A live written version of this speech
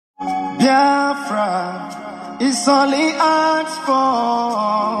Biafra is all he asks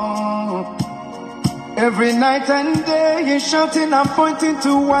for. Every night and day he's shouting and pointing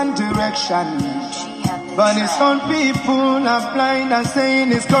to one direction. But his own people are blind and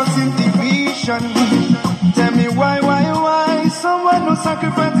saying it's causing division. Tell me why someone who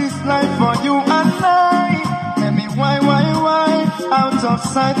sacrificed his life for you and I? Tell me why out of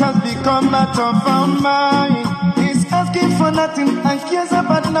sight has become out of our mind. He's asking for nothing and cares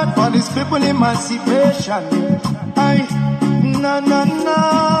about not for his people emancipation. No.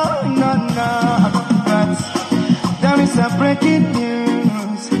 But there is a breaking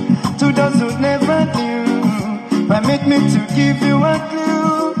news to those who never knew. Permit me to give you a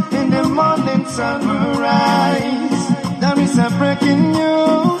clue. In the morning sun will rise. There is a breaking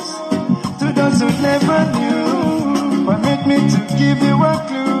news to those who never knew. Permit me to give you a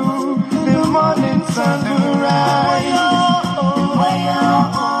clue. The morning sun will rise.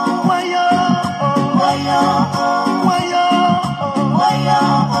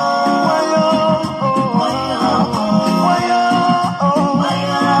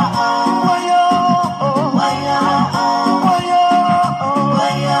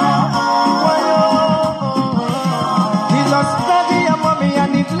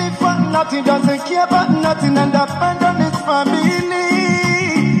 He doesn't care about nothing and abandon his family.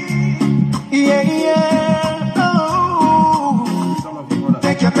 Yeah. Oh.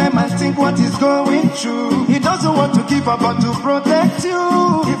 Take your time and think what he's going through. He doesn't want to give up but to protect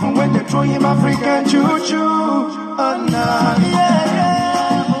you. Even when they throw him African choo-choo. Oh no,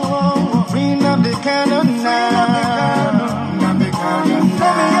 yeah. Oh. Free Nnamdi Kanu now. Let me hear you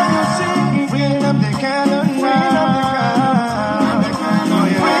sing. Free Nnamdi Kanu now.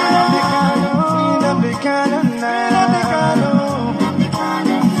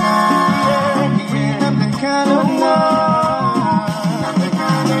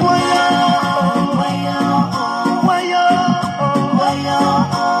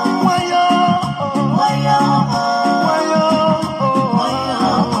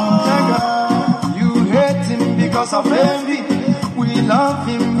 Of envy, we love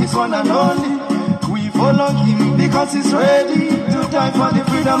him, he's one and only. We follow him because he's ready to die for the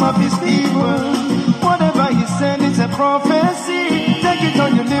freedom of his people. Whatever he said, it's a prophecy. Take it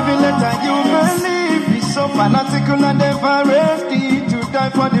on your living letter, you believe. He's so fanatical and ever ready to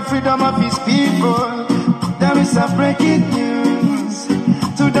die for the freedom of his people. There is a breaking news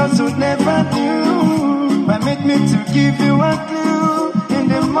to those who never knew. Permit me to give you a clue. In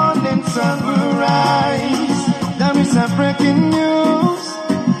the morning sun will rise. There is a breaking news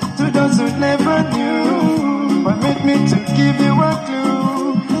to those who never knew. Permit me to give you a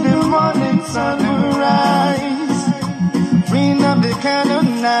clue. The morning sun will rise. Free Nnamdi Kanu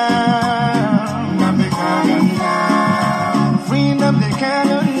now. Nnamdi Kanu now. Free Nnamdi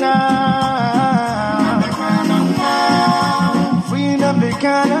Kanu now. Nnamdi Kanu now. Free Nnamdi Kanu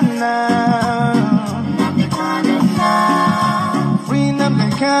now. Nnamdi Kanu now. Free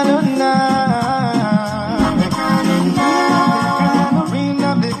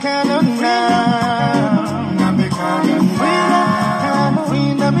Nnamdi Kanu now.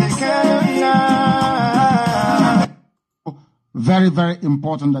 Very, very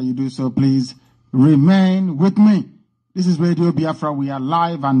important that you do so. Please remain with me. This is Radio Biafra. We are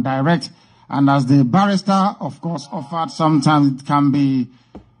live and direct. And as the barrister, of course, offered, sometimes it can be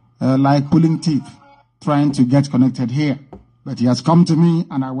like pulling teeth, trying to get connected here. But he has come to me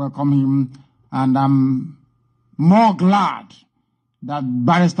and I welcome him. And I'm more glad that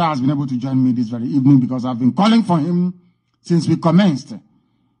barrister has been able to join me this very evening because I've been calling for him since we commenced.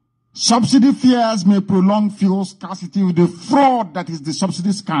 Subsidy fears may prolong fuel scarcity with the fraud that is the subsidy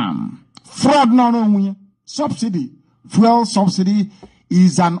scam. Fraud, no. Subsidy. Fuel subsidy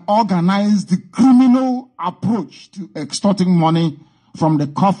is an organized criminal approach to extorting money from the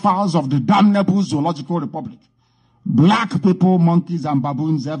coffers of the damnable Zoological Republic. Black people, monkeys, and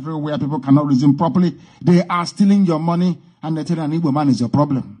baboons everywhere. People cannot reason properly. They are stealing your money and they tell an Igbo man is your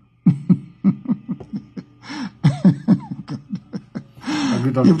problem.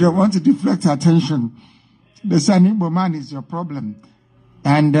 If they want to deflect attention, they say an Igbo man is your problem.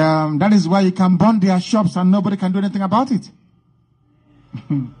 And that is why you can burn their shops and nobody can do anything about it.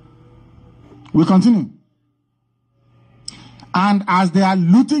 We continue. And as they are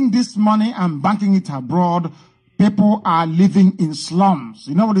looting this money and banking it abroad, people are living in slums.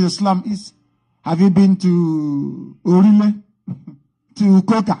 You know what a slum is? Have you been to Orile? To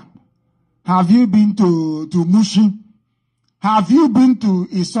Koka? Have you been to Mushi? Have you been to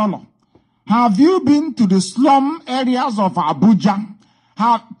Isolo? Have you been to the slum areas of Abuja?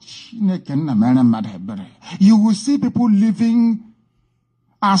 You will see people living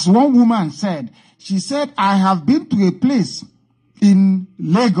As one woman said, she said, I have been to a place in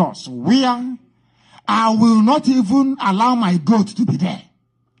Lagos where I will not even allow my goat to be there.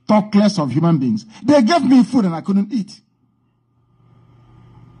 Talk less of human beings. They gave me food and I couldn't eat.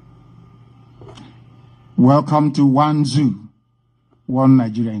 Welcome to one zoo, one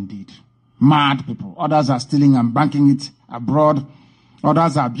Nigeria indeed. Mad people. Others are stealing and banking it abroad.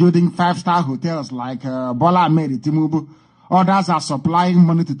 Others are building 5-star hotels like Bola Ahmed Tinubu. Others are supplying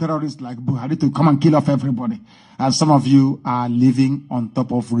money to terrorists like Buhari to come and kill off everybody. And some of you are living on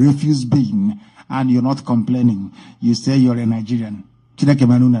top of refuse bin and you're not complaining. You say you're a Nigerian.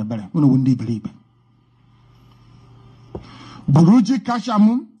 Buruji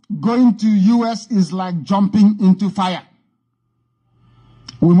Kashamu, going to US is like jumping into fire.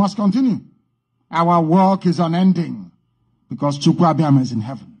 We must continue. Our work is unending because Chukwu Abiyama is in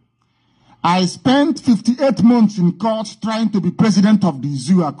heaven. I spent 58 months in court trying to be president of the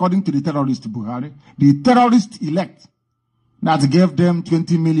zoo according to the terrorist Buhari, the terrorist elect that gave them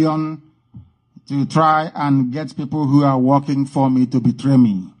 20 million to try and get people who are working for me to betray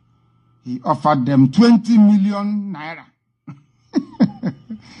me. He offered them 20 million naira.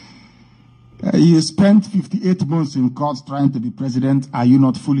 You spent 58 months in court trying to be president. Are you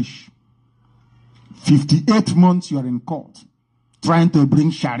not foolish? 58 months you are in court trying to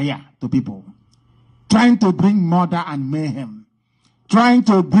bring Sharia to people, trying to bring murder and mayhem, trying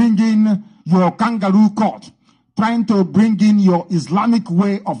to bring in your kangaroo court, trying to bring in your Islamic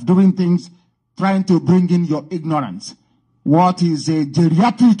way of doing things, trying to bring in your ignorance. What is a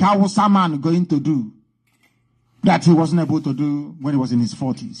geriatric Hausa man going to do that he wasn't able to do when he was in his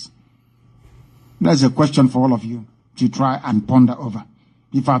 40s? That's a question for all of you to try and ponder over,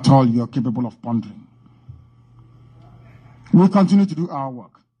 if at all you're capable of pondering. We'll continue to do our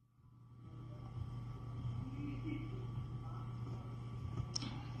work.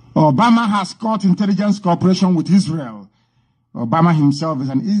 Obama has cut intelligence cooperation with Israel. Obama himself is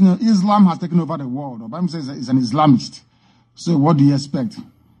Islam has taken over the world. Obama says he's an Islamist. So what do you expect?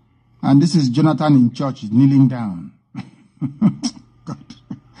 And this is Jonathan in church kneeling down. God.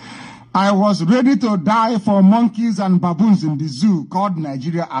 I was ready to die for monkeys and baboons in the zoo called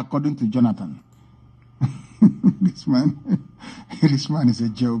Nigeria, according to Jonathan. This man is a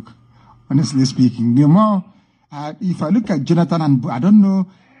joke, honestly speaking. The more, if I look at Jonathan and I don't know,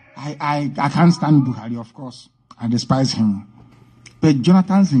 I can't stand Buhari, of course. I despise him. But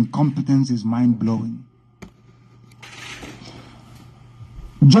Jonathan's incompetence is mind-blowing.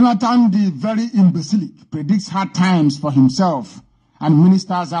 Jonathan, the very imbecilic, predicts hard times for himself and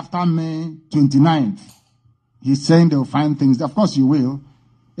ministers after May 29th. He's saying they'll find things. Of course you will.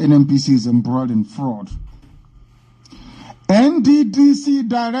 NMPC is embroiled in fraud. NDDC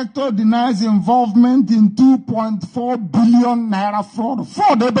director denies involvement in 2.4 billion naira fraud.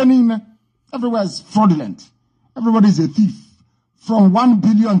 Fraud, everywhere is fraudulent. Everybody is a thief. From 1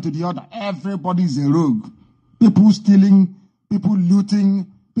 billion to the other, everybody is a rogue. People stealing, people looting,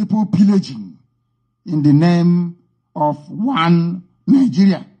 people pillaging in the name of one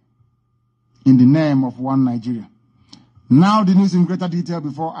Nigeria. In the name of one Nigeria. Now the news in greater detail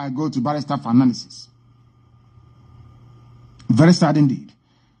before I go to barrister for analysis. Very sad indeed.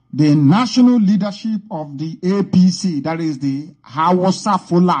 The national leadership of the APC, that is the Hausa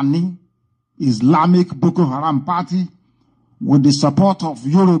Fulani Islamic Boko Haram party, with the support of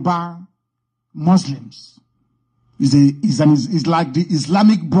Yoruba Muslims, is like the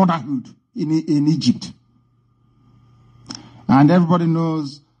Islamic Brotherhood in Egypt. And everybody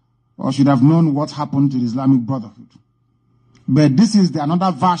knows, or should have known, what happened to the Islamic Brotherhood. But this is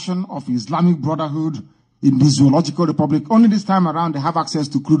another version of Islamic Brotherhood in the Zoological Republic. Only this time around they have access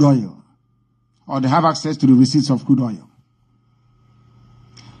to crude oil, or they have access to the receipts of crude oil.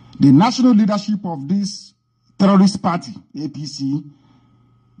 The national leadership of this terrorist party, APC,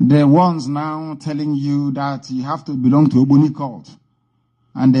 the ones now telling you that you have to belong to Ogboni cult,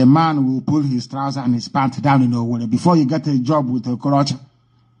 and a man will pull his trouser and his pants down in Owerri. Before you get a job with a Okorocha,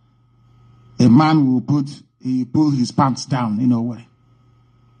 a man will pull his pants down in Owerri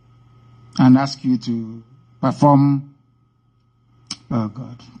and ask you to perform. Oh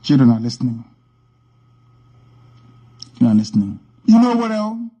God, children are listening. You are listening. You know what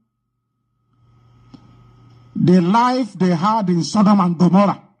else? The life they had in Sodom and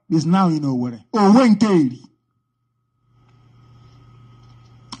Gomorrah is now in Owerri. Owenkeri.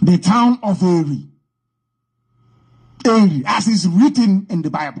 The town of Eri. Eri, as is written in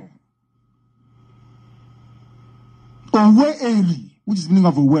the Bible. Owe-Eri, which is the meaning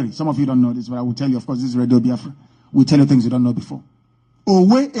of Owerri. Some of you don't know this, but I will tell you, of course, this is Radio Biafra. We'll tell you things you don't know before.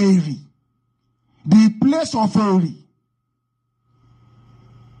 Owe-Eri. The place of Eri.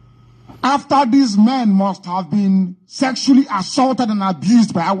 After these men must have been sexually assaulted and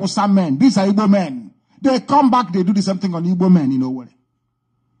abused by Hausa men, these are Igbo men. They come back, they do the same thing on Igbo men, you know what?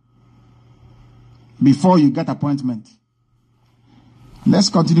 Before you get appointment. Let's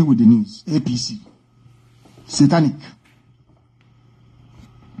continue with the news. APC. Satanic.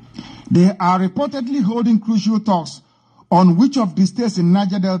 They are reportedly holding crucial talks on which of the states in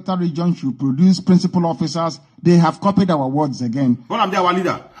Niger Delta region should produce principal officers. They have copied our words again. Well, I'm our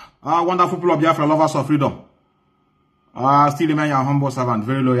leader. Wonderful people of Biafra, lovers of freedom. Still remain your humble servant,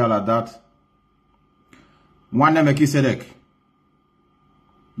 very loyal at that. One name, Melchizedek,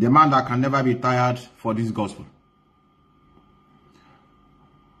 the man that can never be tired for this gospel.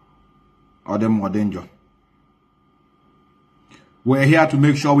 Or them more danger. We're here to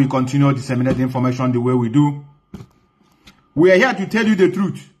make sure we continue disseminating information the way we do. We are here to tell you the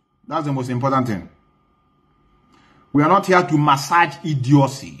truth. That's the most important thing. We are not here to massage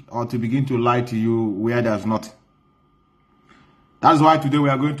idiocy or to begin to lie to you where there's not. That's why today we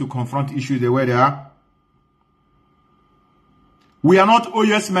are going to confront issues the way they are. We are not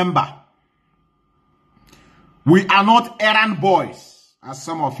OS member. We are not errand boys, as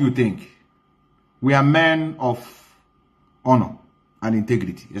some of you think. We are men of honor and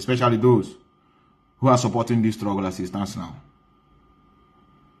integrity, especially those who are supporting this struggle as it stands now.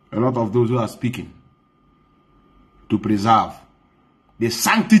 A lot of those who are speaking to preserve the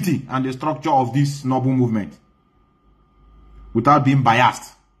sanctity and the structure of this noble movement without being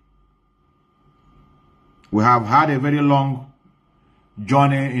biased. We have had a very long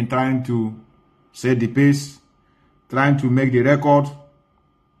journey in trying to set the pace, trying to make the record,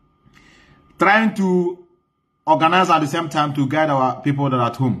 trying to organize at the same time to guide our people that are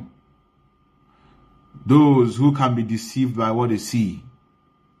at home. Those who can be deceived by what they see.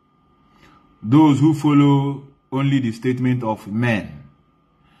 Those who follow only the statement of men.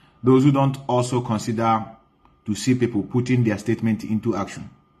 Those who don't also consider to see people putting their statement into action.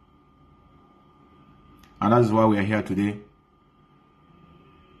 And that is why we are here today.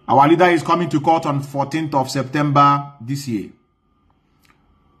 Our leader is coming to court on 14th of September this year.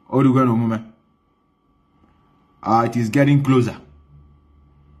 It is getting closer.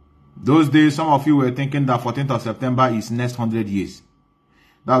 Those days, some of you were thinking that 14th of September is next 100 years.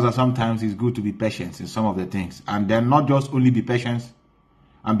 That's why sometimes it's good to be patient in some of the things. And then not just only be patient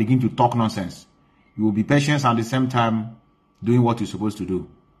and begin to talk nonsense. You will be patient and at the same time doing what you're supposed to do.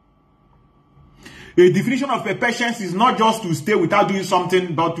 A definition of a patience is not just to stay without doing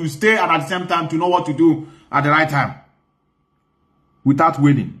something, but to stay and at the same time to know what to do at the right time. Without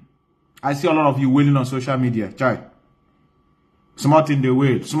waiting. I see a lot of you wailing on social media. Try. Smart in the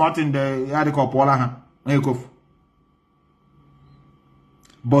way. Smart in the...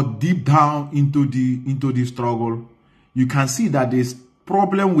 But deep down into the struggle, you can see that this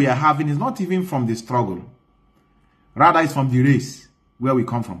problem we are having is not even from the struggle. Rather, it's from the race where we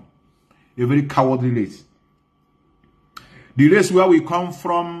come from. A very cowardly race. The race where we come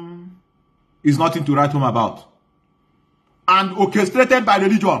from is nothing to write home about. And orchestrated by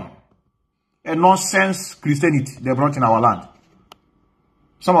religion. A nonsense Christianity they brought in our land.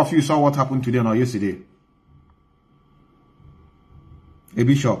 Some of you saw what happened today or yesterday. A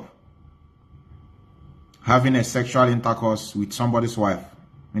bishop having a sexual intercourse with somebody's wife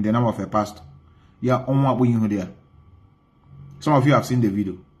in the name of a pastor. Yeah, some of you have seen the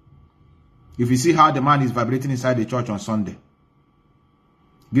video. If you see how the man is vibrating inside the church on Sunday,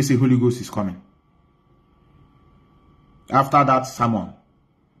 guess the Holy Ghost is coming. After that sermon,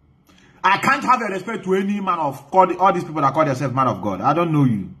 I can't have a respect to any man of God, all these people that call themselves man of God. I don't know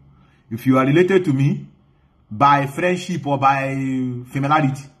you. If you are related to me by friendship or by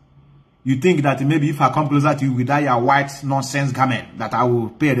familiarity, you think that maybe if I come closer to you with that your white nonsense garment, that I will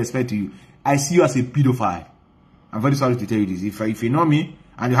pay respect to you. I see you as a pedophile. I'm very sorry to tell you this. If you know me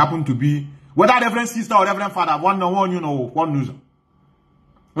and you happen to be whether Reverend sister or Reverend father, one news.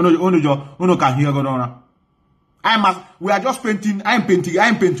 Uno can hear God on. We are just painting. I'm painting. We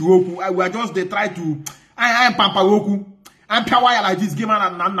are just they try to. I am pampa woku. I'm power like this game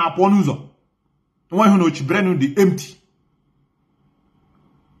and na ponuzo. One who knows brand the empty.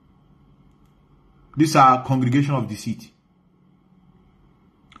 These are congregation of deceit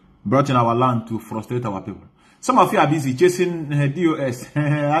brought in our land to frustrate our people. Some of you are busy chasing DOS.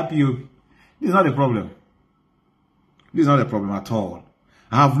 Happy. This is not a problem. This is not a problem at all.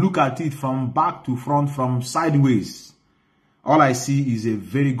 I have looked at it from back to front, from sideways. All I see is a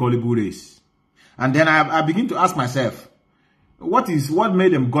very gullible race. And then I begin to ask myself, what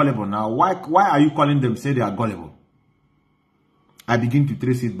made them gullible now? Why are you calling them, say they are gullible? I begin to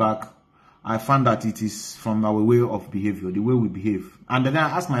trace it back. I found that it is from our way of behavior, the way we behave. And then I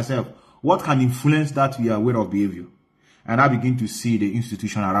ask myself, What can influence that we are aware of behavior? And I begin to see the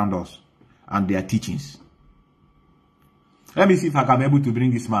institution around us and their teachings. Let me see if I can be able to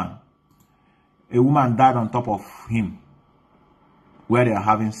bring this man. A woman died on top of him where they are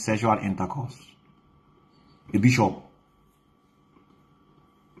having sexual intercourse. A bishop.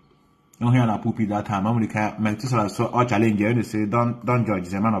 You don't hear a pulpit that time. Mazi Methuselah saw challenge you. They say, don't judge.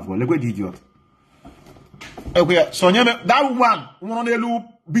 He's a man of God. Look at the idiot. Okay, Sonia, that one on the loop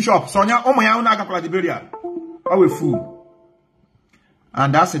bishop. Sonia, oh my own agapla burial. Oh, a fool.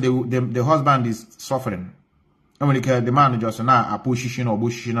 And that's the husband is suffering. The man just now a position or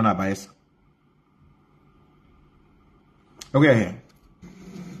bushing on a bias. Okay, here.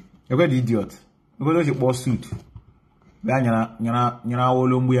 Look at the idiot. Look at the boss suit. Yana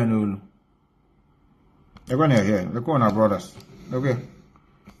olumbu ya nolu. Look at here. Look at our brothers. Okay.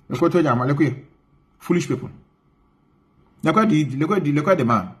 Look at them. Look at foolish people. Look at the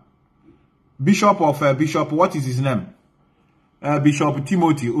man. Bishop, what is his name? Bishop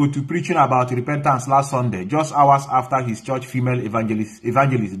Timothy to preaching about repentance last Sunday, just hours after his church female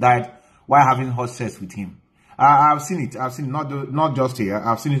evangelist died while having hot sex with him. I've seen it. Not just here.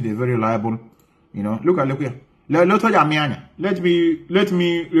 I've seen it. They're very reliable. You know. Look here. Let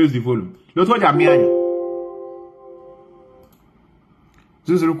me raise the volume. Look what you're meaning.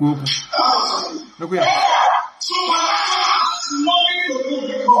 Look here.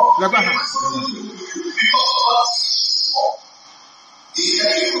 Look here.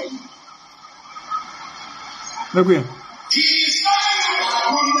 Look here.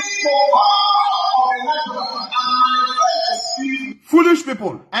 Foolish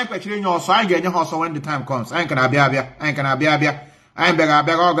people. I ain't questioning your so I ain't getting your house when the time comes. I ain't gonna be here. I ain't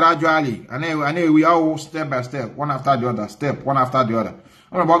beg gradually. I know we all step by step, one after the other, one after the other.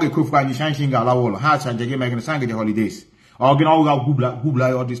 I'm about to go for the shanking alawolo. Hats and Jaggy making sang the holidays. Or get all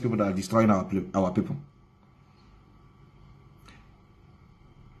all these people that are destroying our people.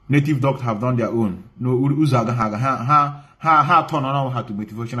 Native doctors have done their own. No Uzaga ha turn on how to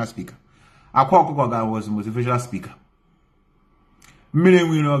motivational speaker. Akwa was a motivational speaker.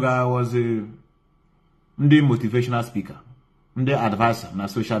 Winoga was a motivational speaker. The advisor na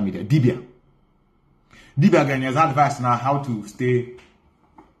social media. Dibia again has advice now how to stay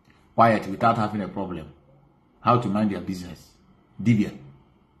quiet without having a problem. How to mind their business. Dibia.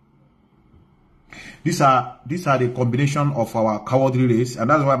 These are the combination of our cowardly race, and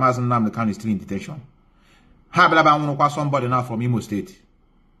that's why Mazi Nnamdi is still in detention. Somebody now from Imo State.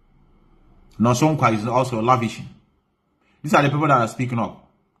 Nosonqua is also lavishing. These are the people that are speaking up.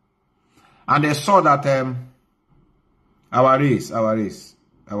 And they saw that our race.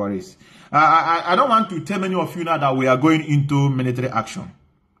 I don't want to tell many of you now that we are going into military action.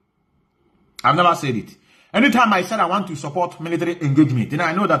 I've never said it. Anytime I said I want to support military engagement, then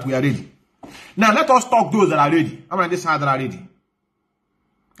I know that we are ready. Now let us talk those that are ready. I mean, this side that are ready.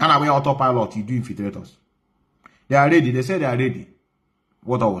 And we autopilot, you do infiltrators. They are ready. They say they are ready.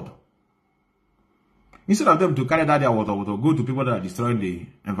 Water. Instead of them to carry that their water, go to people that are destroying the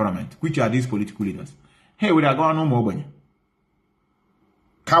environment, which are these political leaders. Hey, we are going no more money.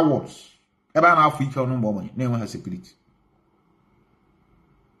 Cowards. Everyone have future no more money. No one has security.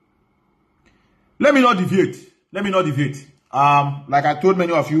 Let me not deviate. Like I told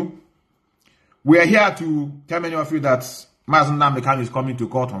many of you, we are here to tell many of you that Mazi Nnamdi is coming to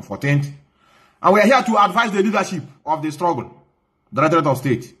court on 14th. And we are here to advise the leadership of the struggle, the Directorate of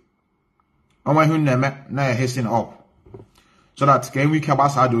State. And when we hasten up, so that can we care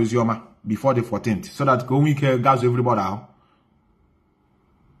about those yoma before the 14th, so that can we care gas everybody out.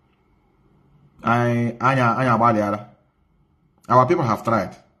 Our people have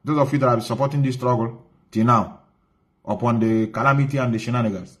tried. Those of you that are supporting this struggle till now, upon the calamity and the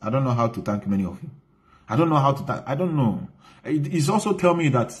shenanigans, I don't know how to thank many of you. I don't know. It's also tell me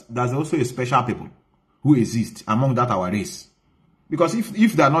that there's also a special people who exist among that our race. Because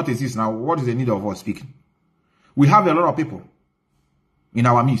if they are not exist now, what is the need of us speaking? We have a lot of people in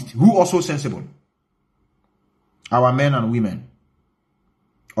our midst who are also sensible. Our men and women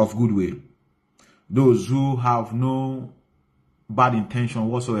of goodwill. Those who have no bad intention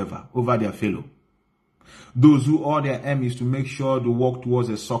whatsoever over their fellow. Those who all their aim is to make sure they work towards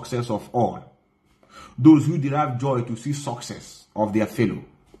the success of all. Those who derive joy to see success of their fellow.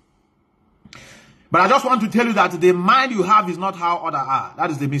 But I just want to tell you that the mind you have is not how others are.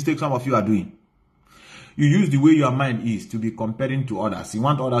 That is the mistake some of you are doing. You use the way your mind is to be comparing to others. You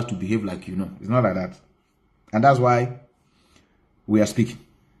want others to behave like you know. It's not like that. And that's why we are speaking.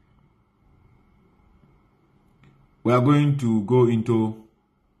 We are going to go into...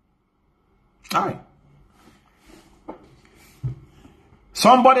 All right.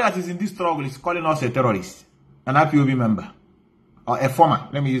 Somebody that is in this struggle is calling us a terrorist, an IPOB member, or a former,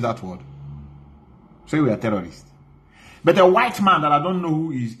 let me use that word. Say we are terrorists. But a white man that I don't know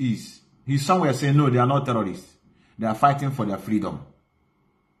who is, he's somewhere saying, no, they are not terrorists. They are fighting for their freedom.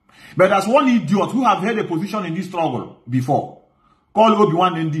 But there's one idiot who have held a position in this struggle before, called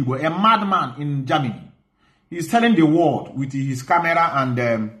Obi-Wan Nnamdi, a madman in Germany. He's telling the world with his camera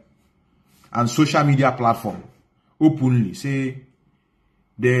and social media platform openly, say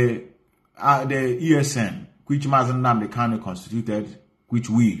the ESN, which Mazi Methuselah Kanu constituted, which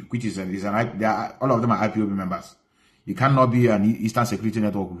is all of them are IPOB members. You cannot be an Eastern Security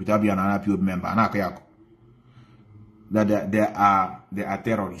Network without being an IPOB member. That they are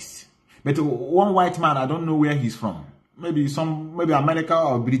terrorists. But one white man, I don't know where he's from. Maybe America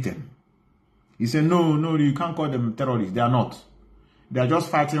or Britain. He said, no, you can't call them terrorists. They are not. They are just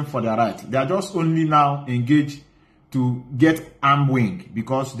fighting for their right. They are just only now engaged to get arm wing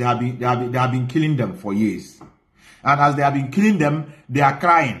because they have been killing them for years. And as they have been killing them, they are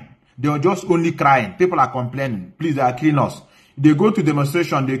crying. They are just only crying. People are complaining. Please, they are killing us. They go to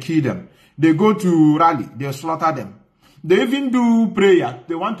demonstration, they kill them. They go to rally, they slaughter them. They even do prayer.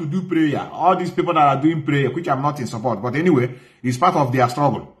 They want to do prayer. All these people that are doing prayer, which I'm not in support, but anyway, it's part of their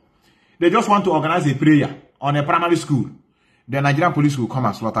struggle. They just want to organize a prayer on a primary school. The Nigerian police will come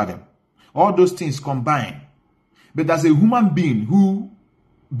and slaughter them. All those things combine. But there's a human being who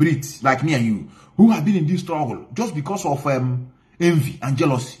breathes like me and you, who have been in this struggle just because of envy and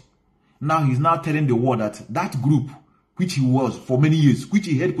jealousy. Now he's now telling the world that that group, which he was for many years, which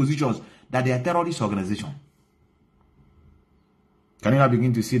he held positions, that they are a terrorist organization. Can you now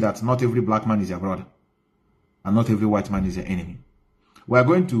begin to see that not every black man is your brother, and not every white man is your enemy? We are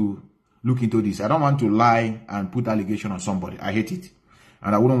going to look into this. I don't want to lie and put allegation on somebody. I hate it.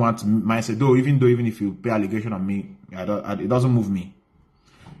 And I wouldn't want myself, even if you pay allegation on me, it doesn't move me.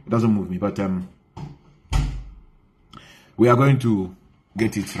 It doesn't move me. But we are going to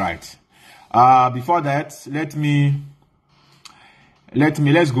get it right. Before that, let's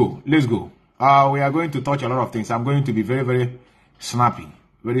go. We are going to touch a lot of things. I'm going to be very, very snappy.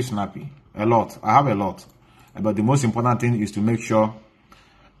 Very snappy. A lot. I have a lot. But the most important thing is to make sure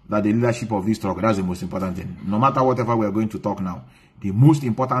that the leadership of this struggle, that's the most important thing. No matter whatever we are going to talk now, the most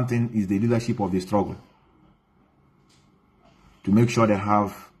important thing is the leadership of the struggle. To make sure they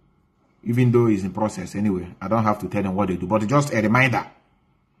have, even though it's in process anyway, I don't have to tell them what they do, but just a reminder,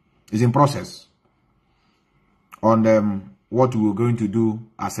 it's in process on what we're going to do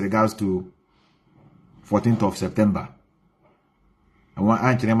as regards to 14th of September. I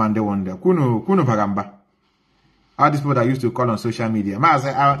want to wonder, Kunu Pagamba. All these people that used to call on social media.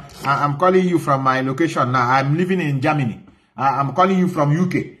 I'm calling you from my location now. I'm living in Germany. I'm calling you from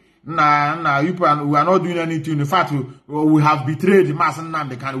UK. Nah, you we are not doing anything. In fact, we have betrayed Mazi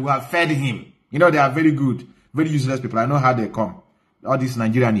Nnamdi. We have fed him. You know, they are very good, very useless people. I know how they come. All these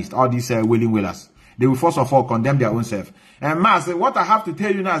Nigerianists, all these willing willers. They will first of all condemn their own self. And Mazi, what I have to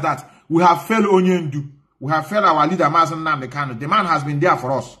tell you now is that we have failed Onyendu. We have failed our leader, Mazi Nnamdi. The man has been there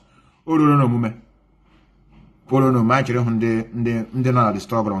for us. Oh, no, mume. Oh, no, the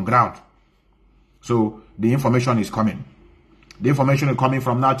struggle on ground. So, the information is coming. The information is coming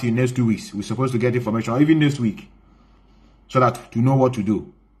from now till next 2 weeks. We're supposed to get information, or even next week, so that to know what to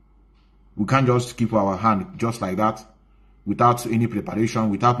do. We can't just keep our hand just like that, without any preparation,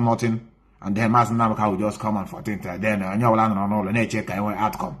 without nothing, and then Mazi Nnamdi will just come on 14th, then check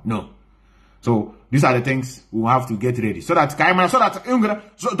outcome. No. So these are the things we have to get ready, so that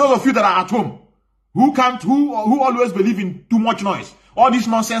those of you that are at home, who always believe in too much noise, all this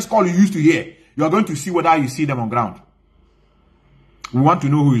nonsense call you used to hear, you are going to see whether you see them on ground. We want to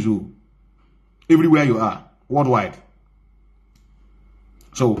know who is who. Everywhere you are, worldwide.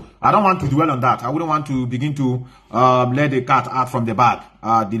 So, I don't want to dwell on that. I wouldn't want to begin to let the cat out from the bag.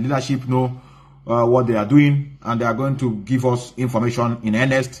 The leadership know what they are doing, and they are going to give us information in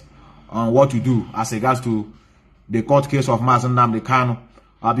earnest on what to do as regards to the court case of Mazi Nnamdi Kanu.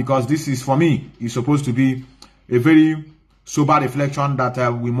 Because this is, for me, is supposed to be a very sober reflection that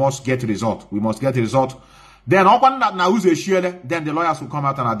we must get result. We must get a result. Then, then the lawyers will come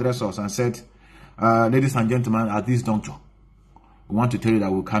out and address us and said, ladies and gentlemen, at this juncture, we want to tell you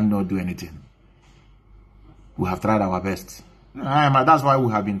that we cannot do anything. We have tried our best. That's why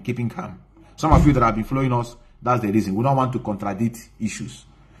we have been keeping calm. Some of you that have been following us, that's the reason. We don't want to contradict issues,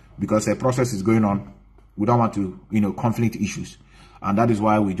 because a process is going on. We don't want to, conflict issues. And that is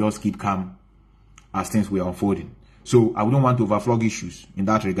why we just keep calm as things were unfolding. So I wouldn't want to overflog issues in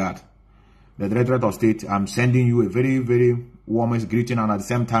that regard. The Directorate of State, I'm sending you a very, very warmest greeting, and at the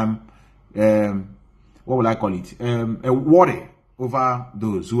same time, what will I call it? A worry over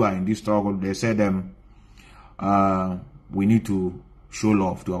those who are in this struggle. They said we need to show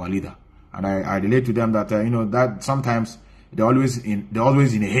love to our leader, and I relate to them that that sometimes they're always in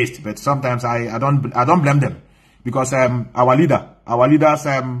a haste, but sometimes I don't blame them, because our leaders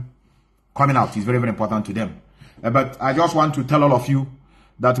coming out is very, very important to them. But I just want to tell all of you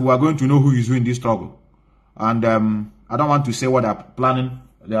that we are going to know who is doing this struggle, and I don't want to say what they're planning.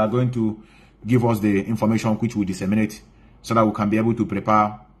 They are going to give us the information which we disseminate, so that we can be able to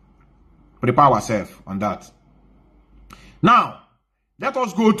prepare ourselves on that. Now, let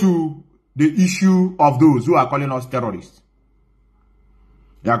us go to the issue of those who are calling us terrorists.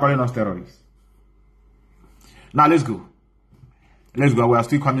 They are calling us terrorists. Now, let's go. We are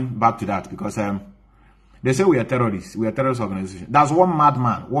still coming back to that, because they say we are terrorists. We are a terrorist organization. That's one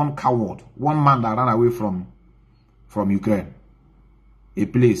madman, one coward, one man that ran away from Ukraine. A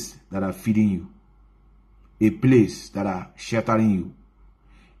place that are feeding you. A place that are sheltering you.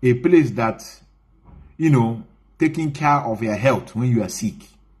 A place that, taking care of your health when you are sick.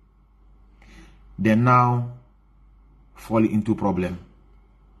 They now fall into problem.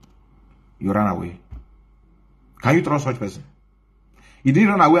 You run away. Can you trust such person? You didn't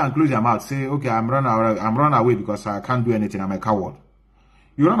run away and close your mouth, say, okay, I'm run away because I can't do anything, I'm a coward.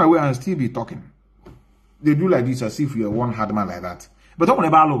 You run away and still be talking. They do like this as if you're one hard man like that. But talking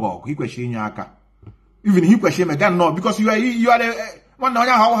about logo, he question your even he question again, no, because you are the one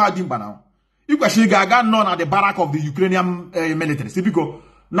how hard him now. You question again, no, at the barrack of the Ukrainian military. See, because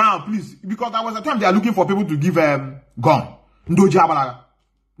now, please, because there was a time they are looking for people to give gun.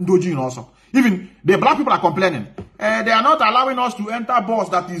 Ndoji also. Even the black people are complaining. They are not allowing us to enter bus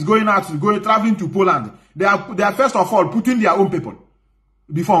that is traveling to Poland. They are first of all putting their own people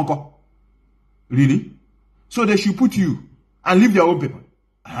before Uncle. Really? So they should put you and leave their own people.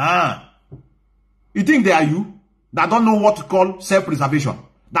 You think they are you that don't know what to call self-preservation,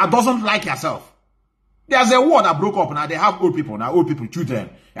 that doesn't like yourself? There's a war that broke up now. They have old people now, children.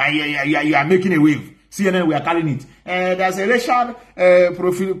 You are making a wave. CNN, we are carrying it. There's a racial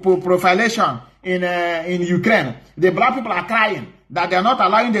profilation in Ukraine. The black people are crying that they are not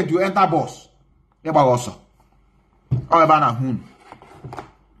allowing them to enter bus.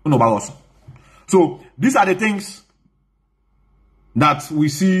 So these are the things that we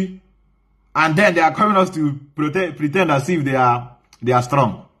see, and then they are coming us to pretend as if they are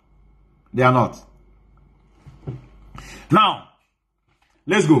strong. They are not. Now,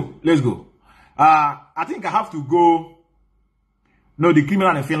 let's go. I think I have to go. No, the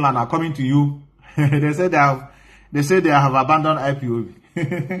criminal in Finland are coming to you. They say they have abandoned IPOB.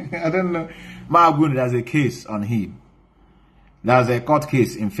 I don't know. Magun, there's a case on him. There's a court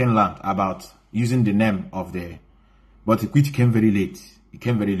case in Finland about using the name of but which came very late. It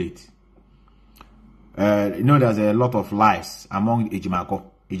came very late. There's a lot of lies among Ejimako.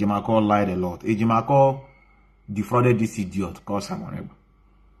 Ejimako lied a lot. Ejimako defrauded this idiot called Samuel.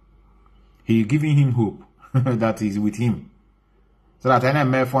 He giving him hope that is with him. So that I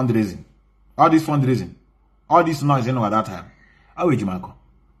made fundraising. All this fundraising. All this noise at that time. How is Ejimako?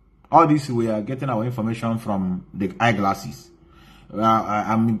 All this we are getting our information from the eyeglasses.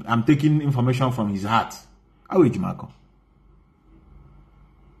 I'm taking information from his heart. How is Ejimako?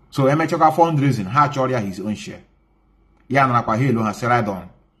 So Emechoka fundraising, ha his own share. Yana kwa helo has right on.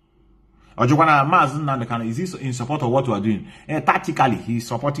 Ojokwana Mazi Methuselah, is he in support of what we are doing? Tactically, he's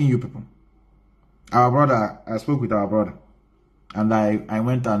supporting you people. Our brother, I spoke with our brother, and I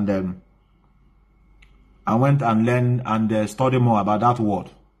went and learned and studied more about that word.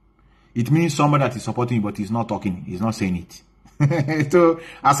 It means somebody that is supporting you, but he's not talking, he's not saying it. So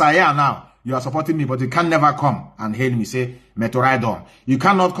as I am now, you are supporting me, but you can never come and hail me, say, Metoraidon. You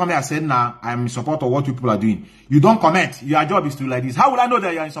cannot come here and say, nah, I'm in support of what you people are doing. You don't comment. Your job is to like this. How will I know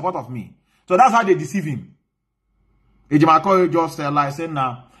that you are in support of me? So that's how they deceive him. Ejimako just like saying,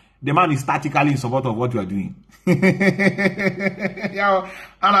 nah, the man is tactically in support of what you are doing.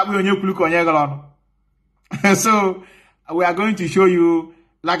 So we are going to show you,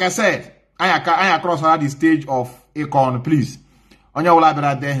 like I said, I across the stage of Akon, please. On your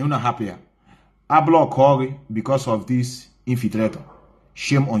library there, you're not happier. I block Hori because of this infiltrator.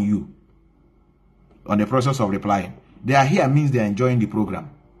 Shame on you. On the process of replying. They are here means they are enjoying the program.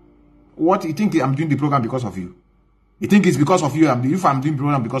 What you think I'm doing the program because of you? You think it's because of you? If I'm doing the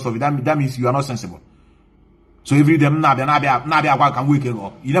program because of you, that means you are not sensible. So every day, can wake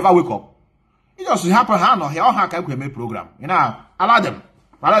up. You never wake up. It just happen how can make program. Allow them.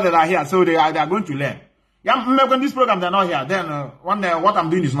 Allow them are here, so they are going to learn. Yeah, when this program they're not here, then what I'm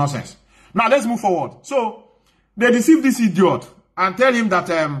doing is nonsense. Now let's move forward. So they deceive this idiot and tell him that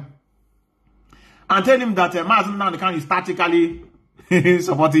Mazi Methuselah is tactically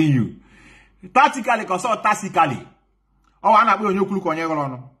supporting you. Tactically, consult tactically. Oh,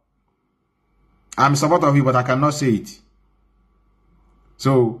 I'm a supporter of you, but I cannot say it.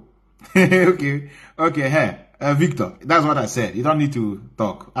 So, okay, hey, Victor, that's what I said. You don't need to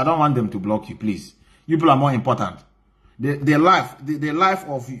talk. I don't want them to block you, please. You people are more important. The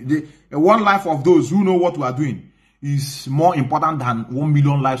one life of those who know what we are doing is more important than 1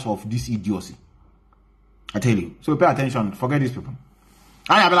 million lives of this idiocy. I tell you. So pay attention. Forget these people.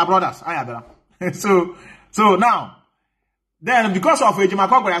 Ayabela brothers. Ayabela. So now, then because of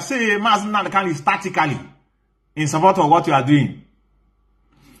Ejimakogwe, I say Mazi Methuselah is tactically in support of what you are doing.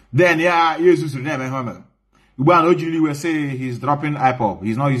 Then yeah, Jesus will never remember. Ojili will say he's dropping IPOB.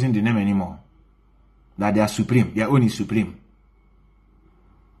 He's not using the name anymore. That they are supreme. Their own is supreme.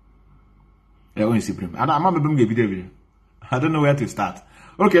 Their own is supreme. I don't know where to start.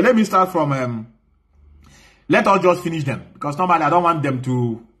 Okay, let me start from let us just finish them, because normally I don't want them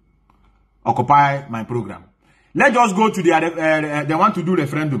to occupy my program. Let's just go to the they want to do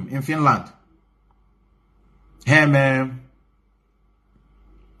referendum in Finland.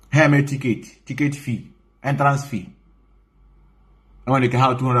 Ticket fee, entrance fee. I want to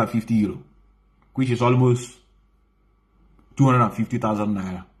have €250, which is almost 250,000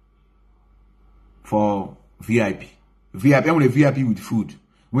 naira for VIP. VIP, I'm VIP with food.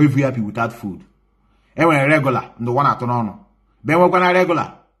 We're VIP without food. And when regular, the one at on. Then we're gonna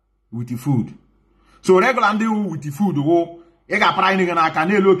regular with the food. So regular and do with the food. Oh, you got praying and I can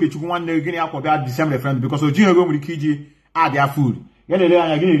look at you one day getting up about December friend because of Jino go with the KG add their food.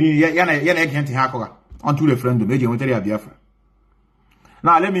 Onto the friend to Biafra.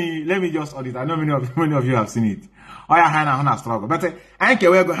 Now let me just audit. I know many of you have seen it. Oh yeah, Hannah struggle. But I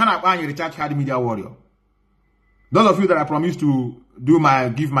can't wear go Hannah on your chat card media warrior. Those of you that I promised to give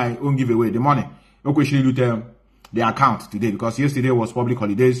my own giveaway the money. Okay, she do the account today because yesterday was public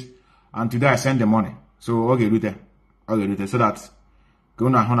holidays and today I send the money. So okay, do that. So that I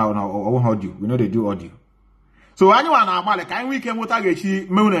won't hold you. We know they do audio. So anyone about can we can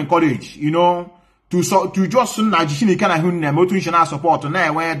moon encourage, you know, to just Najishini can have motivational support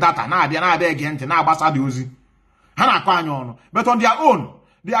na where data na again na basa the but on their own,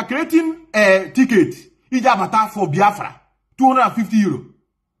 they are creating a ticket. It's avatar for Biafra, €250.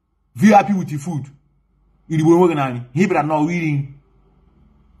 VIP with the food. You will work on Hebrew are not reading.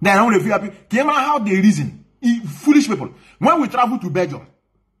 Then only VIP came out how they reason. Foolish people. When we travel to Belgium,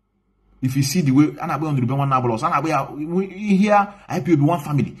 if you see the way, and I will be one nabolos, and I will here, I will be one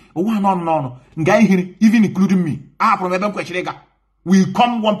family. Oh, no. Guy here, even including me. From Ebem Kwechirega. We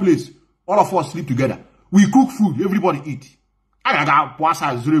come one place, all of us sleep together. We cook food, everybody eat. I got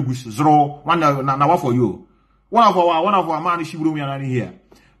Poasa, zero, one now for you. One of our man is here.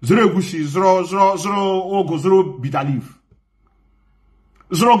 Zero gushi, zero, bitter leaf.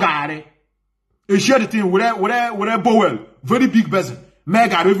 Zero gare. A share the thing with a bowl, very big basin.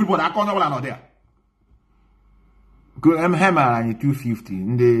 Mega everybody, I can't know not there. Go hammer and 250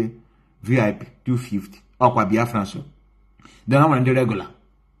 in the VIP 250. Aqua Biafrans. Then I want the regular.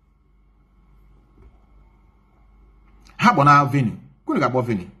 How about venue? Couldn't get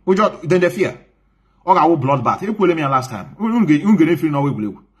venue. Then the fear. Or our bloodbath. You put me last time. You get free no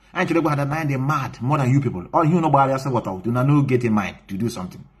way. And you had a mind they mad more than you people. Or you nobody else what out. Do not know get in mind to do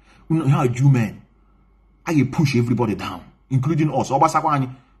something. You know how you men. I push everybody down, including us.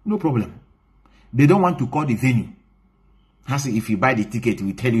 No problem. They don't want to call the venue. I say if you buy the ticket,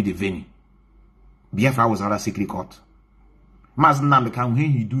 we tell you the venue. Biafra was another secret court. Mazi Methuselah,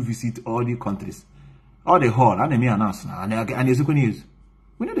 when he do visit all the countries, all the hall, and they announce now, and the second is,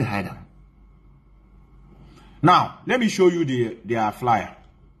 we know they hide them. Now, let me show you their flyer.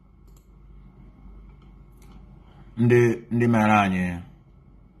 The Maranye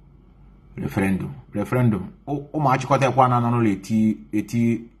referendum. Oh, much got a one and only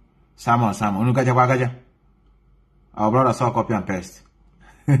eti Sama. Unukaja. Our brother saw copy and paste.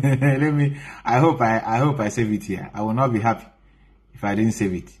 I hope I save it here. I will not be happy if I didn't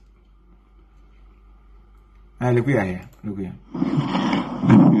save it. Look here. Look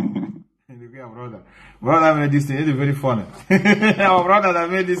here, brother. Brother made this thing. It's very funny. Our brother that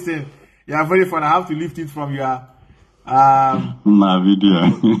made this thing. You are very funny. I have to lift it from your my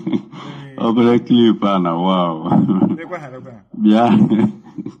video. Over clip and wow. Yeah.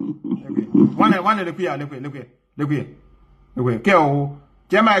 One look here. Keo,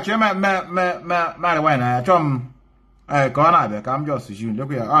 Chema, marijuana, Tom, Corner, I'm just you.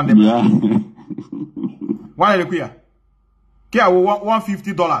 Look here. On the one look here. Keo,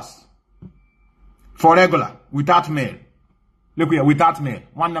 $150 for regular without mail. Look here, without mail.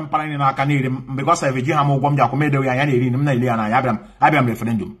 One them parang in our Canadian because I have more bomb Jacomede and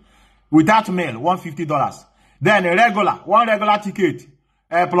referendum. Without mail, $150. Then a one regular ticket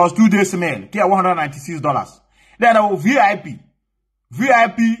plus 2 days mail, here $196. Then a VIP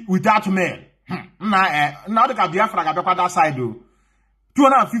without mail. Now the Biafra got that side though.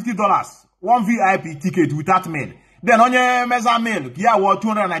 $250. One VIP ticket without mail. Then on your mesa mail, here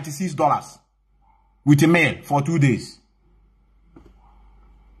 $296 with a mail for 2 days.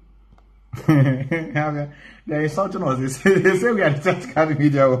 They're insulting us. They say we are just kind of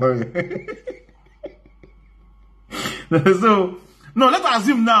media warrior. So, no, let us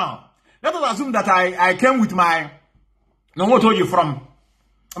assume now. Let us assume that I came with my. No, what told you from?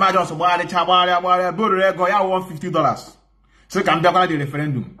 I just $150. So can be the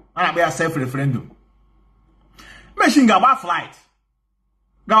referendum. And I be a self referendum. Machine Gawa flight.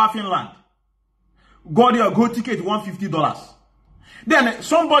 Gawa Finland. Go there, go ticket $150. Then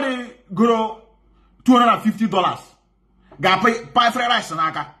somebody go $250. Ga pay for rice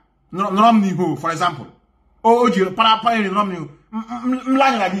naka. Nnamdi ho, for example. Oh, para Nnamdi.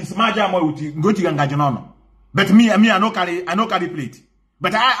 Mlanya like this, maja mo uti, go to Gangaji no. But me, I no carry plate.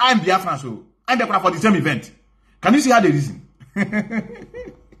 But I'm Biafran, so I'm there for the same event. Can you see how they reason?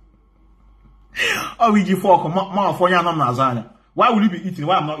 Oh, we give for more for ya no. Why will you be eating?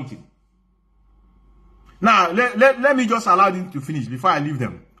 Why I'm not eating? Now let me just allow them to finish before I leave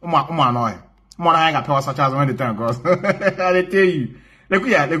them. Annoy. More I got power such as when the time goes. I tell you. Look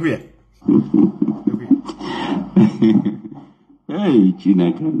here. Hey,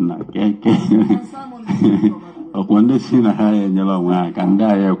 Chineke na keke. Okwande sina haya nyalo nga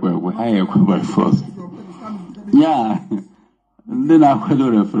kanda ya kwe haya kwe by force. Yeah. Ndị na-akwado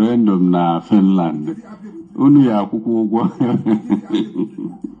referendum na Finland. Unu ya akwụkwọ ụgwọ.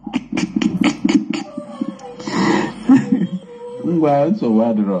 Ngwa nsogbu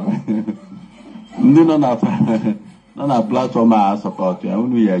adịrọ. Ndị nọ na platform a support ya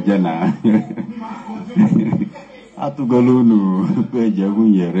unu ya eje na atụgolo unu page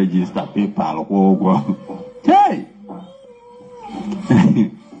nwunye register PayPal kwụọ ụgwọ. Hey!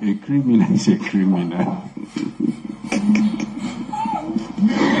 A criminal is a criminal.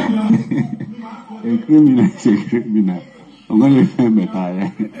 A criminal is a criminal. I'm going to find my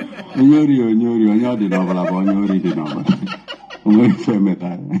tire. Onyori, onye dị n'ọbụla bụ onyori dị n'ọbụla. I'm going to find my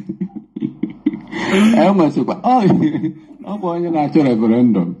tire. Enwesikwa, ọ bụ onye na-achọ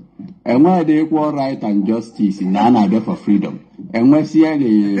referendum. Enwe the equal right and justice na na-abịa for freedom. Enwesie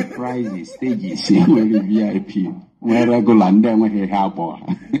the prizes, stages, enwere VIP, nwere regular ndị enweghị ihe abụọ.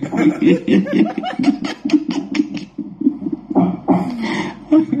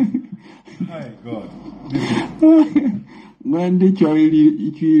 God. When the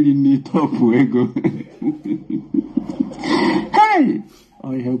chori ni tofu ego. Hey!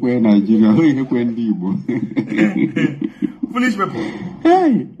 Oh, you have Nigeria. Oh, you have Igbo. Foolish people.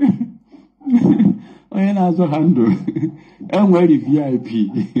 Hey! Oh, you have to handle. And where the VIP?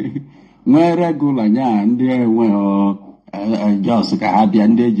 Where regular, yeah, and there were just a happy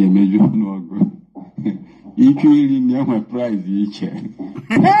and they measure no go. Equally near my prize each.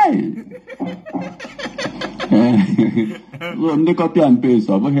 Hey! The copy and paste,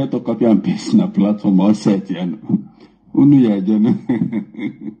 over here to copy and paste na platform or set, you know. Unu ya jana.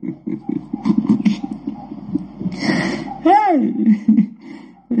 Hey!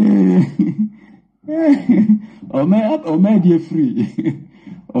 Ome die free.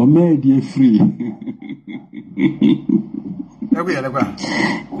 Ome die free. Look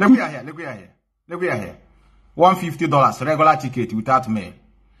here. $150 regular ticket without mail.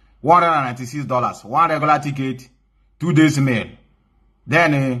 $196 one regular ticket, 2 days mail.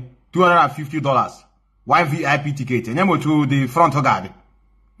 Then $250 one VIP ticket. And then to the front guard.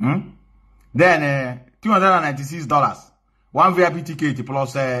 Then $296 one VIP ticket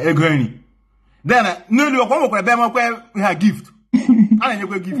plus a granny. Then no we have gift. I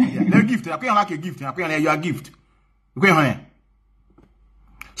don't gift here. No gift. I can't like a gift. I can't your gift. Okay,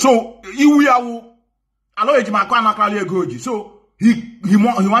 so you are allow it my kwana kwali goji. So he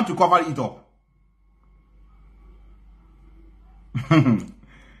want to cover it up.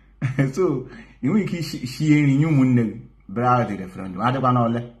 So you know she ain't new munne brother the referendum. I don't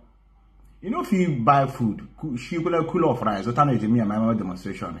know. You know if you buy food, she will cool off rice. So tell me and my mama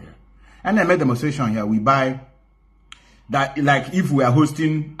demonstration here. And I made demonstration here. We buy that like if we are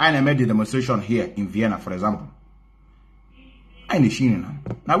hosting and I made the demonstration here in Vienna, for example. I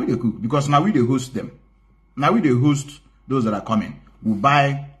now we they cook because now we they host them. Now we they host those that are coming. We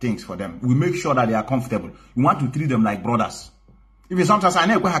buy things for them. We make sure that they are comfortable. We want to treat them like brothers. If you sometimes I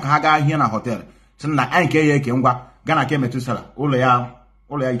know here in a hotel, so I Ghana came Methuselah. All ya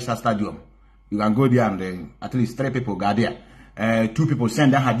Isha Stadium. You can go there and at least 3 people go there. 2 people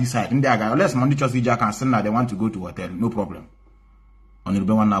send that had decide. In there, unless Monday Chelsea Jack and send that they want to go to hotel, no problem. On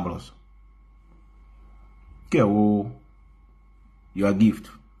the one Nablus. Okay, oh, your gift.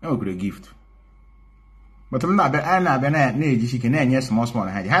 No good gift. But I'm not small.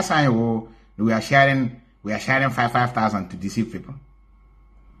 We are sharing 5,000 to deceive people.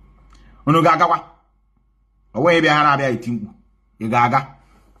 Unugagawa. Away behind Arabia, you gaga.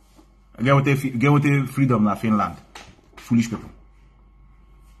 Get with the freedom of Finland. Foolish people.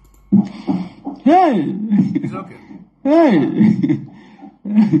 Hey! It's okay. Hey!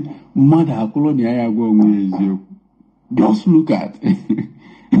 Mother, Colonia, I go with you. Just look at.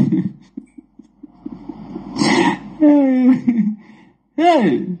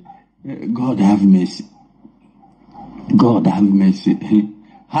 Hey! God have mercy. God have mercy.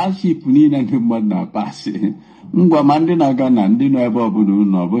 How she punina and him mother pass. Ngwamandina Ghana, and dinner about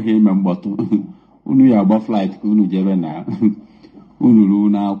no, but him and bottle. Unu about flight, Unu Jevena.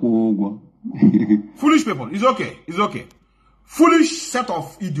 Unuluna, Foolish people. It's okay. It's okay. Foolish set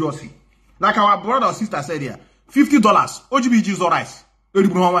of idiocy. Like our brother or sister said here, $50. OGBG is rice.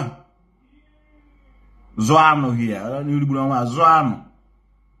 Zoano here. Zoano.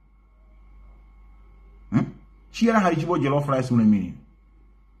 She had a jollof rice when I mean.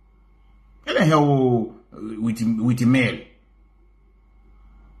 What the hell with the mail?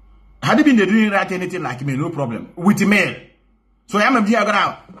 Had it been they didn't write anything like me, no problem. With the mail. So I am a dear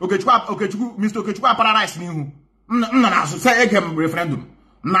ground. Okay, Mr. Okechukwu paradise me. No, say again referendum.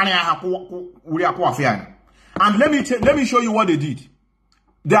 We are fair. And let me show you what they did.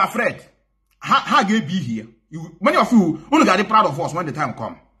 They are afraid. How they be here? Many of you only got proud of us when the time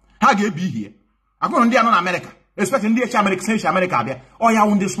come. How they be here? I'm going to America. Especially in the America there. Oh, yeah,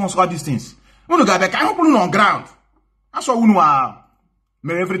 when they sponsor these things. Only got back. I hope on ground. That's what we know.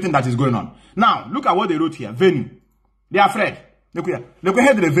 Everything that is going on. Now, look at what they wrote here. Venue. They are afraid. Look here. Look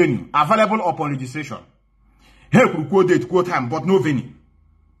ahead the venue. Available upon registration. Help quote date, quote time, but no venue.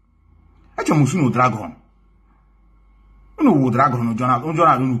 Actually, Musu no dragon. No dragon, no journal,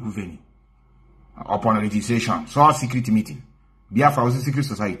 no venue. Upon registration. So secret meeting. Biafra was a secret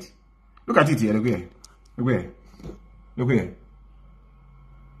society. Look at it here. Look here. Look here. Look here.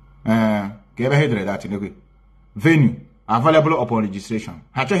 Get ahead of that. Look here. Venue. Available upon registration.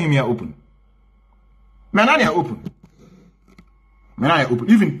 I tell him here open. Man, open.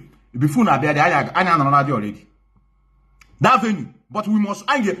 Even before now, I know already. That venue. But we must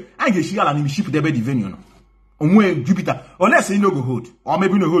I get share and ship the venue. No. On Jupiter. Unless you no go hold. Or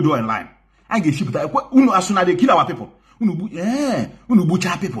maybe no hold in line. I get ship that. As soon as they kill our people. Unu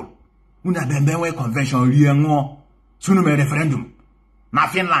butcher people. Una bembe convention real more. Sunu me referendum. Na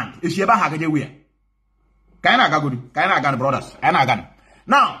Finland. Is she ever hagaje we? Kaina Gagudi, brothers. Kaina Gagudi.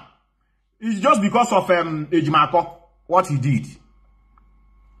 Now, it's just because of Ejimako, what he did.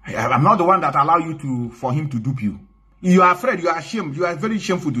 I'm not the one that allow you for him to dupe you. You are afraid, you are ashamed, you are very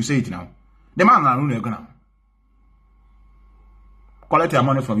shameful to say it now. The man is going to collect your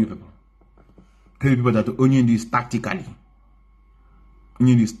money from you people. Tell you people that Onion is tactically.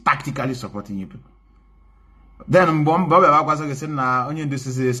 Onion is tactically supporting you people. Then Bobby said, nah, Onion, this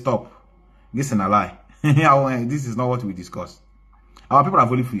is a stop. This is a lie. This is not what we discussed. Our people are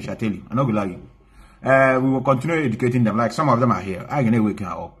very foolish, I tell you. I'm not going to lie you. We will continue educating them. Like some of them are here. I'm going to wake her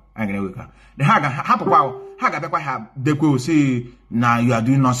up. I'm going to wake her. The they will say, nah, you are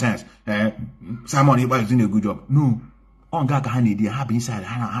doing nonsense. Simon is doing a good job. No. On Gaga Honey, they have inside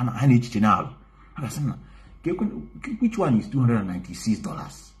Honey Channel. Which one is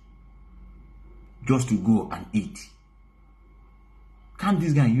 $296? Just to go and eat. Can't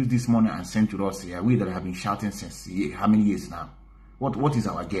this guy use this money and send to us here? We that have been shouting since how many years now? What is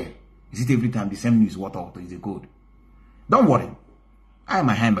our gear? Is it every time the same news? What author is a code? Don't worry. I am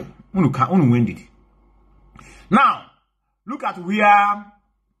a hammer. Unu win it. Now, look at where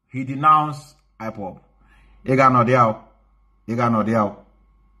he denounced IPOB. You got no deal.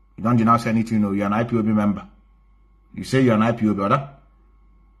 You don't denounce anything, you're an IPOB member. You say you're an IPOB, brother.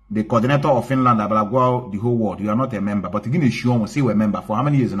 The coordinator of Finland, well, the whole world, you are not a member. But you can show say we're a member for how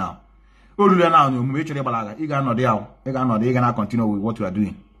many years now? You got no deal. You cannot continue with what you are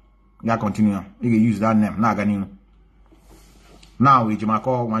doing. You can continue. You can use that name. Now,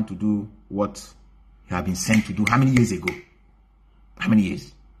 Ejimako want to do what he has been sent to do. How many years ago? How many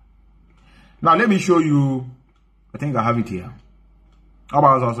years? Now, let me show you. I think I have it here. How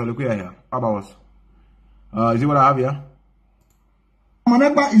about us also? Look here. How about us? Is it what I have here?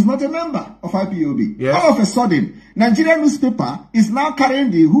 Managba is not a member of IPOB. Yes. All of a sudden, Nigerian newspaper is now carrying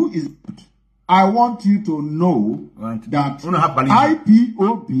the who is I want you to know that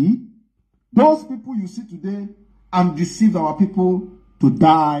IPOB, those people you see today, and deceived our people to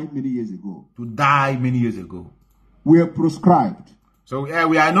die many years ago. To die many years ago. We are proscribed. So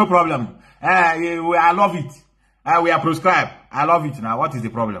we are no problem. I love it. We are proscribed. I love it now. What is the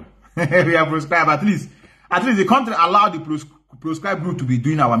problem? We are proscribed. At least the country allowed the proscribed group to be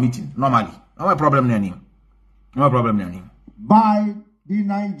doing our meeting normally. No problem any. No problem any. By the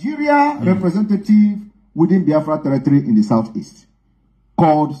Nigeria representative within Biafra territory in the southeast,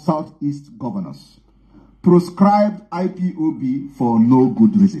 called Southeast Governors, proscribed IPOB for no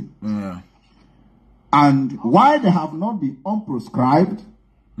good reason. Yeah. And why they have not been unproscribed,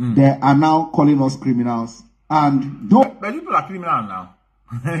 they are now calling us criminals. And but people are criminals now.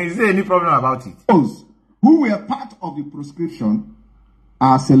 Is there any problem about it? Those who were part of the proscription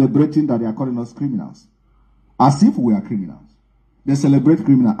are celebrating that they are calling us criminals. As if we are criminals. They celebrate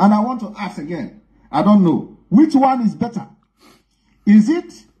criminals. And I want to ask again, I don't know, which one is better? Is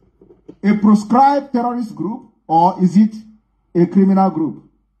it a proscribed terrorist group or is it a criminal group?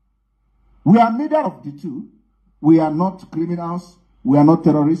 We are neither of the two. We are not criminals. We are not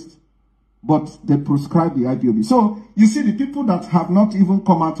terrorists. But they proscribe the IPOB. So, you see, the people that have not even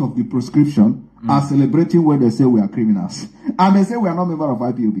come out of the proscription are celebrating when they say we are criminals. And they say we are not members of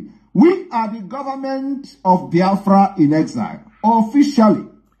IPOB. We are the government of Biafra in exile. Officially.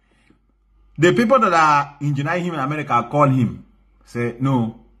 The people that are engineering him in America call him. Say,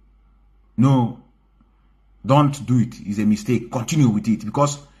 no, don't do it. It's a mistake. Continue with it.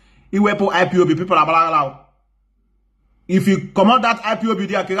 Because if we put IPOB, people are blah. If you come out that IPOB,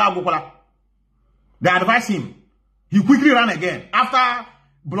 they advise him. He quickly ran again. After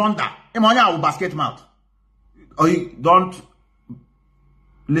blunder, Emmanuel will basket mouth. Or you don't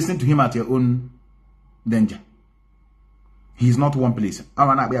listen to him at your own danger. He's not one place. I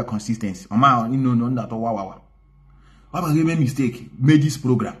want to be a consistency. Why about you made mistake? Made this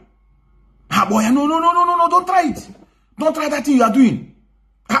program. Ah boy, no, don't try it. Don't try that thing you are doing.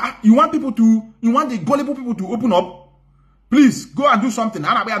 You want the gullible people to open up? Please go and do something.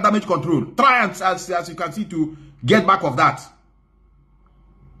 And be a damage control. Try and as you can see to get back of that.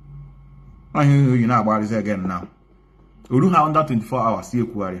 You know about this again now. We don't have under 24 hours.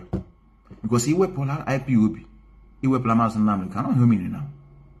 Because he will pull out IPOB. He will pull out Nnamdi. Cannot hear me now.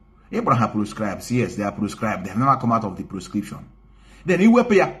 Abraham proscribed. Yes, they are proscribed. They have never come out of the prescription. Then he will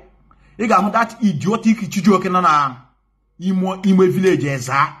pay. He got that idiotic joke in a village.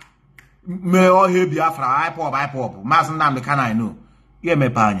 Me all here Biafra, IPOB. Mazi Methuselah, can I know? Yeah, me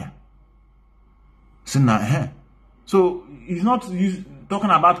panya. So he's not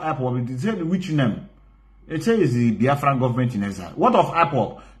talking about IPOB. He said which name? It says the Biafran government in exile. What of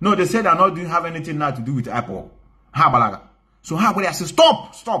IPOB? No, they said they're not doing have anything now to do with IPOB. So how I say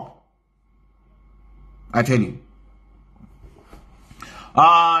stop. I tell you.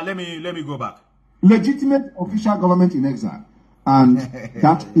 Let me go back. Legitimate official government in exile. And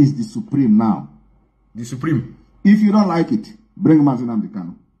that is the supreme now. The supreme. If you don't like it, bring Mazi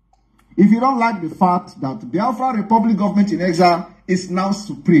Kanu. If you don't like the fact that Biafra Republic government in exile is now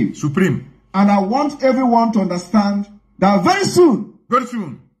supreme. Supreme. And I want everyone to understand that very soon,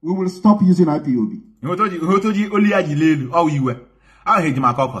 we will stop using IPOB. I hate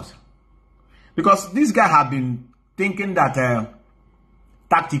my caucus. Because this guy have been thinking that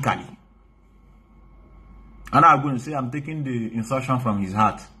tactically. And I'm going to say I'm taking the instruction from his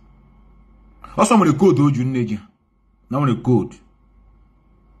heart. Also, I'm going to code. Now I'm going to code.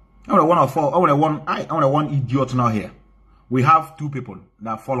 I want one idiot now here. We have two people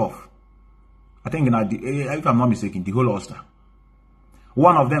that fall off. I think, if I'm not mistaken, the whole Ulster.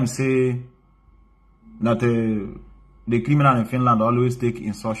 One of them say that the criminal in Finland always take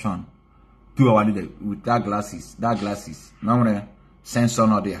instruction to our leader with that glasses. Now I'm going to send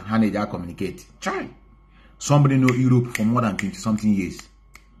someone there, and they communicate. Try. Somebody know Europe for more than 20-something years.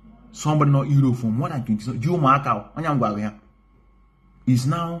 Somebody know Europe for more than 20-something. Is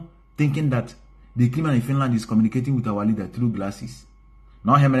now thinking that the criminal in Finland is communicating with our leader through glasses.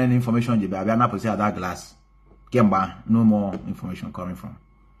 Not having any information, we are not possessing that glass. Kemba, no more information coming from.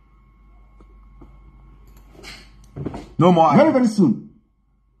 No more. Very, very soon,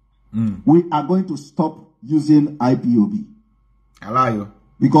 we are going to stop using IPOB. I lie you.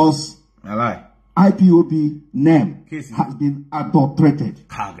 Because I lie. IPOB name has been adulterated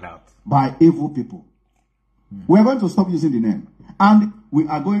by evil people. We are going to stop using the name. And we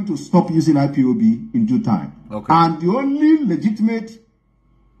are going to stop using IPOB in due time. Okay. And the only legitimate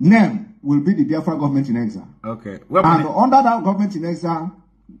name will be the Biafra government in exile. Okay. And under that government in exile,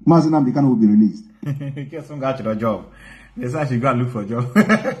 Mazi Methuselah will be released. Get some guy to the job. They say I should go and look for a job.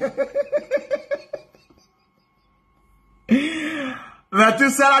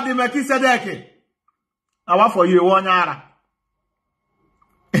 Methuselah di Melchizedek. I want for you one yara.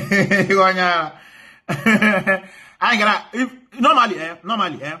 One yara. I ain't gonna normally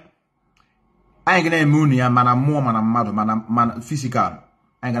I ain't gonna moon ya man more man physical.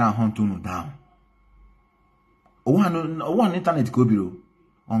 I ain't gonna hunt you down. One internet go below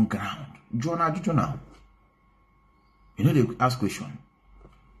on ground. Jonah. You know they ask question.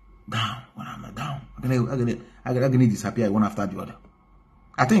 Down when I'm down. I'm gonna disappear one after the other.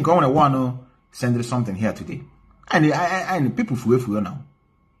 I think I want to send something here today. And people for you now.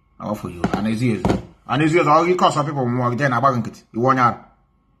 I offer you. And it's easy. All you cost of people more than about it. You want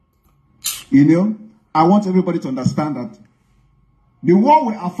You know, I want everybody to understand that the war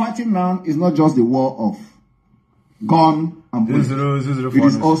we are fighting now is not just the war of gun and bullet. It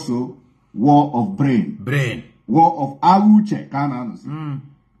is also war of brain. War of Awuche, Kanu.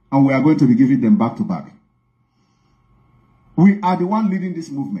 And we are going to be giving them back to back. We are the one leading this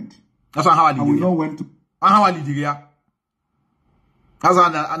movement. That's how I did. And we know when to. How I did it.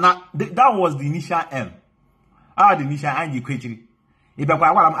 That was the initial M. The initial and quickly. If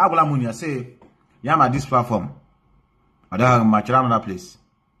I say, "Yama this platform," I don't match around that place.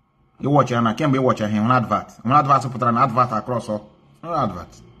 You watch and I can't be watching him on advert. On advert, put an advert across all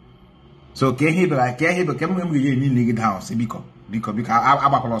advert. So can he be down? Say because I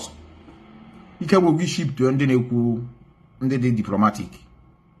he can be shipped to under the diplomatic.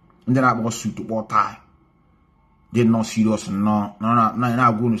 And then I was suit or tie. They're not serious. No.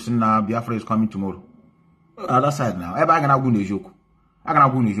 Now going to say now Biafra is coming tomorrow. Other side now. I'm gonna go to joke. I'm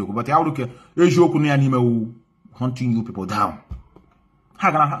gonna go to joke. But I look at a joke near him hunting you people down.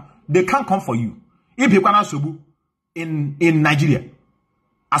 They can't come for you. If you cannot subu in Nigeria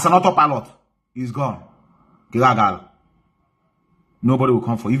as an autopilot, he's gone. Nobody will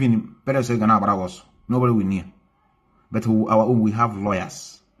come for you. Even parents say nobody will near. But we have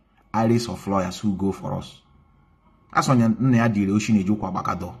lawyers, arrays of lawyers who go for us. That's when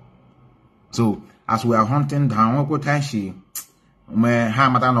so as we are hunting down, we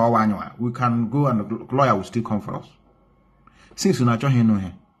can go and the lawyer will still come for us. Since we're not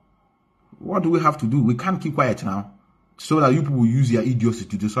here, what do we have to do? We can't keep quiet now, so that you people will use your idiocy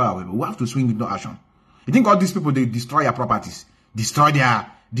to destroy our people. We have to swing with no action. You think all these people, they destroy their properties, destroy their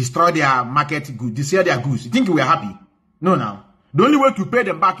market goods, destroy their goods. You think we are happy? No, now. The only way to pay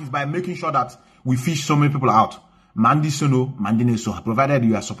them back is by making sure that we fish so many people out. Mandi sono, mandine so, provided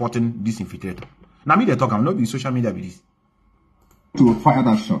you are supporting this infiltrator. Now me they talk, I'm not the social media with this. To fire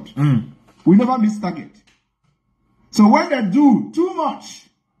that shot. We never miss target. So when they do too much,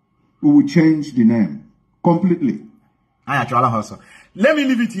 we will change the name completely. Let me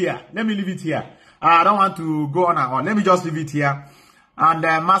leave it here. I don't want to go on and on. Let me just leave it here. And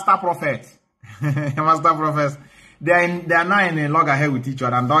Master Prophet, they are now in a loggerhead with each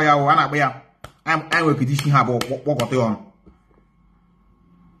other. And I'm with this what on.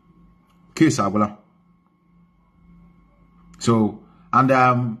 Case Abula. So,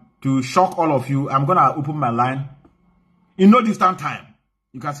 and to shock all of you, I'm gonna open my line in no distant time.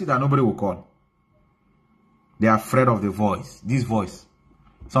 You can see that nobody will call. They are afraid of the voice. This voice.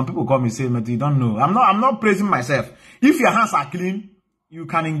 Some people call me and say, "But you don't know." I'm not praising myself. If your hands are clean, you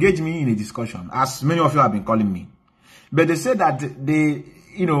can engage me in a discussion, as many of you have been calling me. But they say that they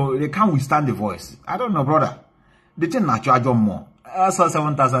can't withstand the voice. I don't know, brother. They think na charge more. I saw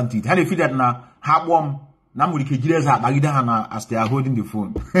 7,000 teeth. And they feel that now have warm. Now we as they are holding the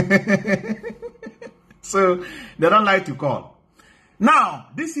phone. So they don't like to call. Now,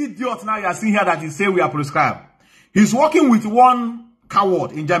 this idiot now you are seeing here that he say we are prescribed. He's working with one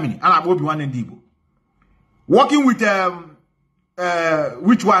coward in Germany, and I will be one in Dibo. Working with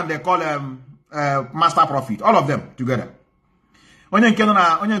which one they call Master Prophet, all of them together. I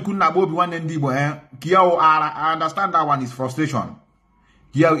understand that one is frustration.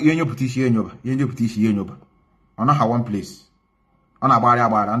 On not one place. On a barrier,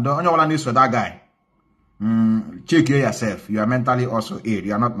 and on your one is for that guy. Check yourself. You are mentally also ill.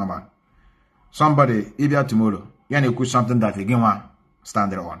 You are not normal. Somebody, either tomorrow, you could something that again one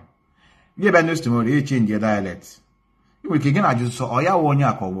stand there on. Give a news tomorrow, you change your dialect. You will again, I just saw, ya one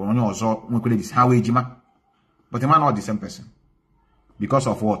yak or one or so, we could this how jima. But the man not the same person. Because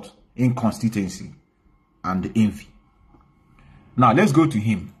of what? Inconsistency and envy. Now, let's go to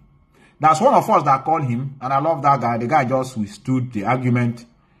him. That's one of us that called him, and I love that guy. The guy just withstood the argument.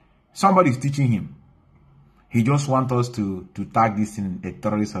 Somebody is teaching him. He just wants us to tag this in a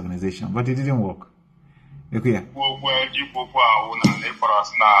terrorist organization, but it didn't work. Okay.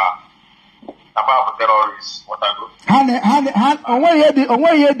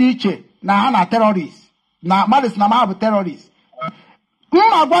 Terrorists. na Maris na ma terrorist.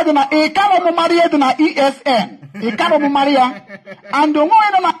 Mma gwado na e karo mo Maria na ESN. E karo mo Maria. And the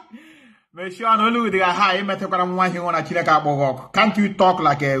one na me sure no lu the guy metekwara nwa hi wona Chineke agbogok. Can't you talk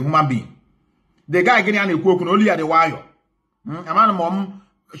like a human being? The guy getting an equal only at the wire. Man, mom,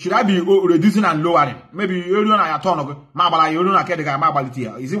 should I be reducing and lowering? Maybe you don't have a ton of Mabala, you don't have the guy Mabala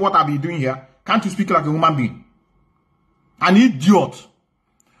here. Is it what I'll be doing here? Can't you speak like a human being? An idiot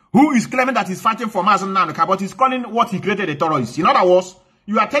who is claiming that he's fighting for Mazi Nnamdi, but he's calling what he created a terrorist. In other words,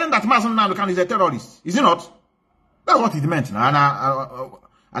 you are telling that Mazi Nnamdi is a terrorist. Is it not? That's what it meant. And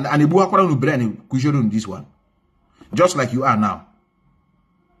this one. Just like you are now.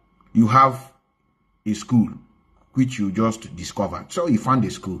 You have a school which you just discovered. So you found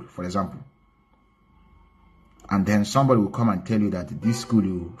a school, for example. And then somebody will come and tell you that this school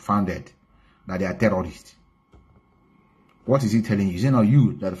you founded, that they are terrorists. What is he telling you? Is it not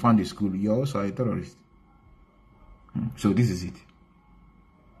you that found the school? You're also a terrorist. So this is it.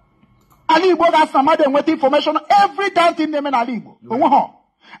 Alibo got somebody with information every time in them in Alibo.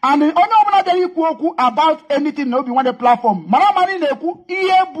 And the only about anything no be on the platform. Maramani neku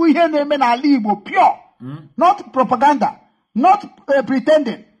iye buye name in Alibo pure. Not propaganda, not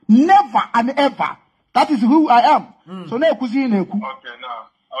pretending. Never and ever. That is who I am. So neku zi neku.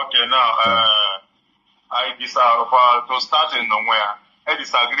 Okay now. I disagree to start in nowhere. I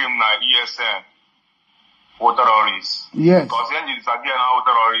disagree with ESN with terrorists. Yes. Because then you disagree with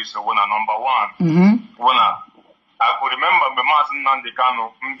terrorists when number one. When I could remember the Mazi Nnamdi Kanu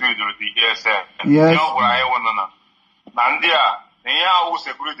with the ESN. Yes. And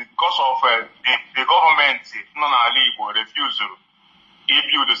security because of the government refused to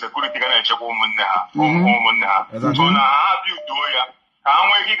build the security can check So now how do you do ya? How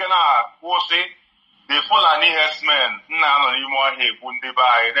we gonna say the Fulani herdsmen now anymore here wouldn't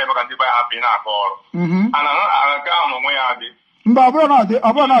buy never can buy happy in our call. And I count on where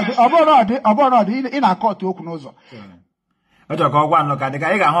in a court to Okunozo.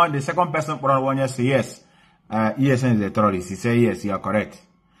 The second person for 1 year say yes. ESN is a terrorist. He said yes, you are correct.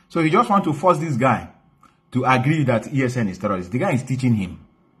 So he just want to force this guy to agree that ESN is terrorist. The guy is teaching him.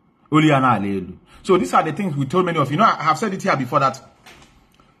 So these are the things we told many of you. You know, I have said it here before that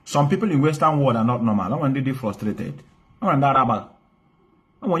some people in Western world are not normal. When they frustrated. When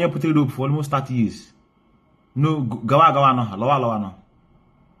you put it up for almost 30 years. No gawa no, lowa no.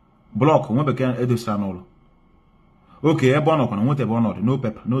 Block, we became edustranol. Okay, no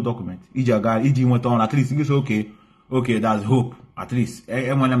paper, no document. Went on at least. Okay, that's hope. At least,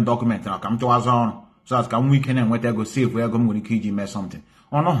 them document now come to us on so as can weekend and when they go save where going to KG something.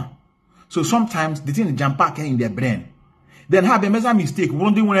 Oh no. So sometimes the thing jump back in their brain. Then have a major mistake.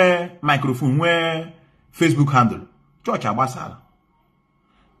 One thing where microphone, where Facebook handle. Church abasal.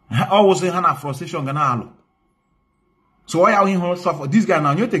 Always a frustration ganalo. So why are we suffer? This guy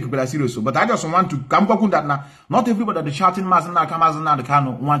now, you take it serious. But I just want to come back that now. Not everybody that is shouting Mazi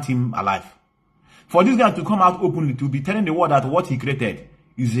Nnamdi want him alive. For this guy to come out openly to be telling the world that what he created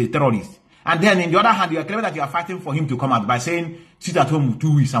is a terrorist. And then in the other hand, you are claiming that you are fighting for him to come out by saying sit at home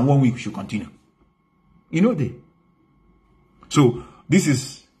 2 weeks and 1 week should continue. You know that. So this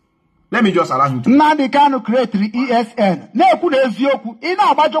is. Let me just allow him to. Nnamdi Kanu create the ESN. Ne-eku na-ezioku. Ina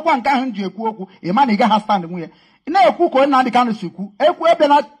abajokwa nka ahụ nji ekwu okwu. Imani ga ha stand mwe. Na-ekwu ko Nnamdi Kanu sikwu. Ekwu ebe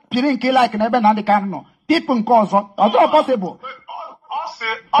na piri nke like na ebe Nnamdi Kanu no. Tipu nke ọzọ. Ọzọ possible.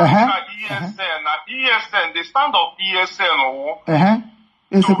 ESN, the stand of ESN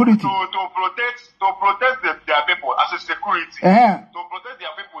security. To protect their people as a security. To protect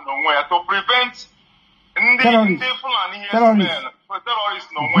their people nowhere. To prevent terrorists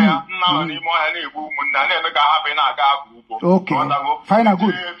nowhere. Okay. Fine and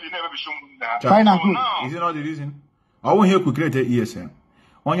good. Fine and good. Is it not the reason? I won't hear we created ESN.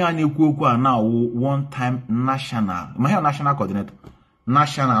 Only now one time national. My national coordinator.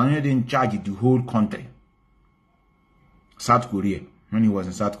 National, only in charge of the whole country. South Korea. When he was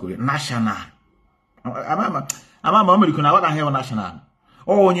in South Korea. National. I'm American. I want to hear national.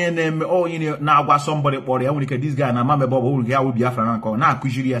 Oh, you name, oh, you know, now somebody body. I want to get this guy. Now, Mama Bob will be Biafra. Now,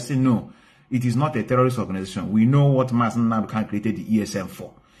 Kushiri, I say no. It is not a terrorist organization. We know what Mazi Nnamdi created the ESN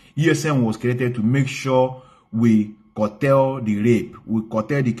for. ESN was created to make sure we curtail the rape, we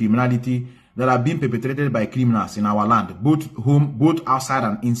curtail the criminality that are being perpetrated by criminals in our land, both outside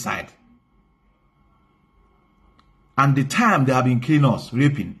and inside. And the time they have been killing us,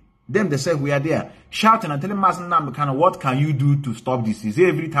 raping, them they say we are there, shouting and telling Mazi Nnamdi, what can you do to stop this? Is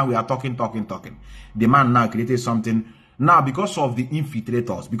every time we are talking. The man now created something. Now, because of the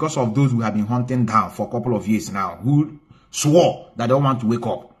infiltrators, because of those who have been hunting down for a couple of years now, who swore that they don't want to wake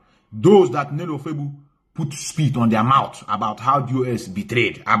up, those that Nelo Febu put spit on their mouth about how the US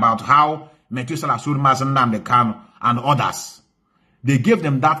betrayed, about how Methuselah sold Mazi Methuselah, Kanu, and others. They gave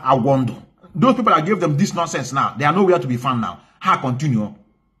them that awando. Those people that gave them this nonsense now, they are nowhere to be found now. How continue?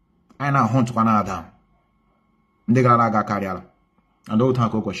 I now hunt one another. And the old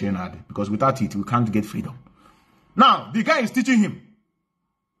because without it, we can't get freedom. Now, the guy is teaching him.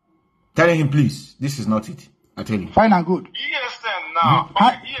 Telling him, please, this is not it. I tell you. Fine and good. ESN now.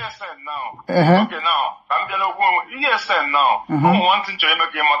 ESN now. Okay, now. I'm going to ESN now. One thing to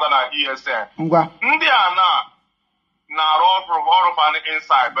make him mother na ESN. India na all from an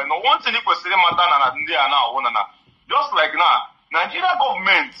inside. But no one thing you could say mother na India now. Just like now. Nigeria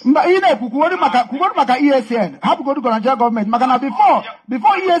government. Maka ESN. How to go to Nigeria government? Magana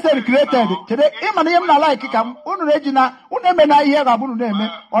before ESN created today, Emmanuel na like kam unu regina uneme na ihe ga bunu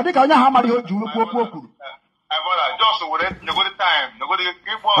neme. Odi ka onya ha mari o juru poku. Just with it, you go the time. You go the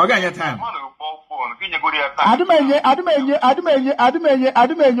give okay, your time. Adumenye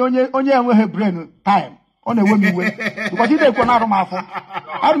onye enwe brain time. On a woman way. Because he dey na ro afo.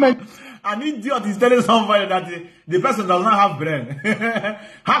 An idiot is telling somebody that the person does not have brain.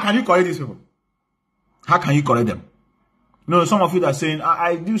 How can you correct these people? How can you correct them? No, some of you are saying,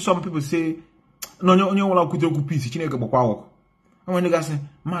 I do. Some people say, no, you want to peace. And when the guy say,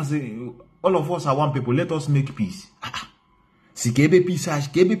 Mazi, all of us are one people. Let us make peace. Si kebe peace,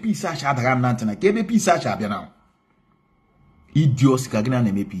 adagam nantana. Kebe peace, now. Idiots kagina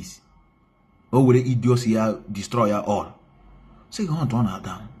neme peace. Oh, will the idiots here destroy all? Say, you want to honor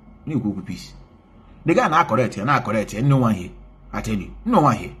down. You go with peace. The guy not correct here, no one here. I tell you, no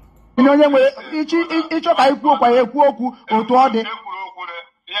one here. You know, each of I go by a walk or to other.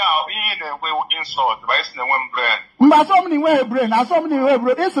 Insult, but one brand. I saw many way brain, I saw many way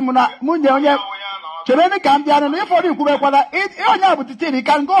brain. It's Munya. Chelene can be an effort you could whether it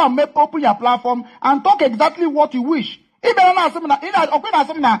can go and make open your platform and talk exactly what you wish. Even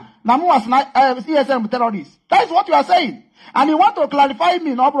CSM terrorists. That is what you are saying. And you want to clarify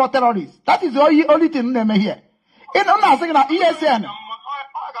me, no bro terrorists. That is the only thing name here. In I'm saying that ESN.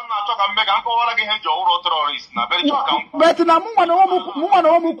 But na mwana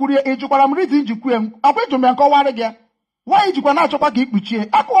kurie ejukwara mriti njikwem. Akwetu me nko ware ge. Why ejukwa na achokwa ka ikpuchie.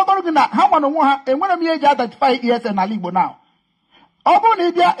 Akwa odoru na ha nwana nwo ha enwere m eji identify ESN na Igbo now. Obu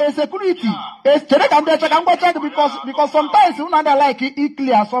ni dia a security. Is chere ka mbe check because sometimes you not like it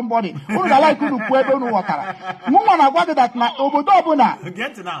clear somebody. Who not like you kwebe no wakara. Mu wana gwa that na obodo obu na.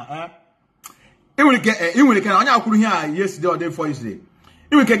 Get now, it will get on your here yesterday or day before yesterday.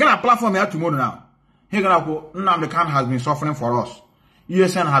 It will get a platform here tomorrow now. Here gonna go Nnamdi has been suffering for us.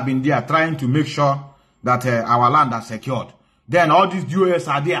 ESN have been there trying to make sure that our land is secured. Then all these US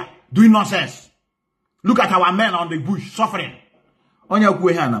are there doing nonsense. Look at our men on the bush suffering. On your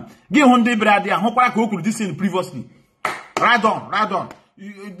way here give Honda brad there. Hope this in previously. Right on.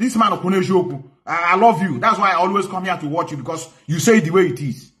 This man of Kunejoku. I love you. That's why I always come here to watch you because you say it the way it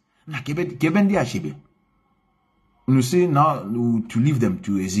is. Now, you see now to leave them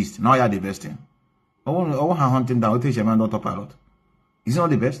to exist. Now you are the best thing. I want hunting down. What is your man not autopilot? Is it not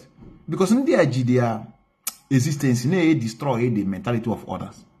the best? Because in their existence, they destroy the mentality of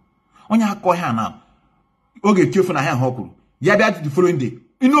others. On your call here now, okay, careful na hand yeah, the following day.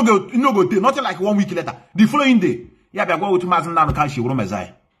 You know go nothing like 1 week later. The following day, yeah, go to Mazi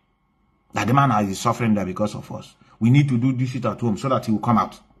Methuselah. That the man is suffering there because of us. We need to do this shit at home so that he will come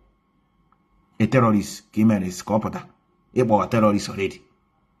out. A terrorist came in his computer. A terrorist already.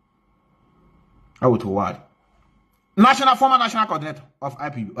 I would word. Former national coordinator of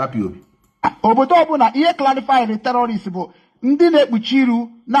IPOB. Obodo na ihe clarify the terrorist bụ ndị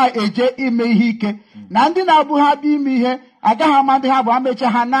na-ekpuchiru na-eje ime ihe ike na ndị na-abụ ha bụ ime ihe agaghị ama ndị ha bụ ameche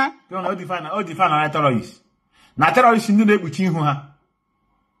ha na define na terrorist. Na terrorist ndị na-ekpuchi ihu ha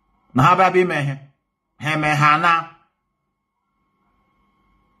na ha bịa ime ihe ha eme ha na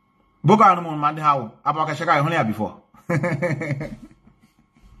Boko Haram man ndị ha wụ abaka shaka ihụ ya before.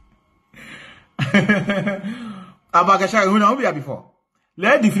 Abaka shaka ihụ na ya before.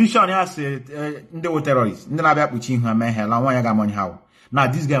 Let definition has the terrorists. Now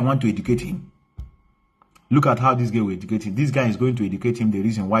this guy want to educate him. Look at how this guy will educate him. This guy is going to educate him the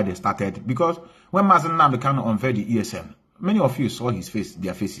reason why they started. Because when Mazi Methuselah Kanu unveiled the ESN, many of you saw his face,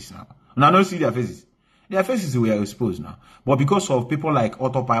 their faces now. Now don't see their faces. Their faces were exposed now. But because of people like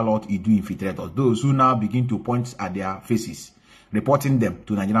Autopilot, Idu infiltrators, those who now begin to point at their faces, reporting them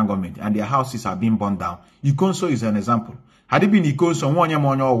to Nigerian government, and their houses are being burned down. Ikonso is an example. Had it been Ikonso,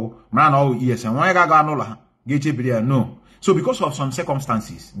 no. So because of some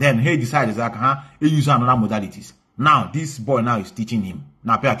circumstances, then he decided that he use another modalities. Now this boy now is teaching him.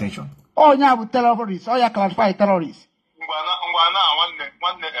 Now pay attention. Oh, yeah, with terrorists. Oh, yeah, classified terrorists.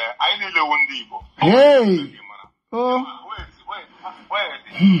 Hey. Oh. Wait.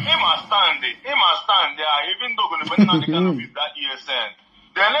 He must stand there. Even though Nnamdi Kanu is that ESN,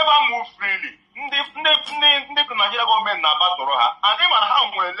 they never move freely. Ndị Nigeria government na-abatọrọ ha, and even ha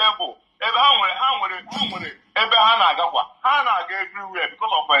nwere level, ebe ha na-agakwa, ha na-aga everywhere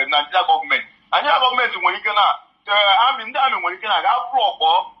because of Nigeria government. Nigeria government nwere ike na, ndị amị nwere ike na-aga block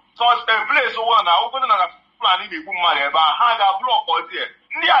such a place ụwa na obodo na plan na-egbu mmadụ ebe ha ga-block there.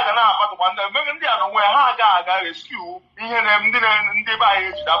 Ndị aga na-abatọkwa ndị a n'onwe ha aga rescue ihe ndị be anyị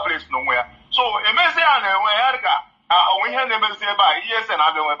eji that place n'onwe ya. So emezi ya na-enwe ya dịka onwe ihe na-emezi ebe a ihe ese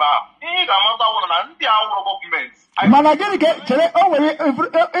na-abịa ebe a ihe ga-amata ụlọ na ndị a wụrụ gọọmenti. Mana gịnị ka chere o nwere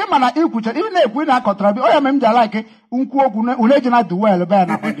ịmana ikwuchere ị na-ekwu na akọtara bi oya m ji ala ike nkwu okwu ule ji na duwel be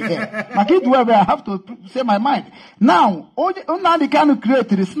na maka iduwel be I have to say my mind. Now Nnamdi Kanu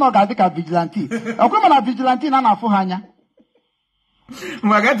created si na ọ ga-adị ka vigilante. Ọkwa mana vigilante na-afụ ha anya.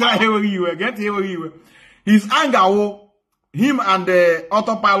 His anger, him and the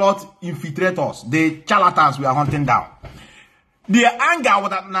autopilot infiltrators, the charlatans we are hunting down. The anger was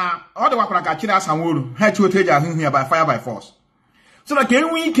that now all the work like a china samuru had to take here by fire by force. So that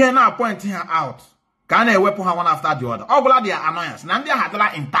we can now point her out. Can a weapon her one after the other? All blood their annoyance. Now they had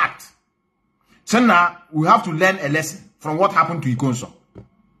that intact. So now we have to learn a lesson from what happened to Ikonso.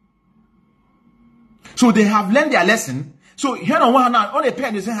 So they have learned their lesson. So here on one hand, on the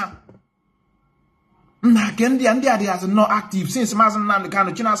pen is here. Kendi and they are not active since Mazi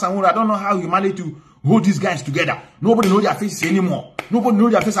Methuselah China Samura. I don't know how you managed to hold these guys together. Nobody knows their faces anymore. Nobody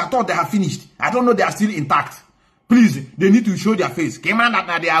knows their face. I thought they have finished. I don't know they are still intact. Please, they need to show their face. Came on that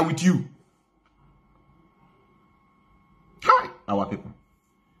now they are with you. Hi, our people.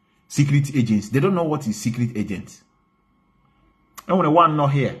 Secret agents. They don't know what is secret agents. And when one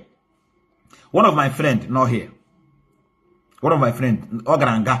not here. One of my friend not here. One of my friend,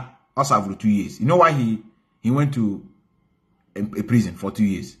 Ogranga. Also for 2 years. You know why he went to a prison for 2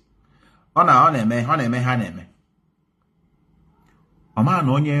 years? Haneme. A man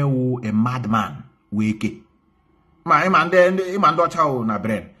onye a madman weke. Ma imando chao na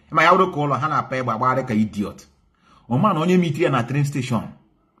brain. Ma yaudo call hana pe babare ka idiot. A man onye meet na train station.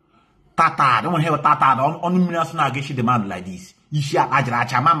 Tata, don't have a tata on minutes na geshi demand like this. Isha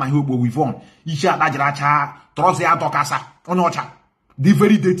ajracha mama hubo wivon. Isha ajracha trose atokasa. Onocha. The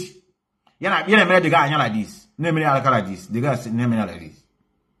very dirty. Yeah, the guy like this. Name me like this. The guy name me like this.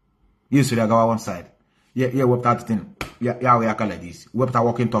 Yes, so they go one side. Yeah, whipped out thing. Yeah, we are like this. Whipped out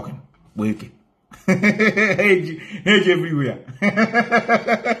walking, talking. Wake. Hey, everywhere.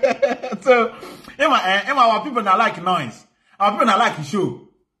 So, our people that like noise. Our people that like show.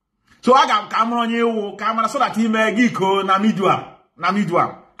 So I got camera on you, camera so that he may geeko na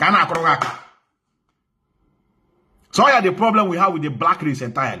midwa. Kana krogaka. So yeah, the problem we have with the black race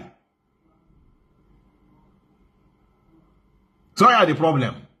entirely. So yeah, the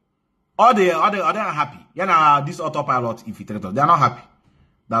problem. All they are happy. You know, this autopilot infiltrators, they are not happy.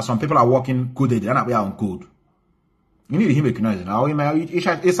 That some people are working coded, they are not on code. You need to make noise now.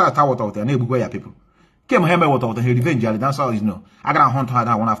 It's a tower out there, neighbor where people. Came here what out here, revenge, that's all is no. I gotta hunt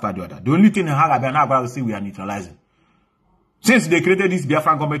her one after the other. The only thing I have now about to see we are neutralizing. Since they created this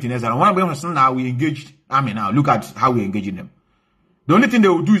Biafran government in Israel, one of them now we engaged. I mean, now look at how we engage in them. The only thing they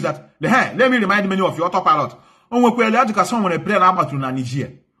will do is that, let me remind many of your autopilot. On we kwele atuka someone play na abatu na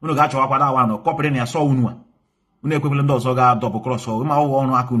Nigeria. Uno ga chwa kwada wa no kopere na so unua. Uno ekwele ndo so ga double cross so ma wo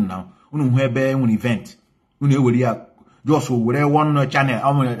onu akun na. Uno hu ebe un event. Uno ewere ya just were one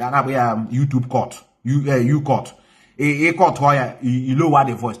channel na ya YouTube court. You court. A court where you lower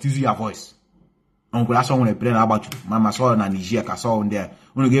the voice, use your voice. On kwele someone play na abatu. Mama so na Nigeria ka so on there.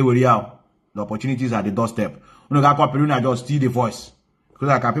 Uno ge were ya the opportunities at the doorstep. Uno ga kopere na just steal the voice. Because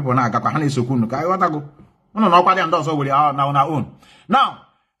like people na ga kwa hana isokunu ka what go. No, nobody and also will now on our own. Now,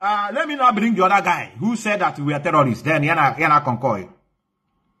 let me now bring the other guy who said that we are terrorists. Then Yana concur.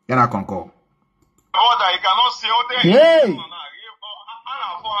 Yana concur. Order, you cannot say all day. Hey. You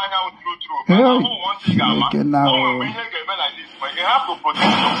have to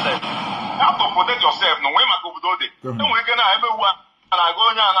protect yourself. You have to protect yourself. No way, my good day. Don't we can have everyone.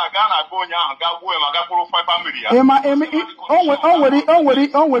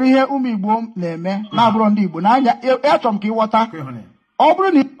 Onwere ihe ụmụ Igbo na-eme na-abụrụ ndị Igbo n'anya achọrọ m ka ịghọta ọ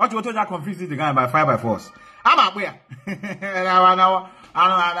bụrụ na what you just confuse the guy by fire by force. I'm up here.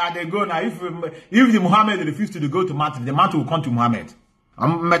 And they go now. If the Muhammad refused to go to Martin, the Martin will come to Muhammad.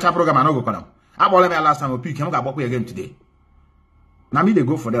 I'm mecha program I no go come. I bought them last time. Pick him. Got again today. Now me they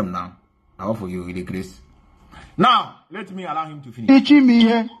go for them now. I offer you with the grace. Now, let me allow him to finish. Teaching me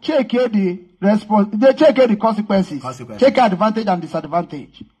here, check the consequences. Check advantage and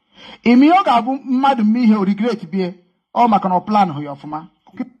disadvantage. If me yoga mad me here regret be all my kind of plan here for ma.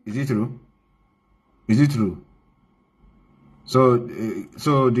 Is it true? Is it true? So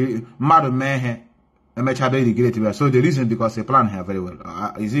the mad man here, regret be. So the reason because they plan here very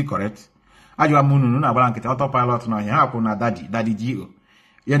well. Is it correct? Ajwa munu na blanket autopilot na here happen na daddy G.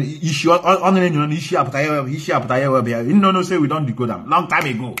 Yeah, issue on the issue up there, no, say we don't decode them. Long time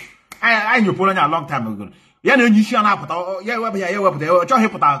ago. I knew Poland a long time ago. Yeah, no, issue on up,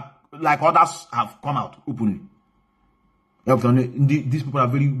 like others have come out openly. These people are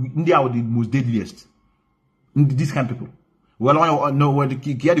they are the most deadliest. These kind of people. Well, I know where the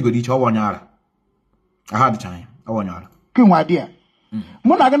key to go each one yard. I had the time. I want yard. Good idea.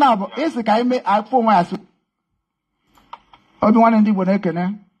 Monagana is the guy may I for my Obi-Wan and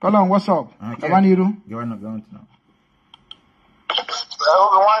Dibonekene. Call on, what's up? You're not going to know.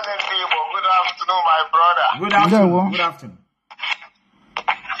 Obi-Wan and Dibo, good afternoon, my brother. Good afternoon. Good afternoon.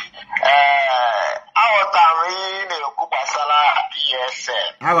 Our time in Kubasala ESN.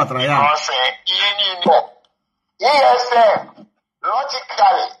 Because ESN,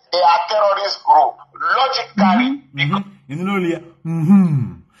 logically, they are terrorist group. Logically.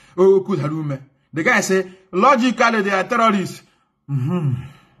 Oh, good Harume. The guy say, logically, they are terrorists.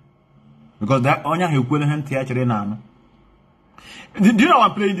 Because that Onya he couldn't hand theatre now. Do you know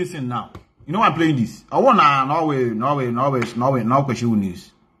I'm playing this in now? You know I'm playing this. I want Norway, question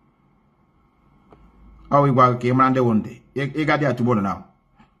news. Oh, we got came around there one day. You got there tomorrow now.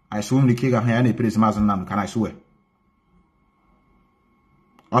 I assume the king of any place Mazan, can I swear?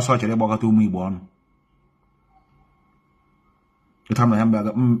 Also, I about to me born. The time I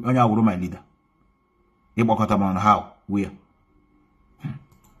hamburger, Onya will my leader. You walk out on how? Where?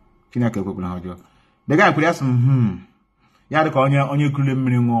 The guy could ask him, yeah, the corner on your cooling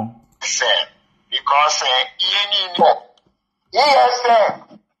minimum. Because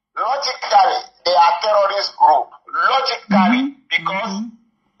ESN, logically, they are terrorist group. Logically, because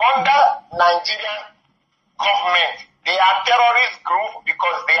under Nigerian government, they are terrorist group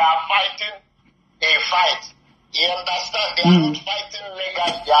because they are fighting a fight. You understand? They are not fighting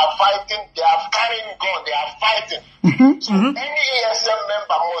legally. They are fighting. They are carrying gun. They are fighting. So any ESM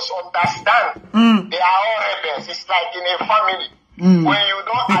member must understand they are all rebels. It's like in a family. When you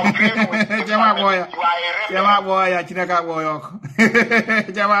don't agree with the family, you are a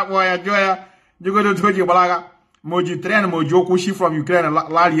rebel. You go to Toji Balaga, Moji Tren, Mojo Kushi from Ukraine and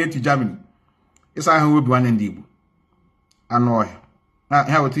Lali to Germany. It's I who would one in Dibu. I know. I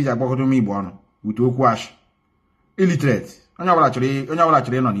have a teacher about to me, Bono, with Okwash. Illiterate. On your actually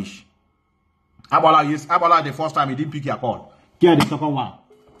on ish. Abola the first time he didn't pick your call. Get the second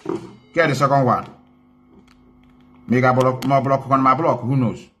one. Make a block, more block on my block, who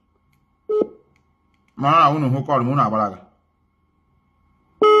knows? Mana uno who called Muna Balaga.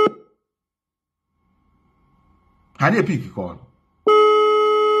 How do you pick your call?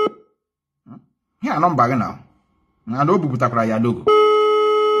 Here, I'm not now. I know Butakra logo.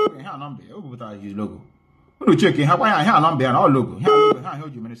 Here, I'm not his logo. You check in how I have number and all logo. Here, logo. How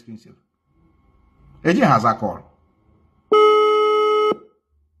hold you many screen save. Agent has a call.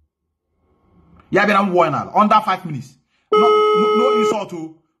 Yeah, but I'm one under 5 minutes. No insult,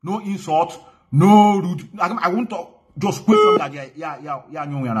 no insult, no rude. I won't talk. Just quit from that. Yeah,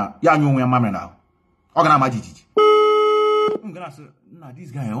 mama now. Organ Majiji. I'm gonna say, nah, this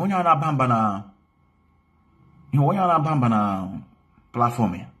guy, on your bambana. You want your bambana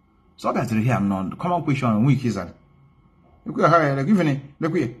platform here. So that's the here, no common question, weak is that. Look at her, like even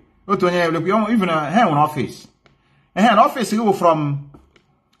look here. Look, even a hair on office. A hair office go from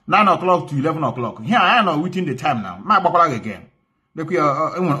 9 o'clock to 11 o'clock. Here I am within the time now. My babalag again. Look, we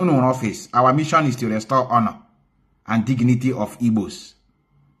are in office. Our mission is to restore honor and dignity of Igbos.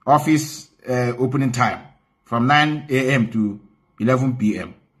 Office opening time from 9 a.m. to 11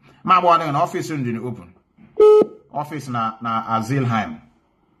 p.m. My boy in office in open. Office na Azilheim.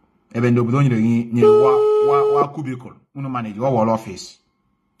 Even though we don't need wa cubicle. We manage our office.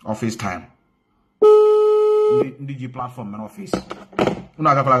 Office time. Ndg platform and office.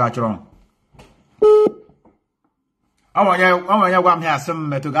 Una ga plaga chron. I want you here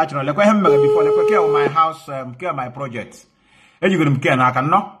some to ga chron. Like him before like care my house care my project. And you go care na kan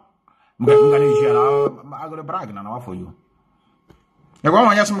no. I go to brag now for you. Like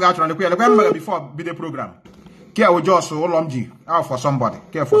one you some ga chron like him before be the program. Care with just out for somebody.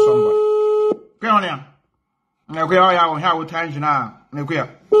 Care for somebody. Care on here. Now we are here with times now.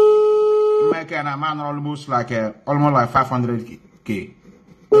 Make a man almost like 500k.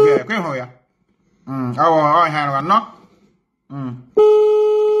 Okay, Oh, hand no.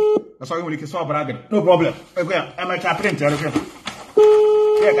 That's why we can solve bragging. No problem. Okay, I'm a print. Okay.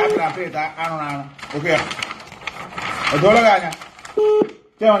 Yeah, I print. I don't know. Okay. A dollar.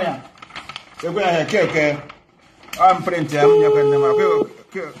 Tell me. Okay. I'm printing. I'm your friend.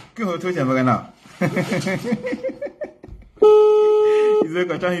 Okay. Now. He's like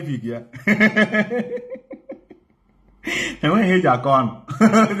a tiny pig, yeah. And when he's gone,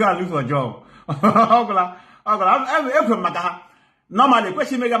 go look for a job. Normally,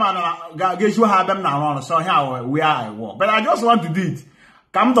 question make a man get you have them now on so how we are at war. But I just want to do it.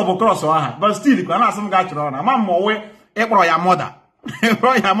 Come double cross or but still, you can ask some guy to run. I'm more way, April your mother.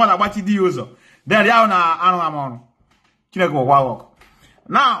 April your mother, what you do. Then you are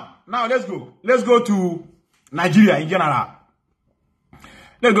now, let's go. Let's go to Nigeria in general.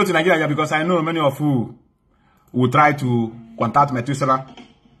 Let's go to Nigeria because I know many of you will try to contact Methuselah.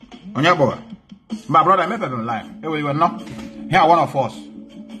 On your boy. My brother, I met them live. Hey, we were not. Here, one of us.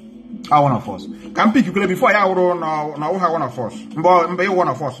 One of us. Can pick you before I will now one of us. But you one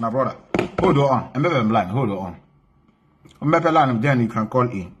of us, my brother. Hold on. I met them live. Hold on. I met them live, then you can call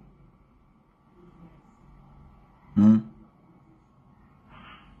in.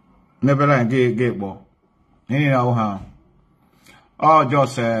 Never like gay ball. Anyhow, oh,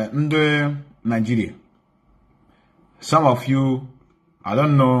 just Nigeria. Some of you, I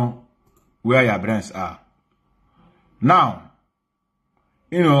don't know where your brains are. Now,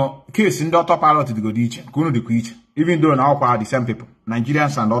 you know, case in the autopilot to go teach, Kanu the preach, even though now are the same people.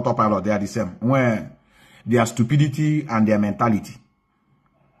 Nigerians and autopilot, they are the same. Where their stupidity and their mentality.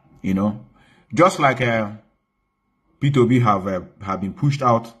 You know, just like P2B have been pushed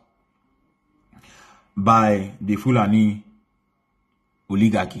out by the Fulani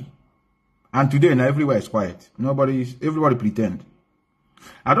oligarchy. And today, now everywhere is quiet. Everybody pretend.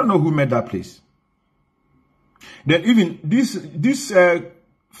 I don't know who made that place. Then even this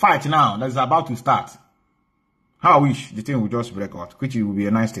fight now that is about to start, how I wish the thing would just break out, which will be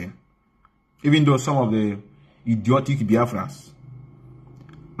a nice thing. Even though some of the idiotic Biafrans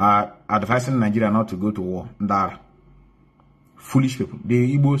are advising Nigeria not to go to war. That foolish people.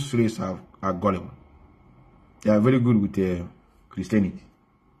 The Igbo race are gullible. They are very good with Christianity.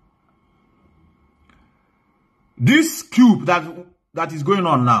 This cube that is going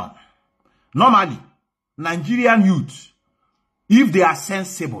on now, normally, Nigerian youth, if they are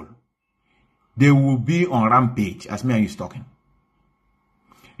sensible, they will be on rampage, as me and you is talking.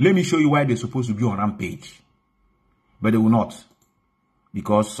 Let me show you why they're supposed to be on rampage. But they will not.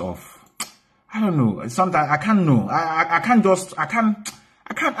 Because of, I don't know, sometimes I can't know. I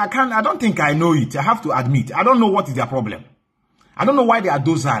don't think I know it. I have to admit. I don't know what is their problem. I don't know why they are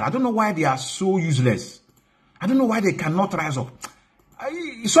docile. I don't know why they are so useless. I don't know why they cannot rise up.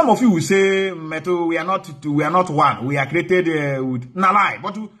 Some of you will say, Meto, we are not one. We are created with lie.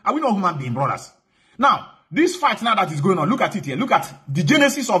 But are we not human beings, brothers? Now, this fight now that is going on, look at it here. Look at the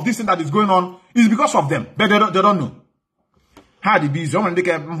genesis of this thing that is going on is because of them. But they don't know. How the bees, when they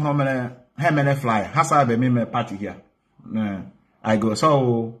get fly, has I be party here. I go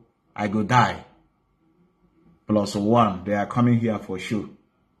die. +1. They are coming here for show.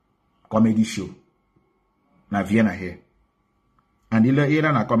 Comedy show. Now Vienna here. And here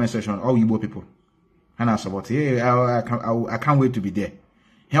in a comment section, all Igbo people. And I support, hey, I can't wait to be there.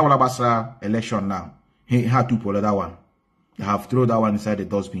 Here all about election now. He had to pull that one. They have thrown that one inside the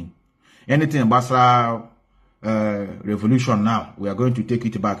dustbin. Anything about revolution now, we are going to take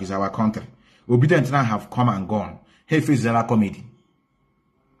it back. Is our country. Obedient now have come and gone. Hey, face the comedy.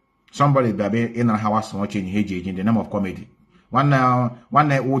 Somebody baby in a house watching in the name of comedy. One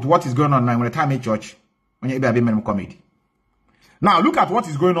night, what is going on now? When the time in church, when you baby men comedy. Now look at what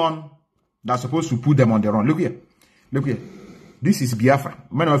is going on. That's supposed to put them on the run. Look here. This is Biafra.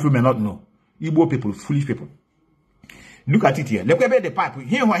 Many of you may not know. Igbo people, foolish people. Look at it here. Look at the pipe.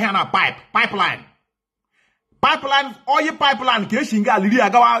 Here now pipeline. Oil pipeline. Keshinga Lidia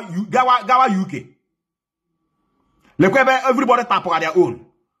Gawa UK. Look at everybody tap on their own.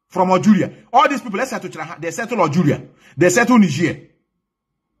 From Algeria. All these people, they settle Algeria. They settle Niger.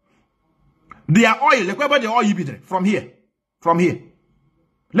 Their oil, look where the oil be there. From here.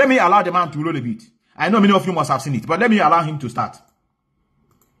 Let me allow the man to roll a bit. I know many of you must have seen it, but let me allow him to start.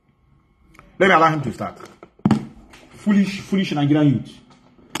 Foolish Nigerian youth.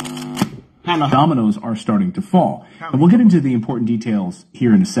 Dominoes are starting to fall. And we'll get into the important details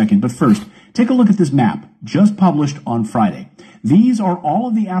here in a second. But first, take a look at this map just published on Friday. These are all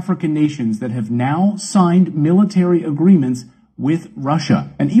of the African nations that have now signed military agreements with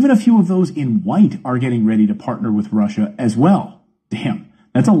Russia. And even a few of those in white are getting ready to partner with Russia as well. Damn,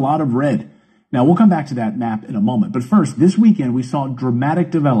 that's a lot of red. Now, we'll come back to that map in a moment. But first, this weekend, we saw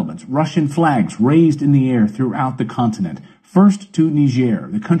dramatic developments. Russian flags raised in the air throughout the continent. First to Niger,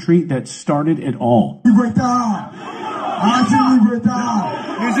 the country that started it all.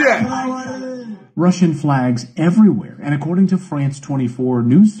 Russian flags everywhere. And according to France 24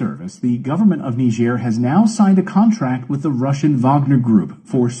 news service, the government of Niger has now signed a contract with the Russian Wagner Group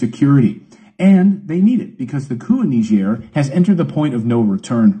for security. And they need it because the coup in Niger has entered the point of no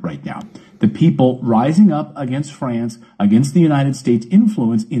return right now. The people rising up against France, against the United States'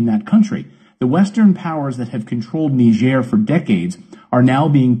 influence in that country. The Western powers that have controlled Niger for decades are now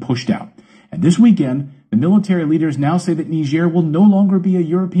being pushed out. And this weekend, the military leaders now say that Niger will no longer be a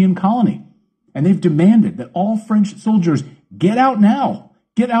European colony. And they've demanded that all French soldiers get out now,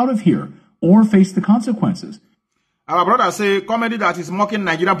 get out of here, or face the consequences. Our brother say comedy that is mocking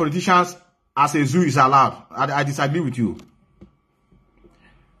Nigerian politicians as a zoo is allowed. I disagree with you.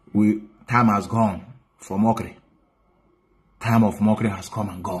 Time has gone for mockery. Time of mockery has come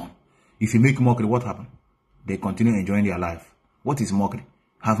and gone. If you make mockery, what happened? They continue enjoying their life. What is mockery?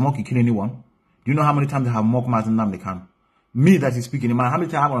 Have mockery killed anyone? Do you know how many times they have mocked Mazi Methuselah? Me that is speaking, how many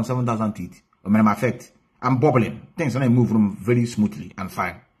times I have on 7,000 teeth? When I'm affected, I'm bubbling. Things when I move from very smoothly and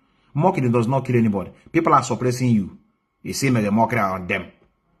fine. Mockery does not kill anybody. People are suppressing you. You see me the mockery on them.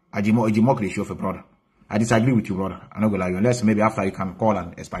 I mockery show for brother. I disagree with you, brother. I'm not gonna lie you. Unless maybe after you can call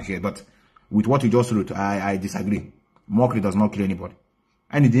and expatiate. But with what you just wrote, I disagree. Mockery does not kill anybody.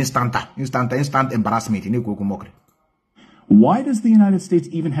 I need instant embarrassment in mockery. Why does the United States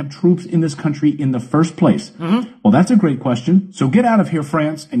even have troops in this country in the first place? Well, that's a great question. So get out of here,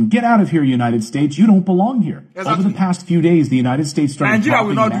 France, and get out of here, United States. You don't belong here. Exactly. Over the past few days, the United States started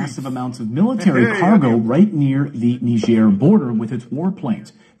dropping massive amounts of military cargo right near the Niger border with its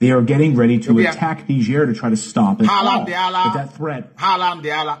warplanes. They are getting ready to attack Niger to try to stop it. But that threat... Haaland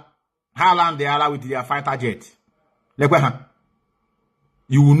the Allah with their fighter jet.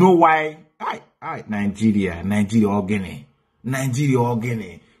 You will know why... Nigeria or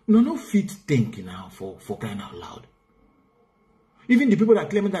Guinea. No fit think now for crying out loud. Even the people that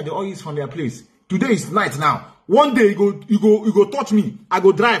claim that the oil is from their place. Today is night now. One day you go touch me. I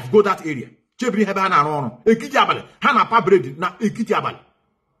go drive, go that area.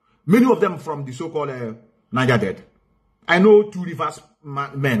 Many of them from the so-called Niger Delta. I know 2 Rivers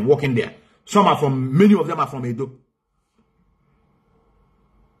men working there. Many of them are from Edo.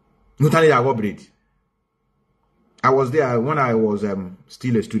 Notally, I got bread. I was there when I was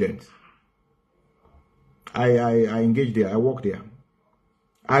still a student. I engaged there. I worked there.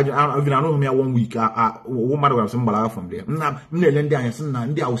 I know me 1 week. One matter was some balaga from there.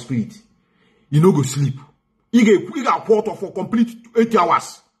 Ndia spirit. You no go sleep. You get quarter for complete 8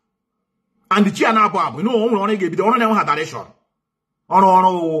 hours. And the chair now, you know, only give the only one had direction.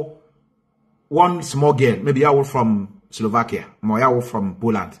 On one small girl, maybe I was from Slovakia, or I was from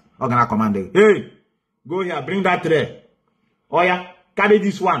Poland. I'm gonna command them. Hey, go here, bring that tray. Oh yeah, carry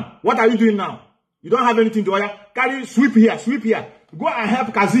this one. What are you doing now? You don't have anything to order. Carry, sweep here. Go and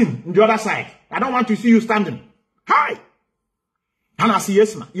help Kazim on the other side. I don't want to see you standing. Hi. And I see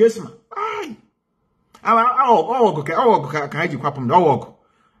yes ma. Hi.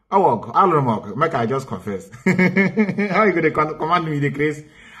 Make I just confess. How you gonna command me the grace?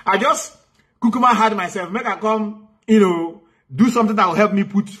 I just kukuma had myself. Make I come, do something that will help me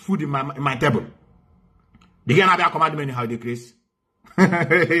put food in my table. They can't have a commandment how they grace.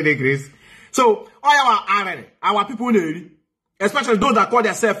 They grace. So our people, especially those that call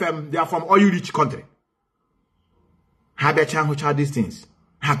themselves they are from oil-rich country. How they change these things?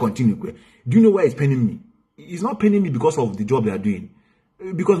 How continue? Do you know why it's paining me? It's not paining me because of the job they are doing.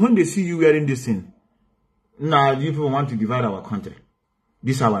 Because when they see you wearing this thing, now you people want to divide our country.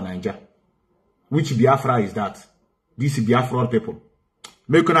 This is our Niger. Which Biafra is that? This is Biafra people.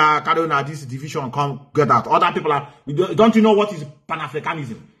 Make this division come get out. Other people are. Don't you know what is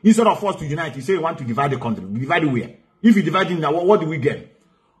Pan-Africanism? Instead of us to unite, you say you want to divide the country. Divide it where? If you divide it now, what do we get?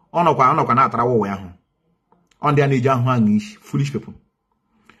 On their Niger, foolish people.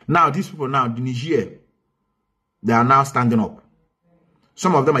 Now these people now, the Niger, they are now standing up.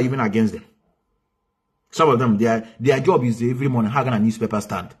 Some of them are even against them. Some of them, their job is every morning having a newspaper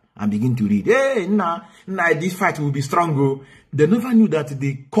stand and begin to read. Hey, this fight will be stronger. They never knew that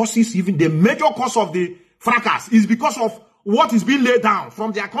the causes, even the major cause of the fracas, is because of what is being laid down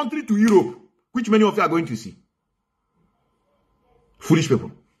from their country to Europe, which many of you are going to see. Foolish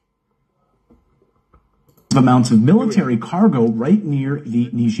people. Amounts of military cargo right near the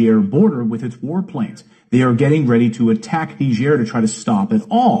Niger border with its warplanes. They are getting ready to attack Niger to try to stop it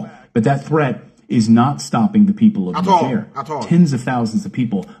all. But that threat is not stopping the people of Niger. Tens of thousands of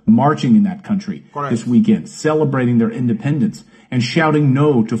people marching in that country this weekend, celebrating their independence and shouting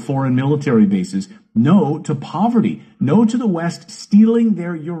no to foreign military bases, no to poverty, no to the West stealing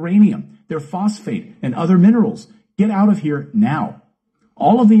their uranium, their phosphate, and other minerals. Get out of here now.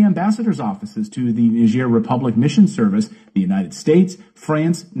 All of the ambassadors' offices to the Niger Republic Mission Service, the United States,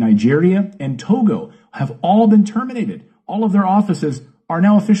 France, Nigeria, and Togo have all been terminated. All of their offices are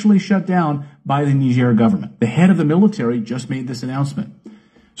now officially shut down by the Niger government. The head of the military just made this announcement.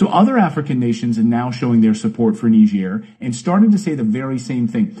 So other African nations are now showing their support for Niger and starting to say the very same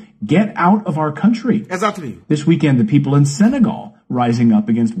thing. Get out of our country. Exactly. This weekend, the people in Senegal rising up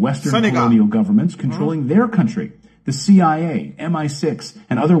against Western colonial governments controlling their country. The CIA, MI6,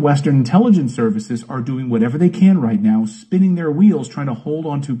 and other Western intelligence services are doing whatever they can right now, spinning their wheels, trying to hold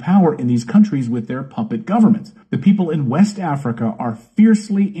on to power in these countries with their puppet governments. The people in West Africa are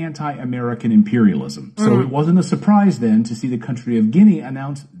fiercely anti-American imperialism. So it wasn't a surprise then to see the country of Guinea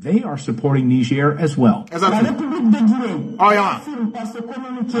announce they are supporting Niger as well.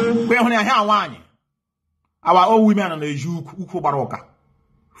 Our old women and the Uko Baroka.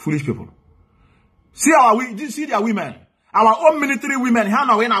 Foolish people. See their women. Our own military women.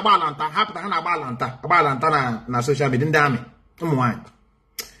 Hana we na balanta. Hapta hana balanta na social media. Ndami.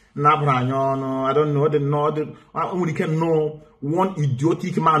 No, I don't know. I only can know one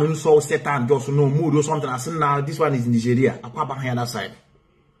idiotic man who saw Satan just know mood or something. I said, now this one is in Nigeria. I pop on the other side.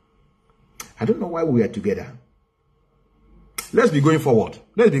 I don't know why we are together. Let's be going forward.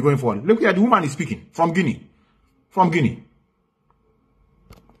 Look at the woman is speaking from Guinea.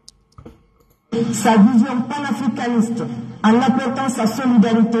 Sa vision panafricaniste en apportant sa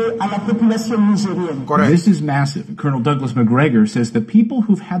solidarité à la population nigérienne. This is massive. Colonel Douglas McGregor says the people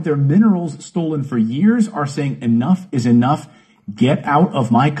who've had their minerals stolen for years are saying enough is enough. Get out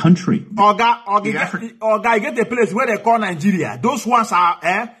of my country. Get a place where they call Nigeria. Those ones are,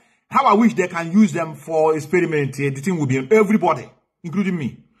 how I wish they can use them for experiment. The thing will be everybody, including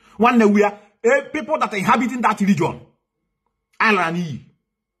me. One day we are people that are inhabiting that region.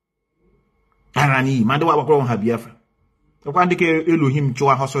 Irani, Madawa Wakron have Biafra. The one that Elohim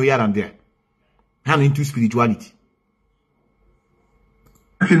Choa Hosso here and there. And into spirituality.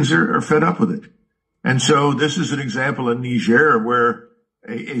 Americans are fed up with it. And so this is an example in Niger where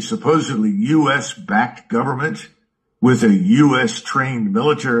a supposedly U.S.-backed government with a U.S.-trained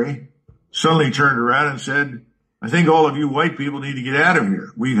military suddenly turned around and said, I think all of you white people need to get out of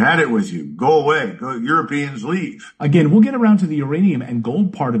here. We've had it with you. Go away. Go, Europeans leave. Again, we'll get around to the uranium and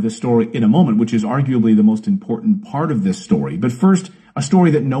gold part of this story in a moment, which is arguably the most important part of this story. But first, a story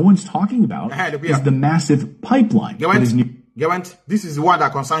that no one's talking about is the massive pipeline. This is the one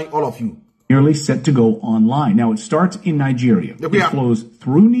that concerns all of you. Nearly set to go online. Now, it starts in Nigeria. It flows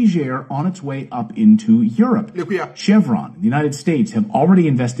through Niger on its way up into Europe. Chevron, the United States, have already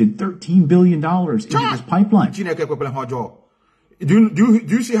invested $13 billion into this pipeline. Do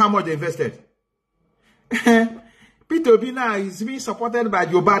you see how much they invested? Peter Obi now is being supported by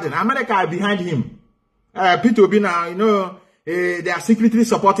Joe Biden. America are behind him. Peter Obi now, they are secretly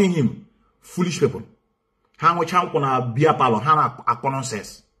supporting him. Foolish people. How much beer parlor? How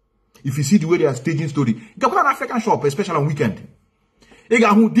nonsense. If you see the way they are staging story, go to an African shop, especially on weekend. A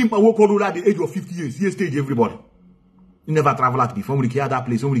guy who didn't work all at the age of 50 years, he stage everybody. You never travel out before. We care that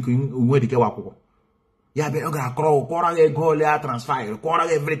place. Where they can work. Yeah, but you gotta crawl, go there, transfer,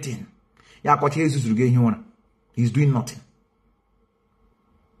 everything. Yeah, but Jesus will get him. He's doing nothing.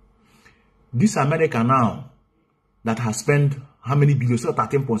 This America now that has spent how many billions?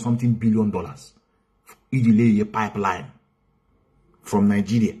 13.something billion. It lay a pipeline from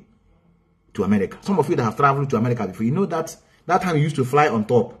Nigeria to America. Some of you that have traveled to America before, you know that time you used to fly on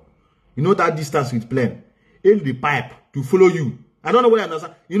top. You know that distance with plane. In the pipe to follow you. I don't know what I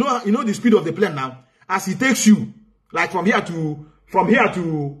understand. You know the speed of the plane now. As it takes you, like from here to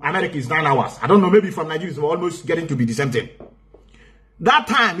America is 9 hours. I don't know, maybe from Nigeria it's almost getting to be the same thing. That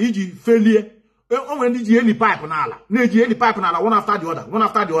time, failure. When the pipe now, one after the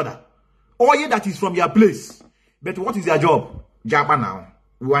other. All that is from your place. But what is your job? Jabba now.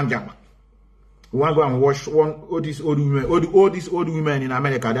 We want Jabba. We want to go and wash all these old women in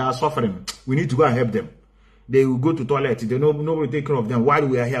America. They are suffering. We need to go and help them. They will go to toilet. They nobody take care of them while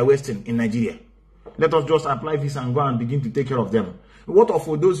we are here wasting in Nigeria. Let us just apply this and go and begin to take care of them. What of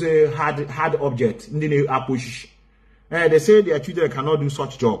those hard objects? They say their children cannot do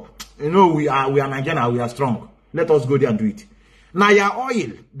such job. You know, we are Nigerian, we are strong. Let us go there and do it. Now your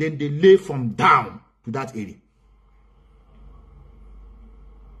oil, then they lay from down to that area.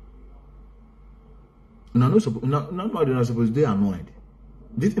 Nobody not supposed to be annoyed.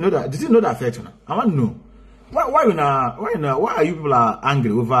 Did you know that? Did you know that fact? I want to know. Why are you people are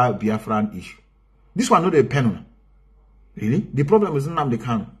angry over Biafran issue? This one not a pen. Really? The problem is Nnamdi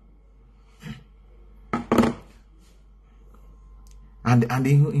Kanu. And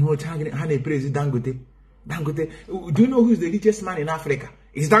he was targeting President Dangote. Dangote. Do you know who's the richest man in Africa?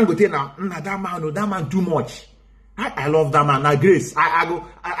 It's Dangote now. That man too much. I love that man. Now grace.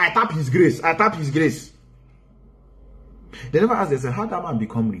 I tap his grace. I tap his grace. They never ask themselves how that man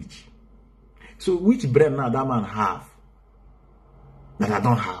become rich. So which brain now that man have that I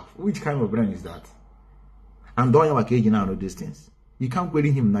don't have? Which kind of brain is that? And don't have a now know these things. You can't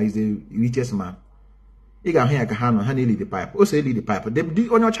query him now. He's the richest man. You can hear Kahano, honey lead the pipe. Also lead the pipe. They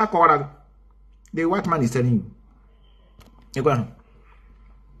do on your check order. The white man is telling you. You go on.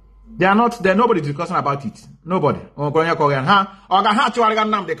 They're nobody discussing about it. Nobody.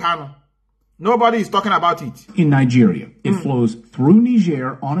 Nobody is talking about it. In Nigeria, it flows through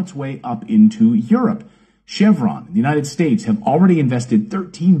Niger on its way up into Europe. Chevron and the United States have already invested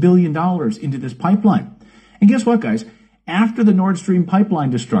 $13 billion into this pipeline. And guess what, guys? After the Nord Stream pipeline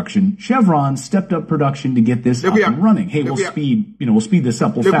destruction, Chevron stepped up production to get this up and running. Hey, we'll speed this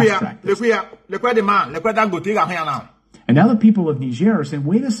up. We'll fast track this. And now the people of Niger are saying,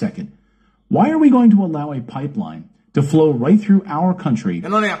 wait a second, why are we going to allow a pipeline to flow right through our country?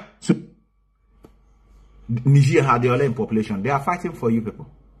 So Niger had their own population. They are fighting for you people.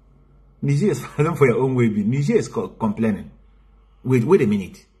 Niger is fighting for your own way. Niger is complaining. Wait a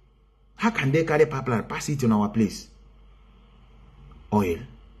minute. How can they carry pipeline pass it in our place? Oil.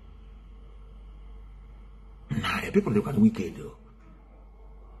 Nah, people look at wicked though.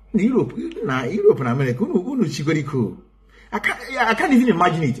 Europe and America, I can't even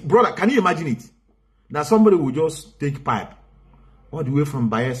imagine it. Brother, can you imagine it? That somebody will just take pipe all the way from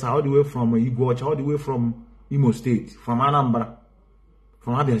Bayelsa, all the way from Iguacha, all the way from Imo State, from Anambra,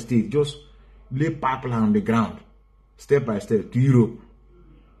 from Abia State, just lay pipeline on the ground, step by step, to Europe.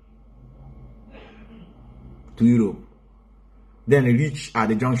 Then reach at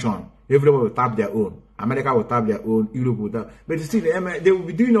the junction. Everybody will tap their own. America will tap their own. Europe will tap. But still, they will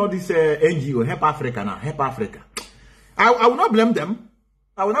be doing all this NGO, Help Africa now. Help Africa. I will not blame them.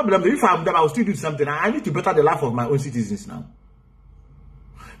 I will not blame them. If I'm them, I will still do something. I need to better the life of my own citizens now.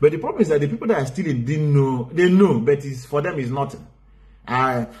 But the problem is that the people that are stealing didn't know. They know, but for them, it's nothing.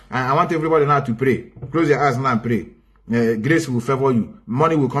 I want everybody now to pray. Close your eyes now and pray. Grace will favor you.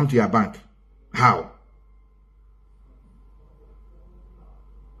 Money will come to your bank. How?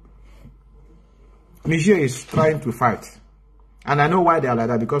 Niger is trying to fight. And I know why they are like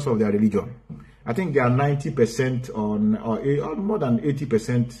that, because of their religion. I think they are 90% or more than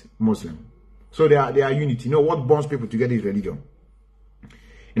 80% Muslim. So they are unity. You know what bonds people together is religion.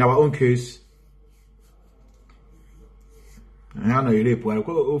 In our own case, on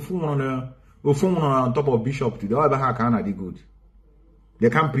top of bishop to the good. They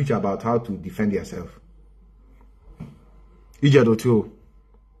can't preach about how to defend yourself. Ijado.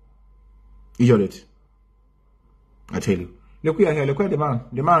 I tell you. Look here, look at the man.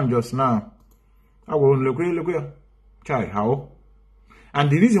 The man just now. I will look here. Chai, how? And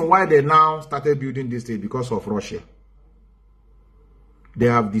the reason why they now started building this state because of Russia. They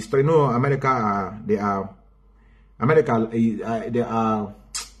have destroyed. No, America. They are.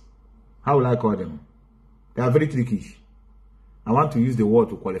 How will I call them? They are very tricky. I want to use the word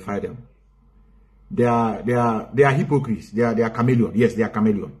to qualify them. They are hypocrites. They are chameleon. Yes, they are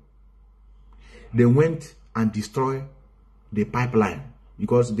chameleon. They went and destroyed the pipeline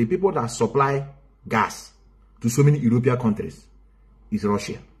because the people that supply gas to so many European countries is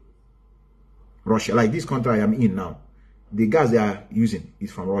Russia. Russia, like this country I am in now, the gas they are using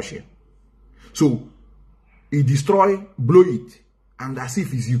is from Russia. So it destroy, blow it, and as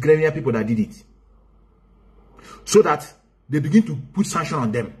if it's Ukrainian people that did it. So that they begin to put sanction on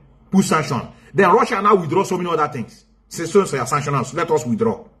them. Put sanction. Then Russia now withdraw so many other things. Say so you are sanctioning us, let us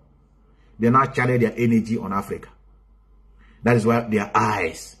withdraw. They now channel their energy on Africa. That is why their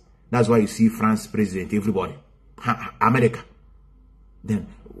eyes. That's why you see France president, everybody. America. Then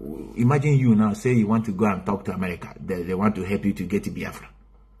imagine you now say you want to go and talk to America. They want to help you to get to Biafra.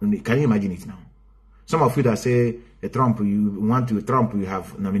 Can you imagine it now? Some of you that say Trump, you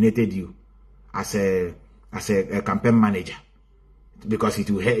have nominated you as a campaign manager because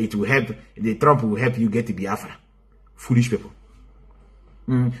it will help. The Trump will help you get to Biafra. Foolish people.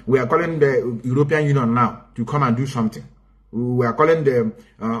 We are calling the European Union now to come and do something. We are calling them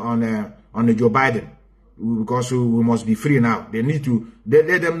on Joe Biden because we must be free now. They need to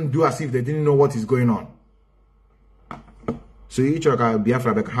let them do as if they didn't know what is going on. So each of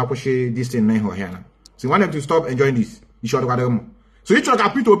Biafra, this thing now. So you want them to stop enjoying this. You should So you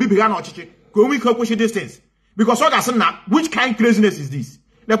talk Peter Obi began or chichi, go we can push these things. Because what now, which kind of craziness is this?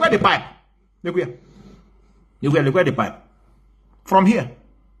 Look where the pipe. Look where the pipe. From here.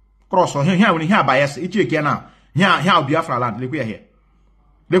 Cross on here when here by us, it's here now. Here Biafra land. Look where here.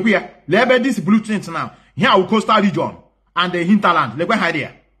 Look where. Label this blueprint now. Here we coastal region and the hinterland. Look where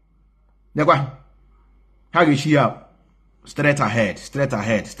there. Look where. How you see up? Straight ahead.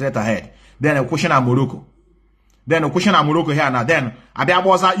 Then a question at Morocco. Then a question at Morocco here now. Then I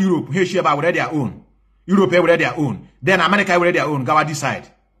was at Europe. Here she about their own. Europe will their own. Then America will their own. Go decide.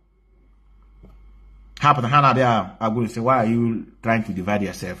 Happen Hannah there. I'm going to say, why are you trying to divide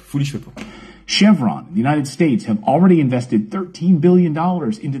yourself? Foolish people. Chevron, the United States, have already invested $13 billion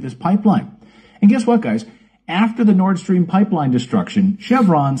into this pipeline. And guess what, guys? After the Nord Stream pipeline destruction,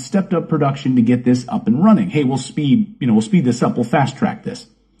 Chevron stepped up production to get this up and running. Hey, we'll speed this up. We'll fast track this.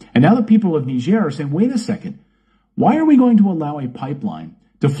 And now the people of Niger are saying, wait a second. Why are we going to allow a pipeline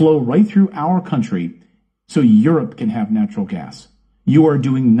to flow right through our country so Europe can have natural gas? You are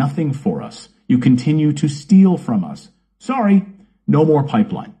doing nothing for us. You continue to steal from us. Sorry, no more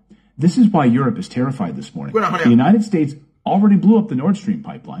pipeline. This is why Europe is terrified this morning. The United States already blew up the Nord Stream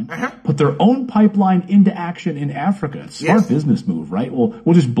pipeline, put their own pipeline into action in Africa. Smart business move, right?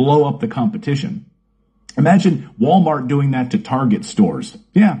 We'll just blow up the competition. Imagine Walmart doing that to Target stores.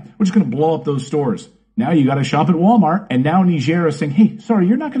 Yeah, we're just going to blow up those stores. Now you got to shop at Walmart. And now Niger is saying, hey, sorry,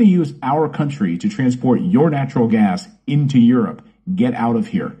 you're not going to use our country to transport your natural gas into Europe. Get out of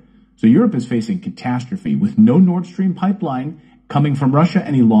here. So Europe is facing catastrophe with no Nord Stream pipeline coming from Russia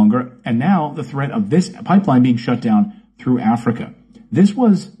any longer. And now the threat of this pipeline being shut down through Africa. This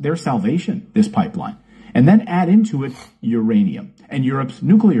was their salvation, this pipeline. And then add into it uranium and Europe's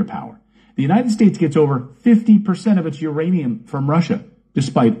nuclear power. The United States gets over 50% of its uranium from Russia,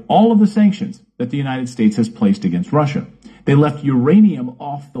 despite all of the sanctions that the United States has placed against Russia. They left uranium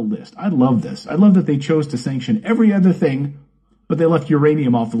off the list. I love this. I love that they chose to sanction every other thing, but they left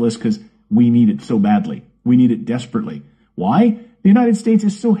uranium off the list because we need it so badly. We need it desperately. Why? The United States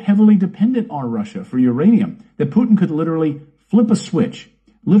is so heavily dependent on Russia for uranium that Putin could literally flip a switch,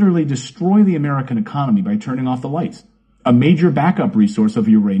 literally destroy the American economy by turning off the lights. A major backup resource of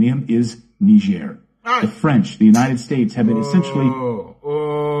uranium is Niger. The French, the United States have been essentially...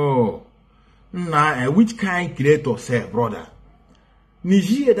 which kind creator say, brother?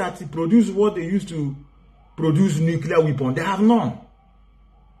 Niger that produce what they used to produce nuclear weapons, they have none.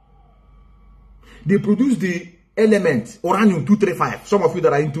 They produce the element, uranium-235. Some of you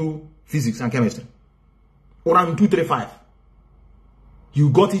that are into physics and chemistry. Uranium-235. You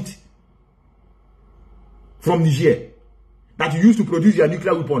got it from Niger. That you use to produce your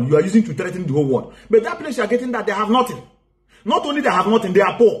nuclear weapon, you are using to threaten the whole world. But that place you are getting that, they have nothing. Not only they have nothing, they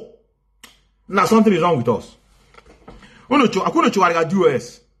are poor. Now something is wrong with us.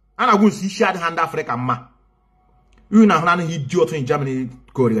 US. And I will see shared hand Africa ma. You know how idiot in Germany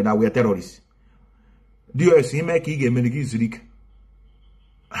Korea that we are terrorists. The US he make it.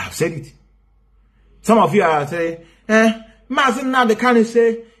 I have said it. Some of you are saying, Mazi now they can't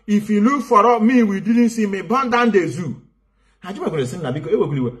say, if you look for me, we didn't see me burn down the zoo. I just want to say that because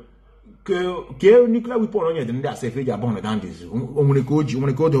nuclear weapon on you, then they say if you burn down the zoo. When you go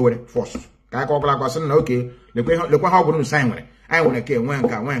to first. Okay, look how going to sign with. I want to care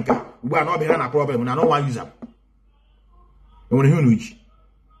wanka. We are not behind a problem, and I don't want to use them. I want to hear which.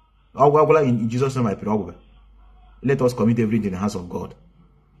 Oh, in Jesus' name I pray. Let us commit everything in the hands of God.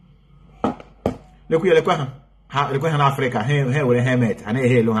 Look here, Africa, here with a helmet, and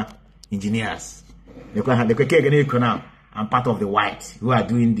here, engineers. Look now. I'm part of the whites who are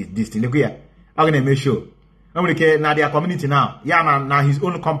doing this thing. Look here. I'm going to make sure. I'm going to care now their community now. Yeah, now his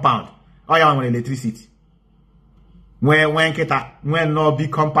own compound. Oh, yeah, on electricity. When no big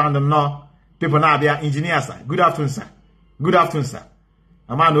compound, no people now they are engineers. Sir. Good afternoon, sir. Good afternoon, sir.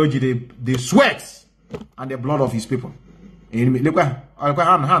 A man Oji, they sweat and the blood of his people. Look where hand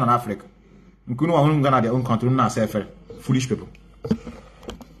on Africa. Nkunu wa their own country now say foolish people.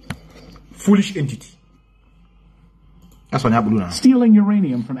 Foolish entity. That's what now. Stealing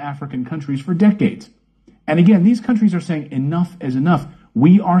uranium from African countries for decades. And again, these countries are saying enough is enough.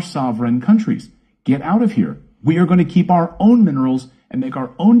 We are sovereign countries. Get out of here. We are going to keep our own minerals and make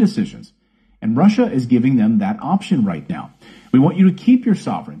our own decisions. And Russia is giving them that option right now. We want you to keep your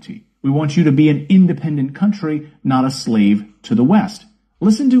sovereignty. We want you to be an independent country, not a slave to the West.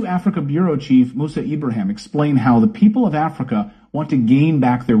 Listen to Africa Bureau Chief Musa Ibrahim explain how the people of Africa want to gain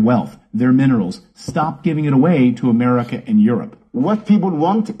back their wealth, their minerals, stop giving it away to America and Europe. What people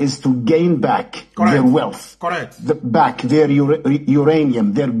want is to gain back their wealth. Correct. Back their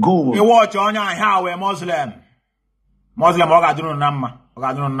uranium, their gold. You watch on how we're Muslim. Muslim ogadunu namma,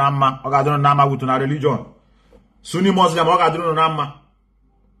 ogadunu namma with una religion. Sunni Muslim ogadunu namma.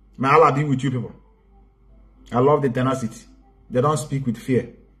 May Allah be with you people. I love the tenacity. They don't speak with fear.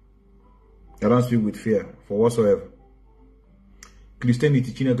 They don't speak with fear for whatsoever.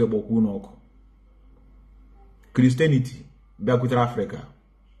 Christianity Chineke boku n'ọkụ. Christianity back with Africa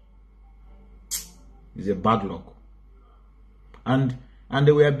is a bad luck. And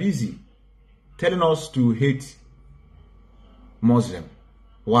they were busy telling us to hate Muslim.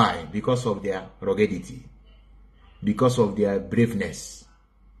 Why? Because of their ruggedity, because of their braveness,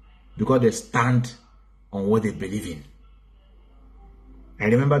 because they stand on what they believe in. I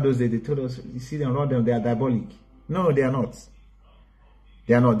remember those days they told us, you see them around them, they are diabolic. No, they are not.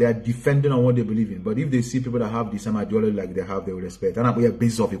 They are not. They are defending on what they believe in. But if they see people that have the same ideology like they have, they will respect. And we have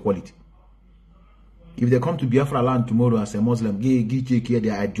basis of equality. If they come to Biafra land tomorrow as a Muslim, give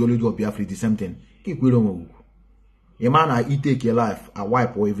their ideology of Biafra is the same thing. A man I take your life, I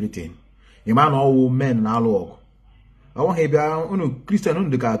wipe or everything. A man all men and all log. I want to be Christian on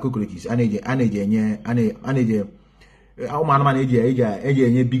the cockroaches. Man,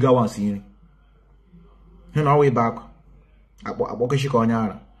 bigger ones in. You know, way back.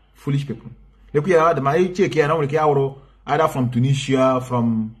 Foolish people. Look here, the my check here now, either from Tunisia,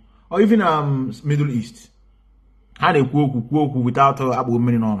 or even Middle East. How they walk without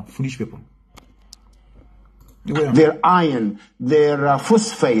women on foolish people. Their iron, their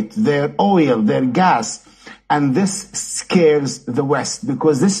phosphate, their oil, their gas, and this scares the West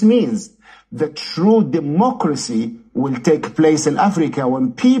because this means the true democracy will take place in Africa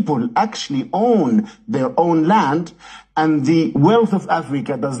when people actually own their own land and the wealth of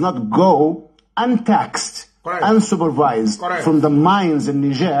Africa does not go untaxed, unsupervised from the mines in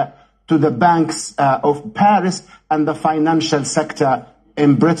Niger to the banks of Paris and the financial sector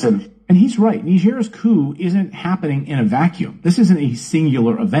in Britain. And he's right. Niger's coup isn't happening in a vacuum. This isn't a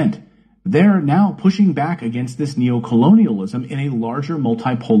singular event. They're now pushing back against this neo-colonialism in a larger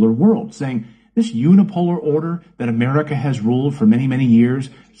multipolar world, saying this unipolar order that America has ruled for many, many years,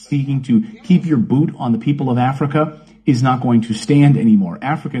 seeking to keep your boot on the people of Africa, is not going to stand anymore.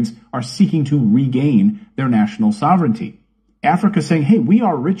 Africans are seeking to regain their national sovereignty. Africa saying, hey, we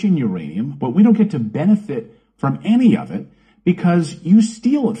are rich in uranium, but we don't get to benefit from any of it because you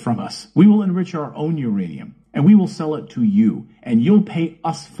steal it from us. We will enrich our own uranium and we will sell it to you and you'll pay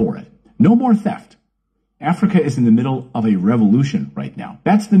us for it. No more theft. Africa is in the middle of a revolution right now.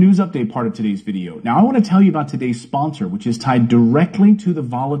 That's the news update part of today's video. Now, I want to tell you about today's sponsor, which is tied directly to the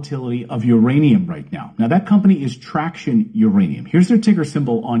volatility of uranium right now. Now, that company is Traction Uranium. Here's their ticker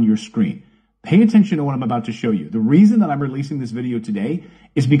symbol on your screen. Pay attention to what I'm about to show you. The reason that I'm releasing this video today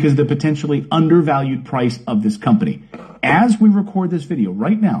is because of the potentially undervalued price of this company. As we record this video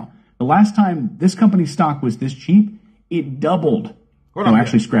right now, the last time this company's stock was this cheap, it doubled. No,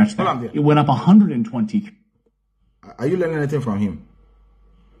 actually scratch that. It went up 120. Are you learning anything from him?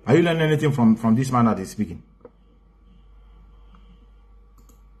 Are you learning anything from this man that is speaking?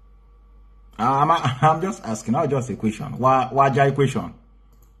 I'm just asking. Not just a question. Why question?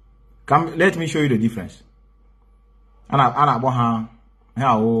 Come, let me show you the difference. How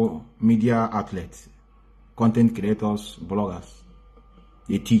media outlets, content creators, bloggers,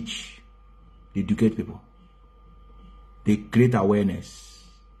 they teach, they educate people. They create awareness,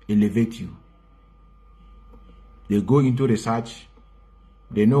 elevate you. They go into research.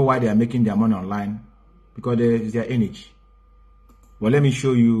 They know why they are making their money online because it's their energy. Well, let me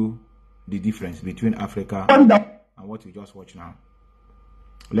show you the difference between Africa and what you just watch now.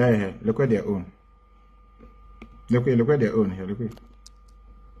 Look at their own. Look at their own here. Look at.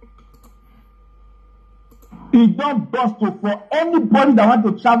 It don't bust for anybody that want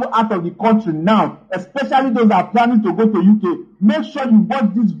to travel out of the country now, especially those that are planning to go to UK. Make sure you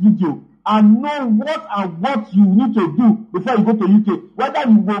watch this video and know what you need to do before you go to UK. Whether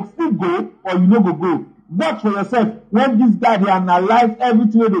you will still go or you no go. Watch for yourself. When this guy they analyze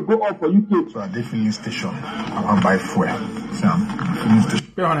everything they go up for UK. So at the filling station, I want to buy fuel. Filling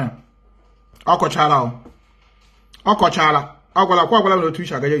station. Okola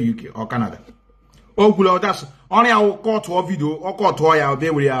Twitch UK or Canada. That's only our call to a video or call to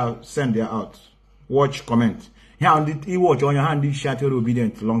they will send their out. Watch, comment. Yeah, he watch on your hand, this shut your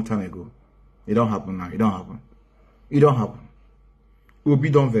obedient long time ago. It don't happen now. It don't happen. Obi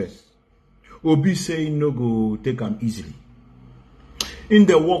don't verse. Obi saying no go take them easily. In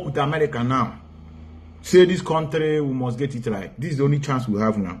the work with America now, say this country we must get it right. This is the only chance we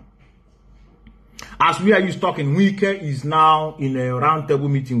have now. As we are used talking, Wike is now in a round table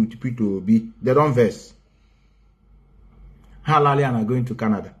meeting with Peter Obi. They don't verse. Halalian are going to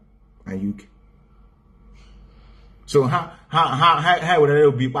Canada and UK. So how would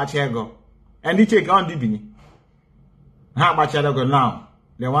it be Pachego? And they take on Dibini. How Pachego now?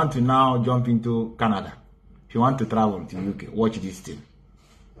 They want to now jump into Canada. If you want to travel to UK, watch this thing.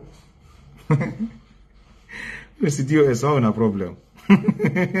 The studio is all a problem. And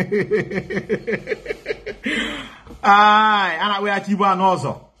we are Chiba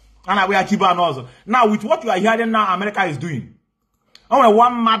also. Now, with what you are hearing now, America is doing. Only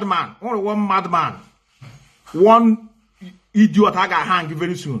one madman, one idiot I got hanged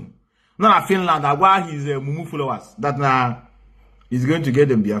very soon. Not Finland, while he's Mumu followers, that now he's going to get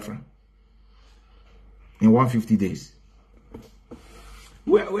them Biafra in 150 days.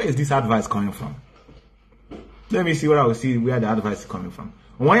 Where is this advice coming from? Let me see what I will see where the advice is coming from.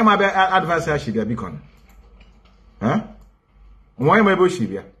 Why am I advice should be a beacon? Huh? Why am I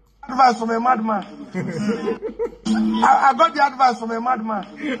bullshit? Advice from a madman. I got the advice from a madman.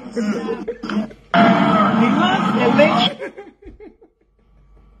 The last election.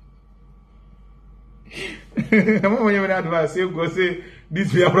 I'm not giving advice. You go say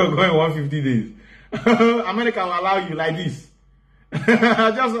this we are going 150 days. America will allow you like this.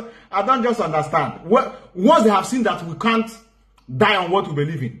 I don't just understand. Once they have seen that we can't die on what we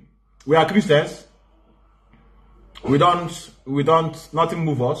believe in, we are Christians. We don't, nothing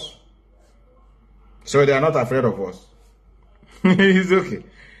move us. So they are not afraid of us. It's okay.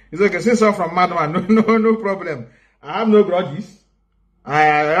 It's okay. Since I'm from madman, no problem. I have no grudges.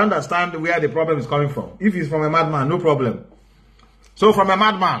 I understand where the problem is coming from. If it's from a madman, no problem. So from a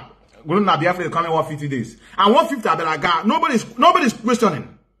madman, Biafra is coming 150 days. And 150, nobody's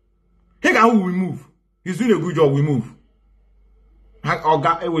questioning. Hey, how will we move? He's doing a good job, we move.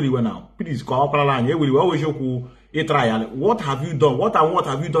 Now. Please call a trial. What have you done? What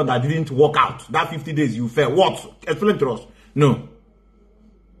have you done that didn't work out? That 50 days you failed. What? Explain to us. No.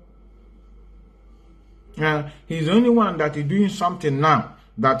 He's the only one that is doing something now.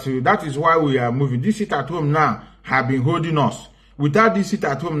 That is why we are moving. This sit at home now have been holding us. Without this sit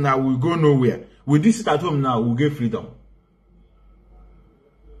at home now, we'll go nowhere. With this sit at home now, we'll get freedom.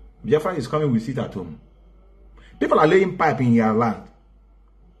 Biafra is coming with sit at home. People are laying pipe in your land.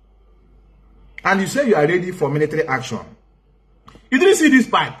 And you say you are ready for military action. You didn't see this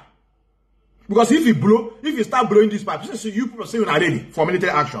pipe. Because if you start blowing this pipe, you people say you are ready for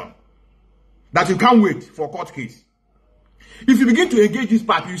military action. That you can't wait for court case. If you begin to engage this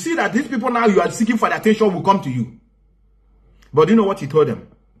pipe, you see that these people now you are seeking for the attention will come to you. But do you know what he told them?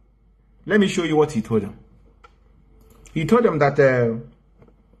 Let me show you what he told them. He told them that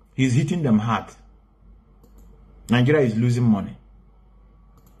he's hitting them hard. Nigeria is losing money.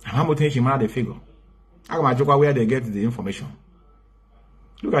 How much he made the figure? I'm where they get the information.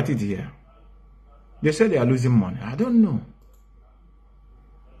 Look at it here. They say they are losing money. I don't know.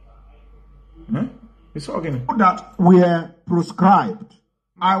 Huh? It's organic. That were proscribed.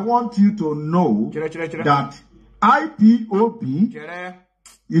 I want you to know that IPOB,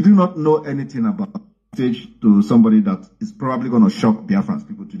 you do not know anything about message to somebody that is probably going to shock Biafrans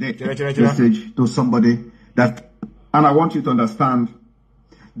people today. Message to somebody that, and I want you to understand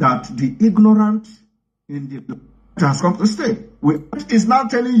that the ignorant in the has come to stay. It is now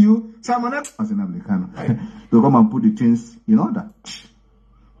telling you, Simon as an American, to come and put the things in order.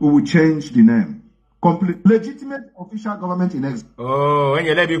 We will change the name. Complete legitimate official government in exile. Oh, when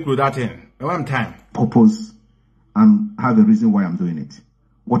you let me put that in, one time. Purpose and have a reason why I'm doing it.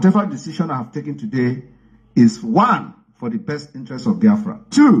 Whatever decision I have taken today is one, for the best interest of Biafra.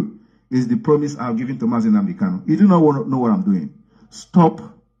 Two, is the promise I have given to Mazi Methuselah. You do not want to know what I'm doing. Stop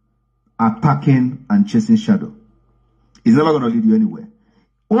attacking and chasing shadow. It's never going to lead you anywhere.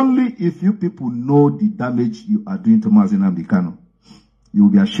 Only if you people know the damage you are doing to Mazi Methuselah, you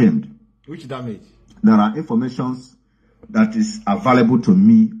will be ashamed. Which damage? There are informations that is available to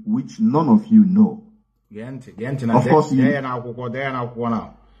me which none of you know. Of course,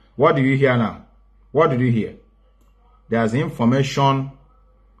 what do you hear now? What did you hear? There's information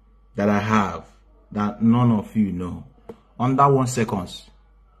that I have that none of you know. Under 1 second,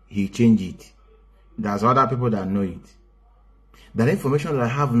 he changed it. There's other people that know it. That information that I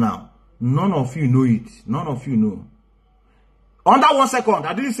have now, none of you know it. None of you know. Under 1 second,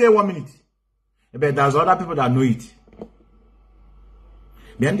 I didn't say 1 minute. But there's other people that know it.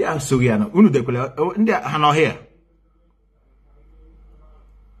 Then they are sorry. They are not here.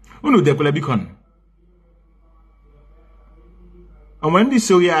 Unu dekule beacon. And when this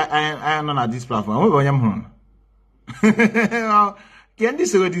sorry, I am not at this platform. I'm going can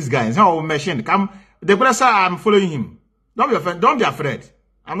this say these guys? How machine come? The person I'm following him. Don't be afraid.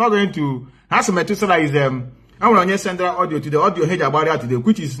 I'm not going to. Mazi Methuselah is I'm going to send the audio to the audio head about it today,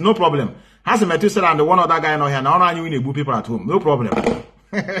 which is no problem. Mazi Methuselah and the one other guy in here, now you will people at home. No problem.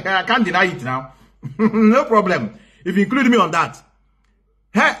 I can't deny it now. No problem. If you include me on that.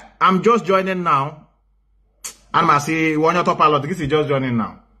 Hey, I'm just joining now. And I say, one your top pilot, this is just joining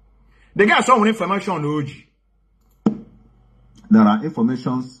now. They got some information on OG. There are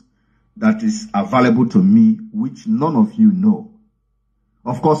informations that is available to me, which none of you know.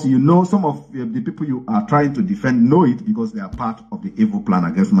 Of course, you know some of the people you are trying to defend know it because they are part of the evil plan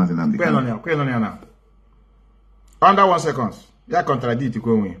against Mazi Nnamdi. Under 1 second. Yeah, contradict you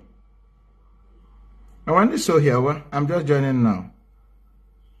going. I want this show here. I'm just joining now.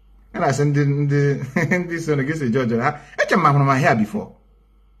 And I send this one against the judge. I came from my hair before.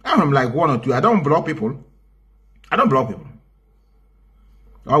 I'm like 1 or 2. I don't block people.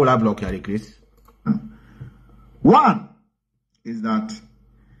 Why will I block you, Chris? One is that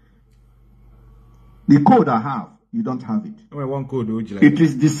the code I have, you don't have it. One code, like it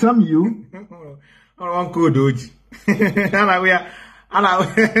is the same you. One code,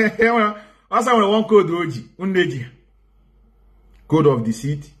 also one code, code of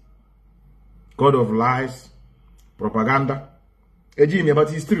deceit, code of lies, propaganda. Ejimia,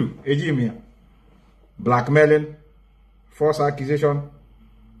 but it's true. Ejimia, blackmailing, false accusation.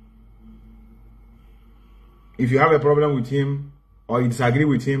 If you have a problem with him or you disagree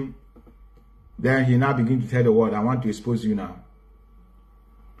with him, then he now begins to tell the world, I want to expose you now.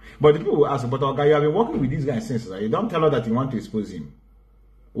 But the people will ask, but okay, you have been working with this guy since, right? You don't tell us that you want to expose him.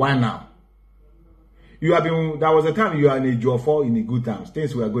 Why now? You have been, there was a time you are in a Jofor in the good times.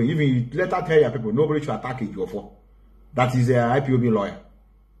 Things were going. Even you later tell your people, nobody should attack a Jofor. That is an IPOB lawyer.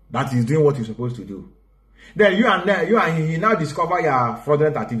 That is doing what you're supposed to do. Then you and he now discover your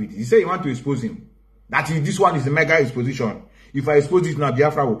fraudulent activities. You say you want to expose him. That is, this one is a mega exposition. If I expose it now,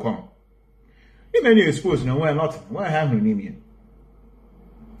 Biafra will come. Even you expose, no, we're not. We're having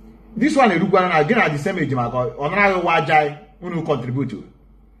this one is again at the same age, or another Wajai who contribute to.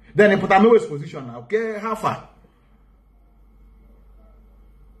 Then they put a no exposition now. Okay, how far?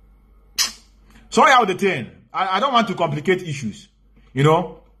 Sorry out the thing. I don't want to complicate issues. You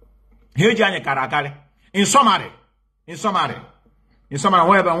know? In summary,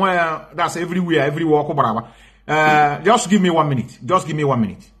 where that's everywhere, every walk. Just give me 1 minute. Just give me 1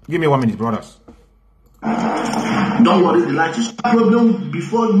 minute. Give me 1 minute, brothers. Don't worry, the light is problem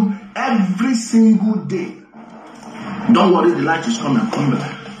before you every single day. Don't worry, the light is coming. Come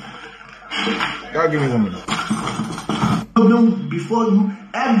back. Just give me 1 minute. Problem before you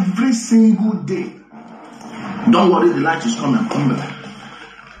every single day. Don't worry, the light is coming. Come back.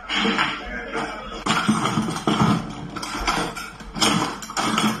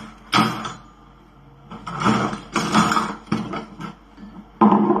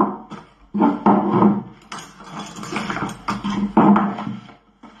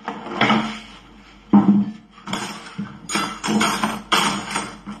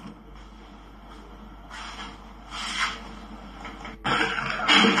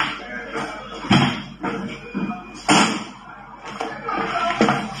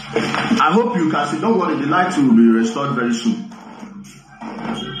 I hope you can see. Don't worry, the light will be restored very soon.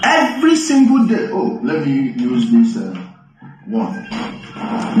 Every single day. Oh, let me use this one.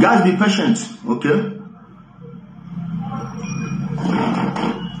 Guys, be patient, okay?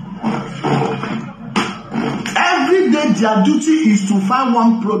 Every day their duty is to find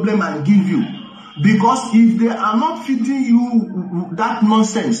one problem and give you. Because if they are not feeding you that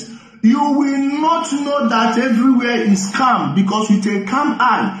nonsense, you will not know that everywhere is calm. Because with a calm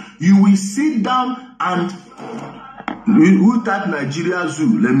eye, you will sit down and who type Nigeria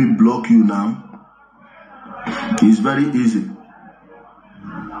Zoo? Let me block you now. It's very easy.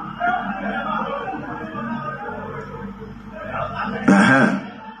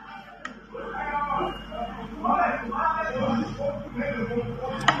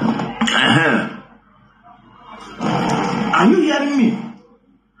 Are you hearing me?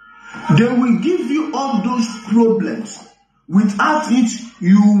 They will give you all those problems. Without it,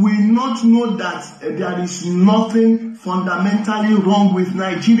 you will not know that there is nothing fundamentally wrong with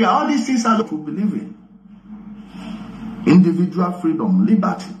Nigeria. All these things are to believe in. Individual freedom,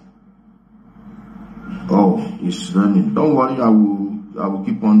 liberty. Oh, it's running. Don't worry, I will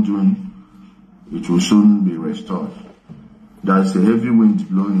keep on doing. It will soon be restored. There's a heavy wind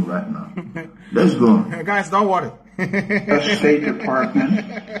blowing right now. Let's go. Guys, don't worry. The State Department.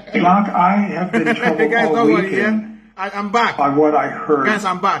 Doc, I have been in trouble all weekend. I'm back. By what I heard. Guys,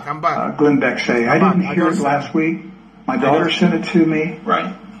 I'm back. Glenn Beck say. I didn't hear it last week. My daughter sent it to me.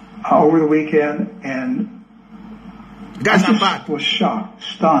 Right. Over the weekend, and guys, I'm back. Was shocked,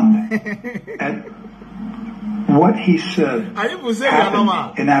 stunned at what he said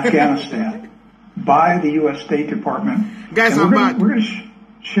happened in Afghanistan by the U.S. State Department. Guys, we're going to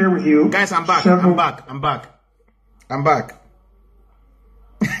share with you. Guys, I'm back. I'm back.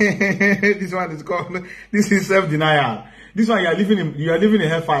 This one is called. This is self-denial. This one you are living in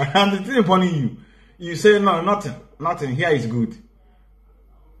hellfire, and the thing upon you. You say no, nothing. Here is good.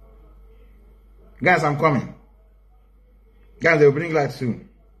 Guys, I'm coming. Guys, they will bring light soon.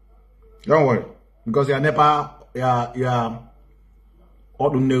 Don't worry, because you are NEPA. You are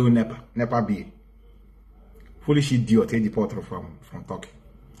ordinary NEPA B. Foolish idiot, the deporter from Turkey.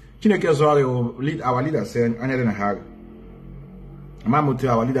 Chineke Zori, our leader said, "I don't have." Mamutu,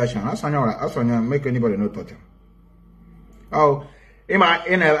 our leadership. That's why make anybody no touch him. Oh,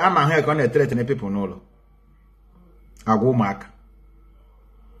 I'm here going to threaten people. No, I'll go mark.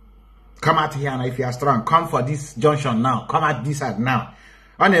 Come out here, and if you are strong, come for this junction now. Come at this side now.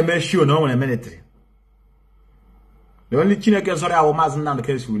 And I make sure no one in the military. The only Chineke Zori our Mazi down the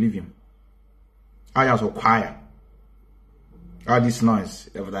case will leave him. I also quiet. All this noise.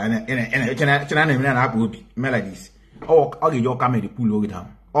 Melodies. Oh, I'll get your camera pull over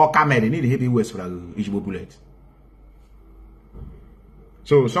down. Or camera need heavy waste for each bullet.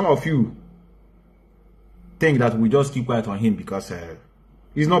 So some of you think that we just keep quiet on him because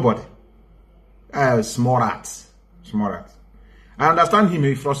he's nobody. Small rats. I understand him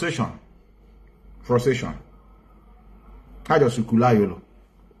in frustration. I just kula yolo.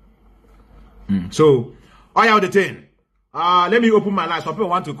 So I have the thing. Let me open my line. Some people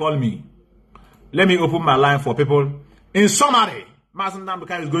want to call me. Let me open my line for people. In summary, Mazi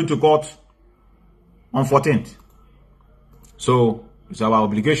Nnamdi is going to court on 14th. So it's our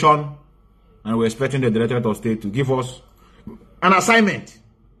obligation, and we're expecting the Directorate of State to give us an assignment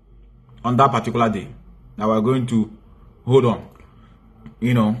on that particular day. Now we're going to hold on,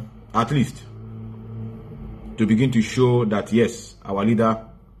 at least to begin to show that yes, our leader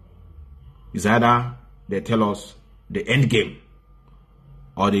is either they tell us the end game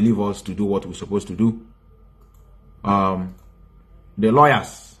or they leave us to do what we're supposed to do. The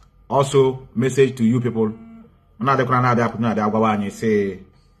lawyers also message to you people. Say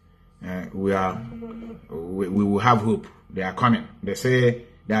we will have hope. They are coming. They say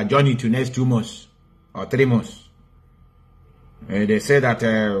they are journey to next 2 months or 3 months. They say that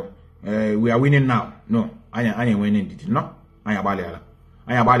we are winning now. No, I ain't winning. No, I am baliala.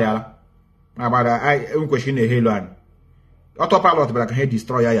 I question the halo and autopilot, but I can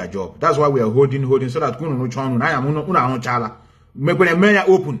destroy your job. That's why we are holding so that I am chala. Make when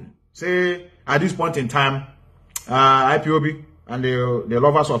open. Say at this point in time, IPOB and the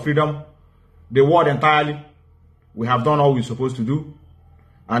lovers of freedom, the world entirely, we have done all we're supposed to do,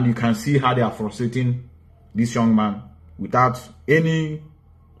 and you can see how they are frustrating this young man without any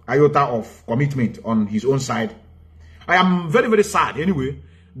iota of commitment on his own side. I am very, very sad anyway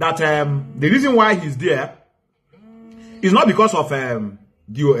that the reason why he's there is not because of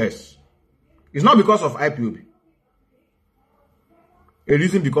DOS. It's not because of IPOB. A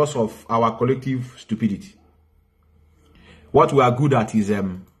reason because of our collective stupidity. What we are good at is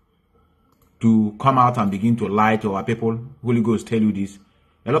to come out and begin to lie to our people. Holy Ghost tell you this.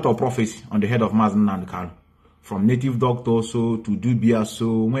 A lot of prophecy on the head of Mazi Nnamdi, from native doctors so to Dubia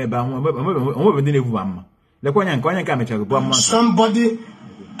so somebody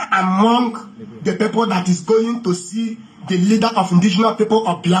among the people that is going to see the leader of indigenous people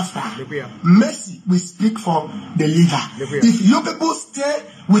of Biafra. Mercy will speak for the leader. If you people stay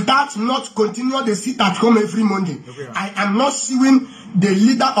without not continue the sit at home every Monday, I am not seeing the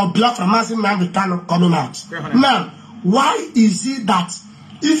leader of Biafra, Mazi Nnamdi, coming out. Now, why is it that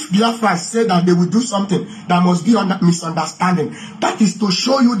if Biafra said that they will do something, there must be a misunderstanding? That is to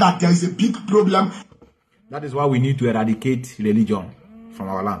show you that there is a big problem. That is why we need to eradicate religion from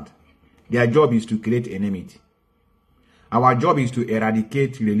our land. Their job is to create enmity. Our job is to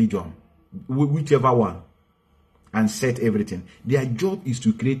eradicate religion, whichever one, and set everything. Their job is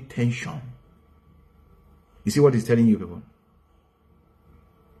to create tension. You see what he's telling you, people?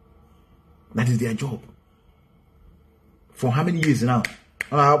 That is their job. For how many years now?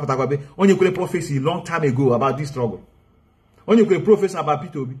 Only could prophecy a long time ago about this struggle. Only could prophecy about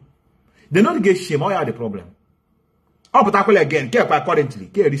P2B. They don't get shame. What are the problem? Again,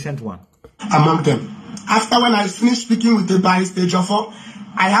 currently, a recent one. Among them. After when I finish speaking with the barrister Joffo,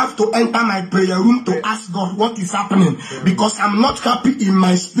 I have to enter my prayer room to ask God what is happening, because I'm not happy in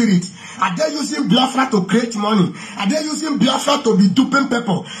my spirit. Are they using Biafra to create money? Are they using Biafra to be duping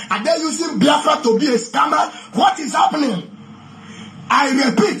people? Are they using Biafra to be a scammer? What is happening? I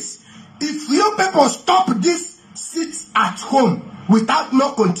repeat, if you people stop this sit at home without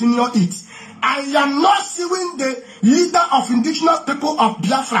not continue it, I am not seeing the leader of indigenous people of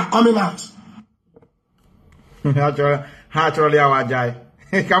Biafra coming out. Actually, our guy.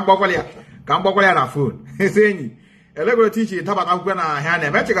 Come na phone. Saying, a legal teacher, Tabakana, Hannah,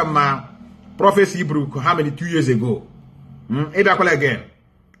 Metric prophecy broke how many 2 years ago? Edakola again.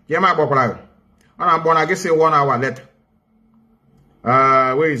 Yama Bokala. I'm born, I guess, 1 hour later.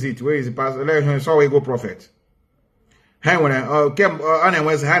 Where is it? Where is it? Pastor, so we go prophet. When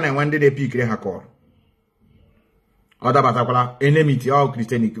did they pick her call? Other Batakola, enmity, all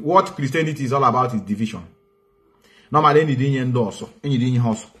Christianity. What Christianity is all about is division. Normally, any didn't also, any didn't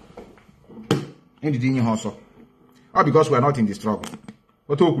hustle. Any didn't hustle. Or because we are not in the struggle.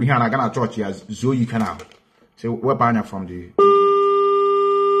 What talk we have a church as Zoe Canal. Say, we're pioneer from the.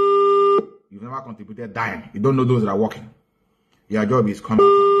 You've never contributed dying. You don't know those that are working. Your job is coming out.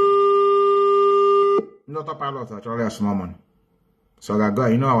 Not a pilot, actually, a small money. So,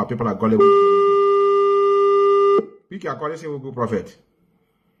 God, you know, our people are gullible. Pick your call, say, we'll go prophet.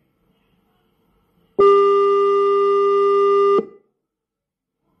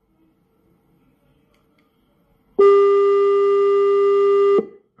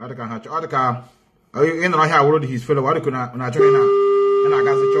 You know how already his fellow. What could I join and I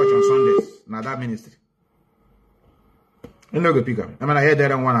got the church on Sundays? Now that ministry. You know the picker. I mean, I heard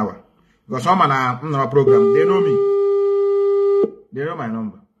that in 1 hour. Because someone on our program, they know me. They know my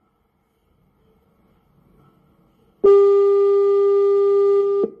number.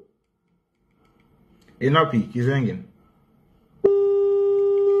 It's not peak, he's ringing.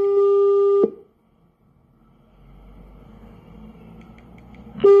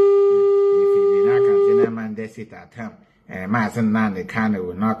 They sit at home, and Mazi and Nnamdi Kanu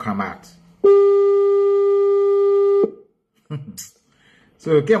will not come out.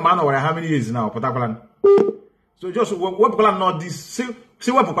 So, came man over how many years now, particularly. So, just what people are not this.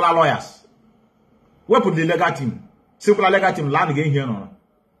 See what people are lawyers. What put the legal team? See what legal team land again here now.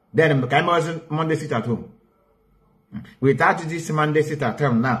 Then, the Monday sit at home. Without this Monday sit at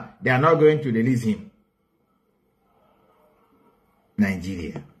home now, they are not going to release him.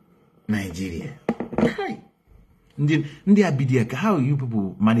 Nigeria. Hi. How are you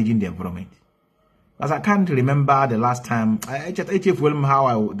people managing the environment? Because I can't remember the last time I just how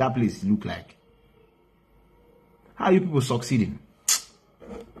that place look like. How are you people succeeding?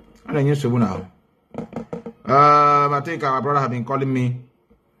 I don't know now. I think our brother have been calling me.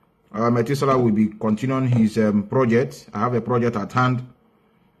 Methuselah will be continuing his project. I have a project at hand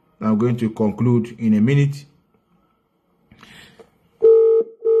that I'm going to conclude in a minute.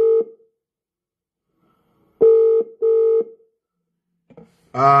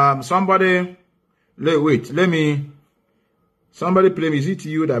 Somebody play me. Is it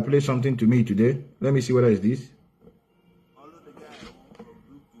you that play something to me today? Let me see whether it's this.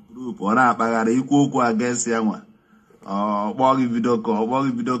 Group or against Yama. Video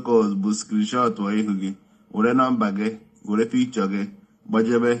calls, but screenshot or anything. Ure number, ure picture,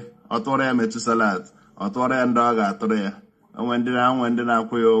 Bajebe, Autore Methuselah, Autore and dog Atorea. And when did I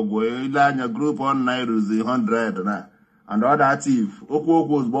go? Your group on Nairobi 100 and other active. Oko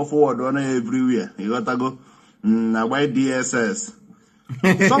was both forward on everywhere. You got to go. Why DSS?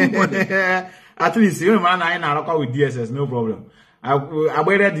 Somebody. At least you man, I know with DSS, no problem. I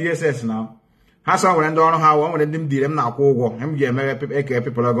waited DSS now. Has someone don't know how one of them did them now. Go. I'm getting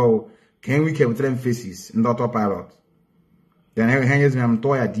people go. Can we keep them faces in the autopilot? Then hangs me. I'm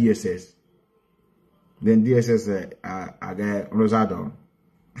toy at DSS. Then DSS I get Rosado.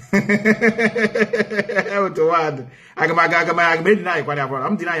 I'm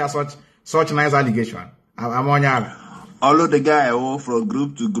denying such nice allegation. I'm on y'all. All of the guy from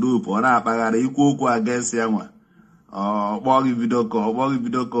group to group or not against Yama. Video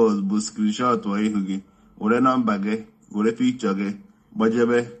calls, but screenshot or anything. Ure number, ure picture,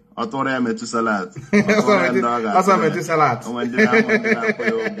 Bajebe, Autore Methuselah. Awesome Methuselah.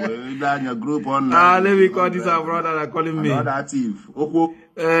 Your group on. Let me call this our brother that calling me. Not active.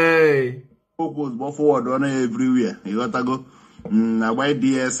 Hey. Focus both forward on everywhere. You got to go. Why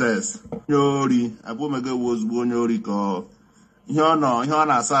DSS? Yori. I put my girl was born Yori call.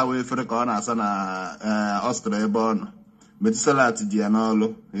 Yana saw way for the corner, Australia born. Methuselah to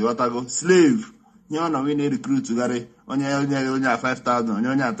Gianolo. You got to go. Slave. Yana, we need recruit to get it. On your 5,000, on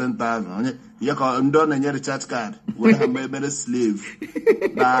your 10,000. You can done and your chat card. We have better slave.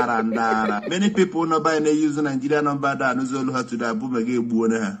 Dara. Many people not buying they use Nigeria number that knows all how to that boom again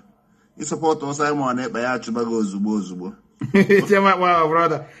buona. You support us I want it by Achubago Zubo. Wow,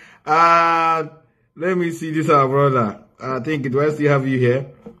 brother. Let me see this our brother. I think it was to have you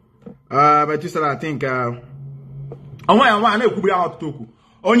here. But you said I think I know Kubia Toku.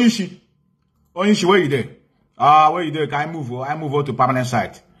 Onishi. Onyishi, where you there? Where you there? Can I move over to permanent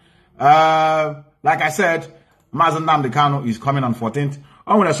site? Like I said, Mazi Nnamdi Kanu is coming on 14th.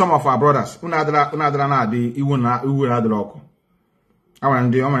 I want some of our brothers. Unadra na di iwu adra oko. I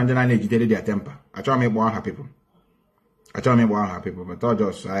want na agitated their temper. I try to make one happy people. But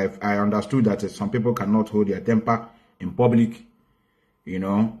I understood that some people cannot hold their temper in public. You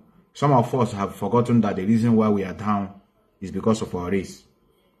know, some of us have forgotten that the reason why we are down is because of our race.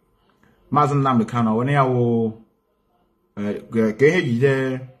 Mazi Nnamdi Kanu, when I will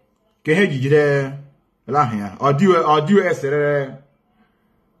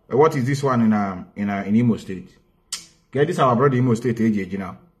what is this one in Imo State? Get this our brother Imo State age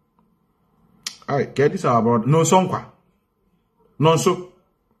now. Alright, get this our brother. No sonkwa. Non so.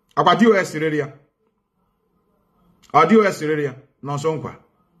 Audio area. Non sonkwa.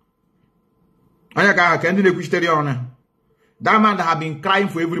 Anya can the question on. That man that have been crying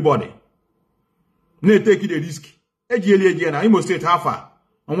for everybody. No take the risk. Imo State how far?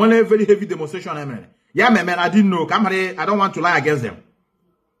 And one very heavy demonstration. Yeah, man, I didn't know. I don't want to lie against them.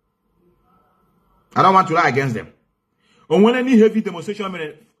 On when any heavy demonstration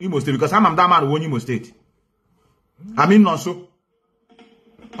in Imo State, because I'm that man who won Imo State. I mean, not so.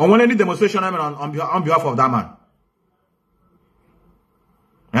 On when any demonstration on behalf of that man.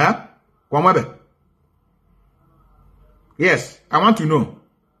 Yes, I want to know.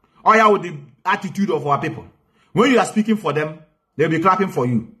 Oh yeah, with the attitude of our people. When you are speaking for them, they'll be clapping for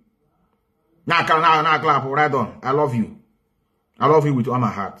you. Now clap, right on. I love you. I love you with all my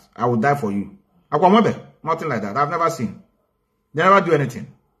heart. I will die for you. Nothing like that. I've never seen. They never do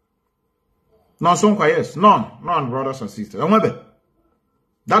anything. None, yes. None, brothers and sisters.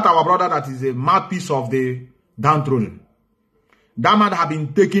 That our brother that is a mouthpiece of the downtrodden. That man have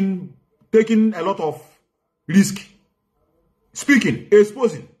been taking a lot of risk. Speaking,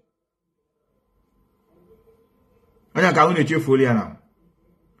 exposing. Anya kaune chefolia now.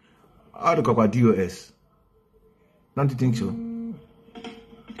 How to call DOS? Don't you think so?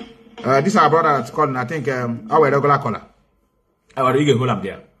 This is our brother that's calling. I think our regular caller. Our regular hold up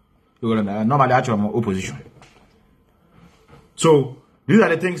there. Normally, actually, opposition. So these are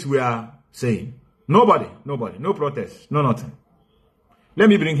the things we are saying. Nobody, no protest, no nothing. Let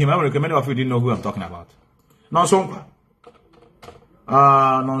me bring him. I reckon many of you didn't know who I'm talking about. Non-so.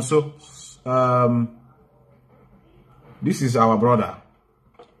 This is our brother.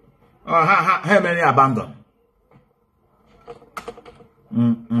 How many abandoned?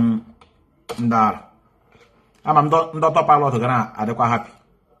 Ndara. I'm not pilot gonna adequate happy.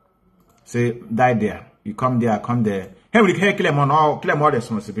 Say die there. You come there. Hey, we can't claim all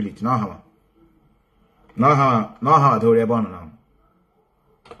responsibility. No how to worry about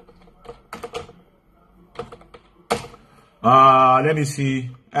now. Let me see.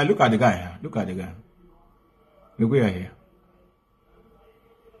 Look at the guy here. Look where here.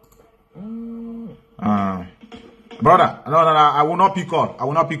 Brother, no, I will not pick call.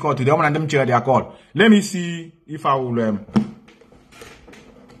 Today. I'm gonna them chair their call. Let me see if I will.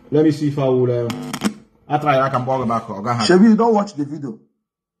 I try. I can ball back. Shebi, you don't watch the video.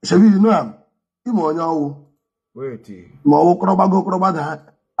 Shebi, you know him. Wait.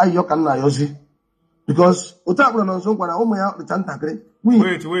 Because wait.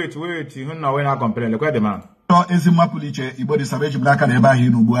 You know when I complain. Look at the man. Ezimapuliche ibodi sabeji blaka na ebe ahụ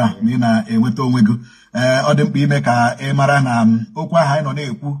n'ugbu a ma ị na-enweta onwe gị ọ dị mkpa ime ka ị mara na okwu ahụ anyị nọ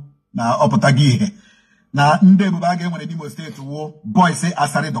na-ekwu na ọpụta gị ihe na ndị ebube a ga-enwere n'Imo steeti wụ boys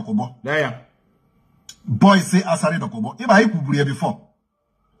asarị dọkụbọ ịba anyị kwuburu ya before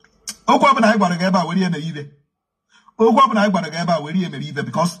okwu ọbụla anyị gwara gị ebe a were ihe mere ibe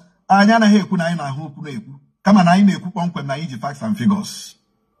because anyị anaghị ekwu na anyị na-ahụ okwu na-ekwu kama na anyị na-ekwu kpọmkwem na anyị ji facts and figures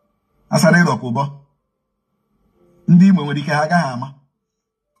asarị dọkụbọ ndị Imo nwere ike ha agaghị ama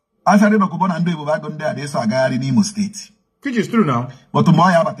asarị dọkụbọ na ndị ebube agụ ndị a na-eso agagharị n'Imo steeti which is true now but mgbe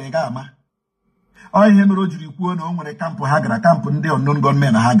ọ ya abata ị ga ama ọ ihe mere o jiri kwuo na o nwere kampụ ha gara kampụ ndị unknown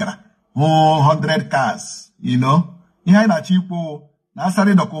gunmen ha gara 100 cars you know ihe anyị na-achọ ikwu na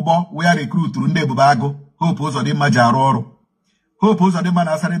asarị dọkụbọ wee rekruturu ndị ebube agụ Hope Uzodimma ji arụ ọrụ Hope Uzodimma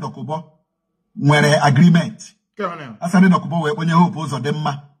na asarị dọkụbọ nwere agreement asarị dọkụbọ wee kponye Hope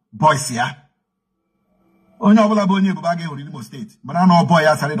Uzodimma boys ya onye ọbụla bụ onye ebube aga ehụrụ n'Imo steeti mara na ọ boy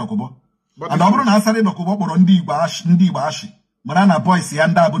asarị dọkụbọ and ọ bụrụ na asarị dọkụbọ kpọrọ ndị Igbo ashị mara na boys ya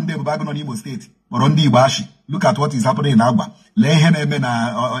ndị abụ ndị ebube agụ nọ n'Imo steeti kpọrọ ndị Igbo ashị look at what is happening na Agba lee ihe na-eme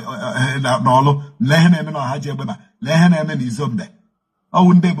n'Ọlụ lee ihe na-eme na Ọhaji Egbema lee ihe na-eme na Izombe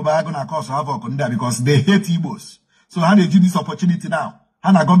ọwụ ndị ebube agụ na cause havoc ndị a because they hate Igbos so ha na-eji this opportunity now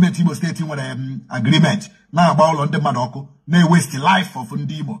ha na gọọmenti Imo steeti nwere agreement na-agba ụlọ ndị mmadụ ọkụ na-waste life of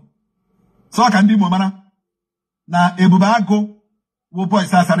ndị Igbo So can di momana na Ebubago wo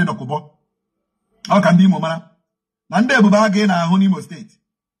boys asari dokubo. How can di momana? Na nde Ebubago na Honimo State.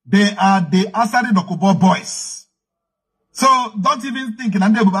 They are the Asari Dokubo boys. So don't even think na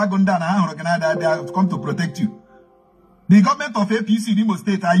nde Ebubago nda na they have come to protect you. The government of APC Imo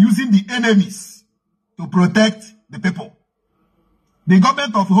State are using the enemies to protect the people. The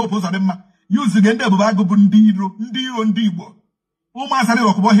government of Hope use the nde Ebubago bu ndi iro ndi Igbo. Ụmụ Asari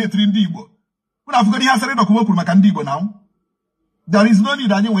Dokubo hatred ndị Igbo. Now, there is no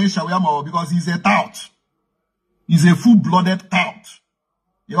need anyway Shawiyama because he's a tout. He's a full-blooded tout.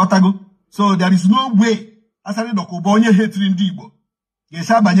 You got to go? So there is no way Asari Dokubo onye hatred ndị Igbo.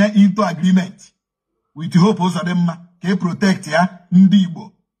 Geshabanya into agreement with Hope Ozadema ke protect ya ndị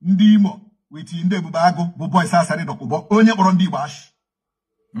Igbo, ndị Imo with ndị Ebubago bụ boys Asari Dokubo onye kpọrọ ndị Igbo ash.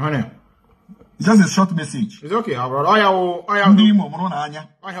 It's just a short message. It's okay, brother. Ndị Imo mụrụ n'anya.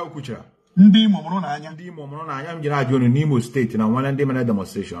 Ukuchara. Ndị Imo mụrụ n'anya. Ndị Imo mụrụ n'anya m jere ajụ unu n'Imo State na one ndị mere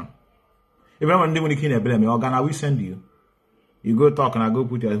demonstration. Even when they want to blame me, Organa, we send you. You go talk and I go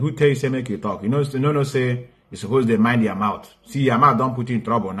put you. Who tell you say make you talk? You know, no say you suppose they mind your mouth. See, your mouth don't put you in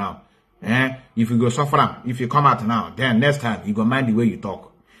trouble now. If you go suffer, if you come out now, then next time you go mind the way you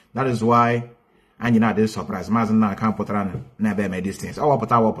talk. That is why, and you know this surprise. Mazana can't put around never made these things. Oh, put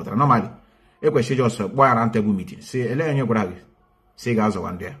normally. If we just boy around table meeting, say, Ellen, you go say, guys,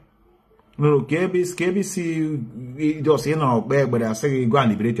 one there. No, KBC, just, you know, but I say, go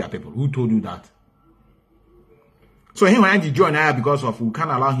and liberate your people. Who told you that? So him and I join now because of, we can't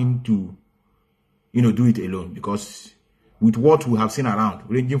allow him to, you know, do it alone. Because with what we have seen around,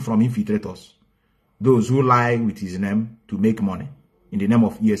 ranging from infiltrators, those who lie with his name to make money, in the name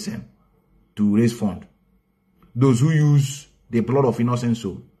of ESM, to raise funds, those who use the blood of innocent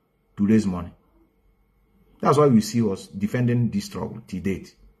soul to raise money. That's why we see us defending this struggle to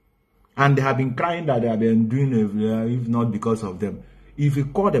date. And they have been crying that they have been doing it, if not because of them. If you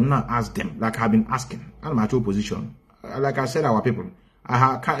call them now, ask them, like I've been asking. I'm at your position. Like I said, our people,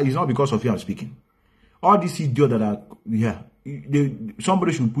 it's not because of you I'm speaking. All these idiots that are here,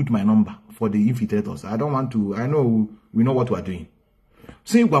 somebody should put my number for the infiltrators. I don't want to, I know we know what we are doing.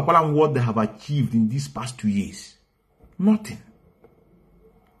 See what they have achieved in these past 2 years. Nothing.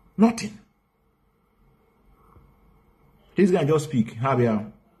 Nothing. This guy just speak.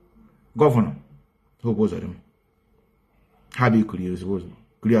 Habia governor. Who oppose them? Habia Kuria suppose.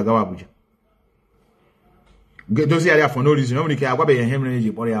 Kuria Gawa Abuja. Those area for no reason. Nobody care. What be him in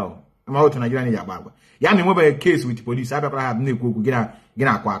Egypt? I'm out to Nigeria. Yababa. Yami move a case with the police. I have no go get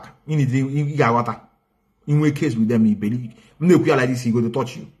a quack. You need water. In a case with them, you believe. No care like this. He go to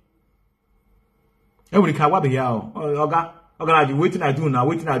touch you. Everybody care. What be here? Oga, waiting I do now.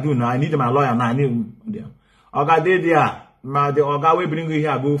 I need my lawyer now. I need. Oga, there. The Oga will bring you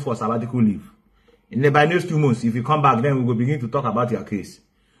here. Go for sabbatical leave. In the next 2 months, if you come back, then we will begin to talk about your case.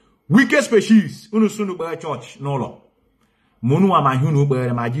 Wicked species. Unusunu by church. No law. Munu amahunu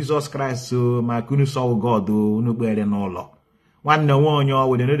by my Jesus Christ. So my Kanu saw God. No by no law. One no one you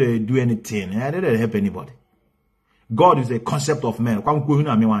would not do anything. I didn't help anybody. God is a concept of man. Come go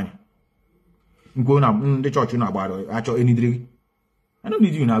na me one. Go na the church you know about actually any drink. I don't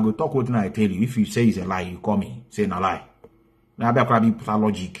need you now go talk what I tell you. If you say it's a lie, you call me. Say na lie. Now be put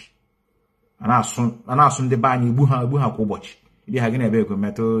logic. And I soon the ban you buha ko watch.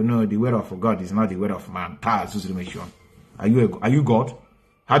 No, the word of God is not the word of man. Are you God?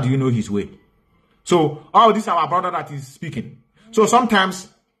 How do you know his way? So all this our brother that is speaking. So sometimes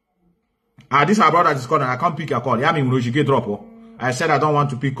this our brother that is calling. I can't pick a call. Yeah, I mean drop. I said I don't want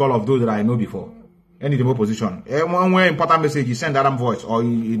to pick all of those that I know before. Any demo position. One way important message, you send that voice or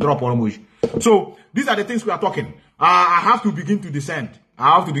you drop all emoji. So these are the things we are talking. I have to begin to descend.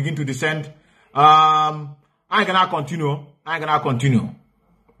 I cannot continue.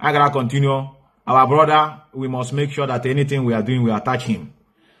 Our brother, we must make sure that anything we are doing, we attach him.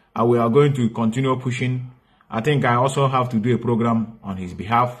 And we are going to continue pushing. I think I also have to do a program on his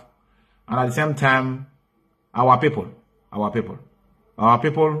behalf. And at the same time, our people, I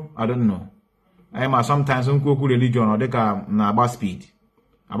don't know. I am sometimes religion or they can about speed.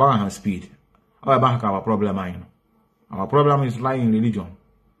 About speed. About our problem, I know. Our problem is lying in religion.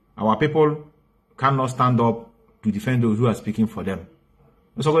 Our people cannot stand up to defend those who are speaking for them.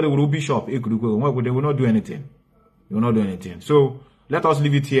 So they will bishop, they will not do anything. They will not do anything. So let us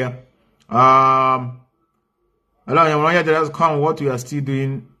leave it here. Hello, just come what you are still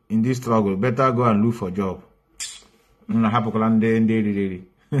doing in this struggle. Better go and look for a job.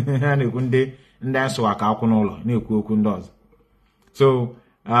 So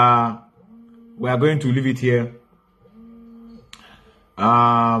we are going to leave it here.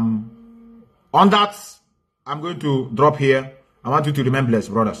 On that, I'm going to drop here. I want you to remember less,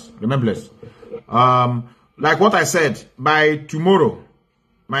 brothers. Remember less. Like what I said, by tomorrow,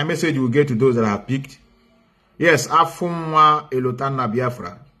 my message will get to those that have picked. Yes, Afunwa Elotana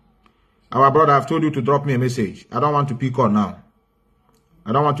Biafra. Our brother, I've told you to drop me a message. I don't want to pick on now.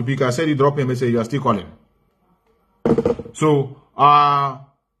 I don't want to pick. I said you drop me a message, you are still calling. So,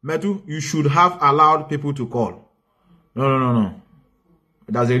 Metu, you should have allowed people to call. No.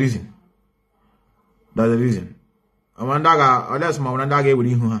 That's a reason. That's a reason.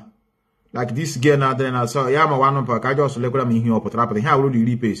 Like this girl now, then I saw, yeah, my one pack. I just let me here, but rapid. How would you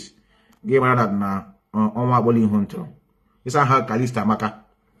repace? Game that now on my bowling hunter. It's a hard Calista Maka.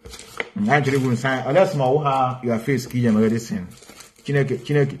 Actually, we say, unless my your face key and medicine.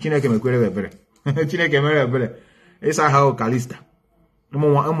 Chineke me kwere better. Chineke me better. It's a how Calista. No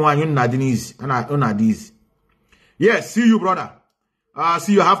more you Nnamdi and I Nnamdi. Yes, see you, brother.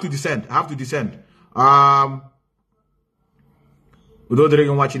 See you have to descend.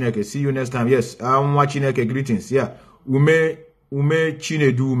 See you next time. Yes, I'm watching greetings. Yeah. Ume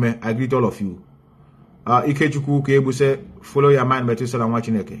Chinedu ume. I greet all of you. Ikechukwu Kebu say follow your mind Methuselah and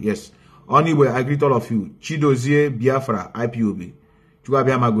watching. Yes. Anyway, I greet all of you. Chidozie Biafra IPOB.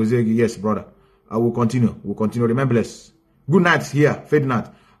 Yes, brother. I will continue. Remember less. Good night here, Ferdinand.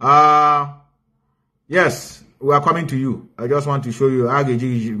 Yes, we are coming to you. I just want to show you an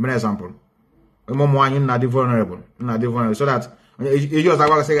example. Not vulnerable. So that you just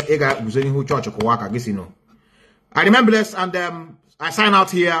like say who church I guess you know. I remember less, and I sign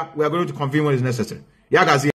out here. We are going to convene when it's necessary. Yeah, guys.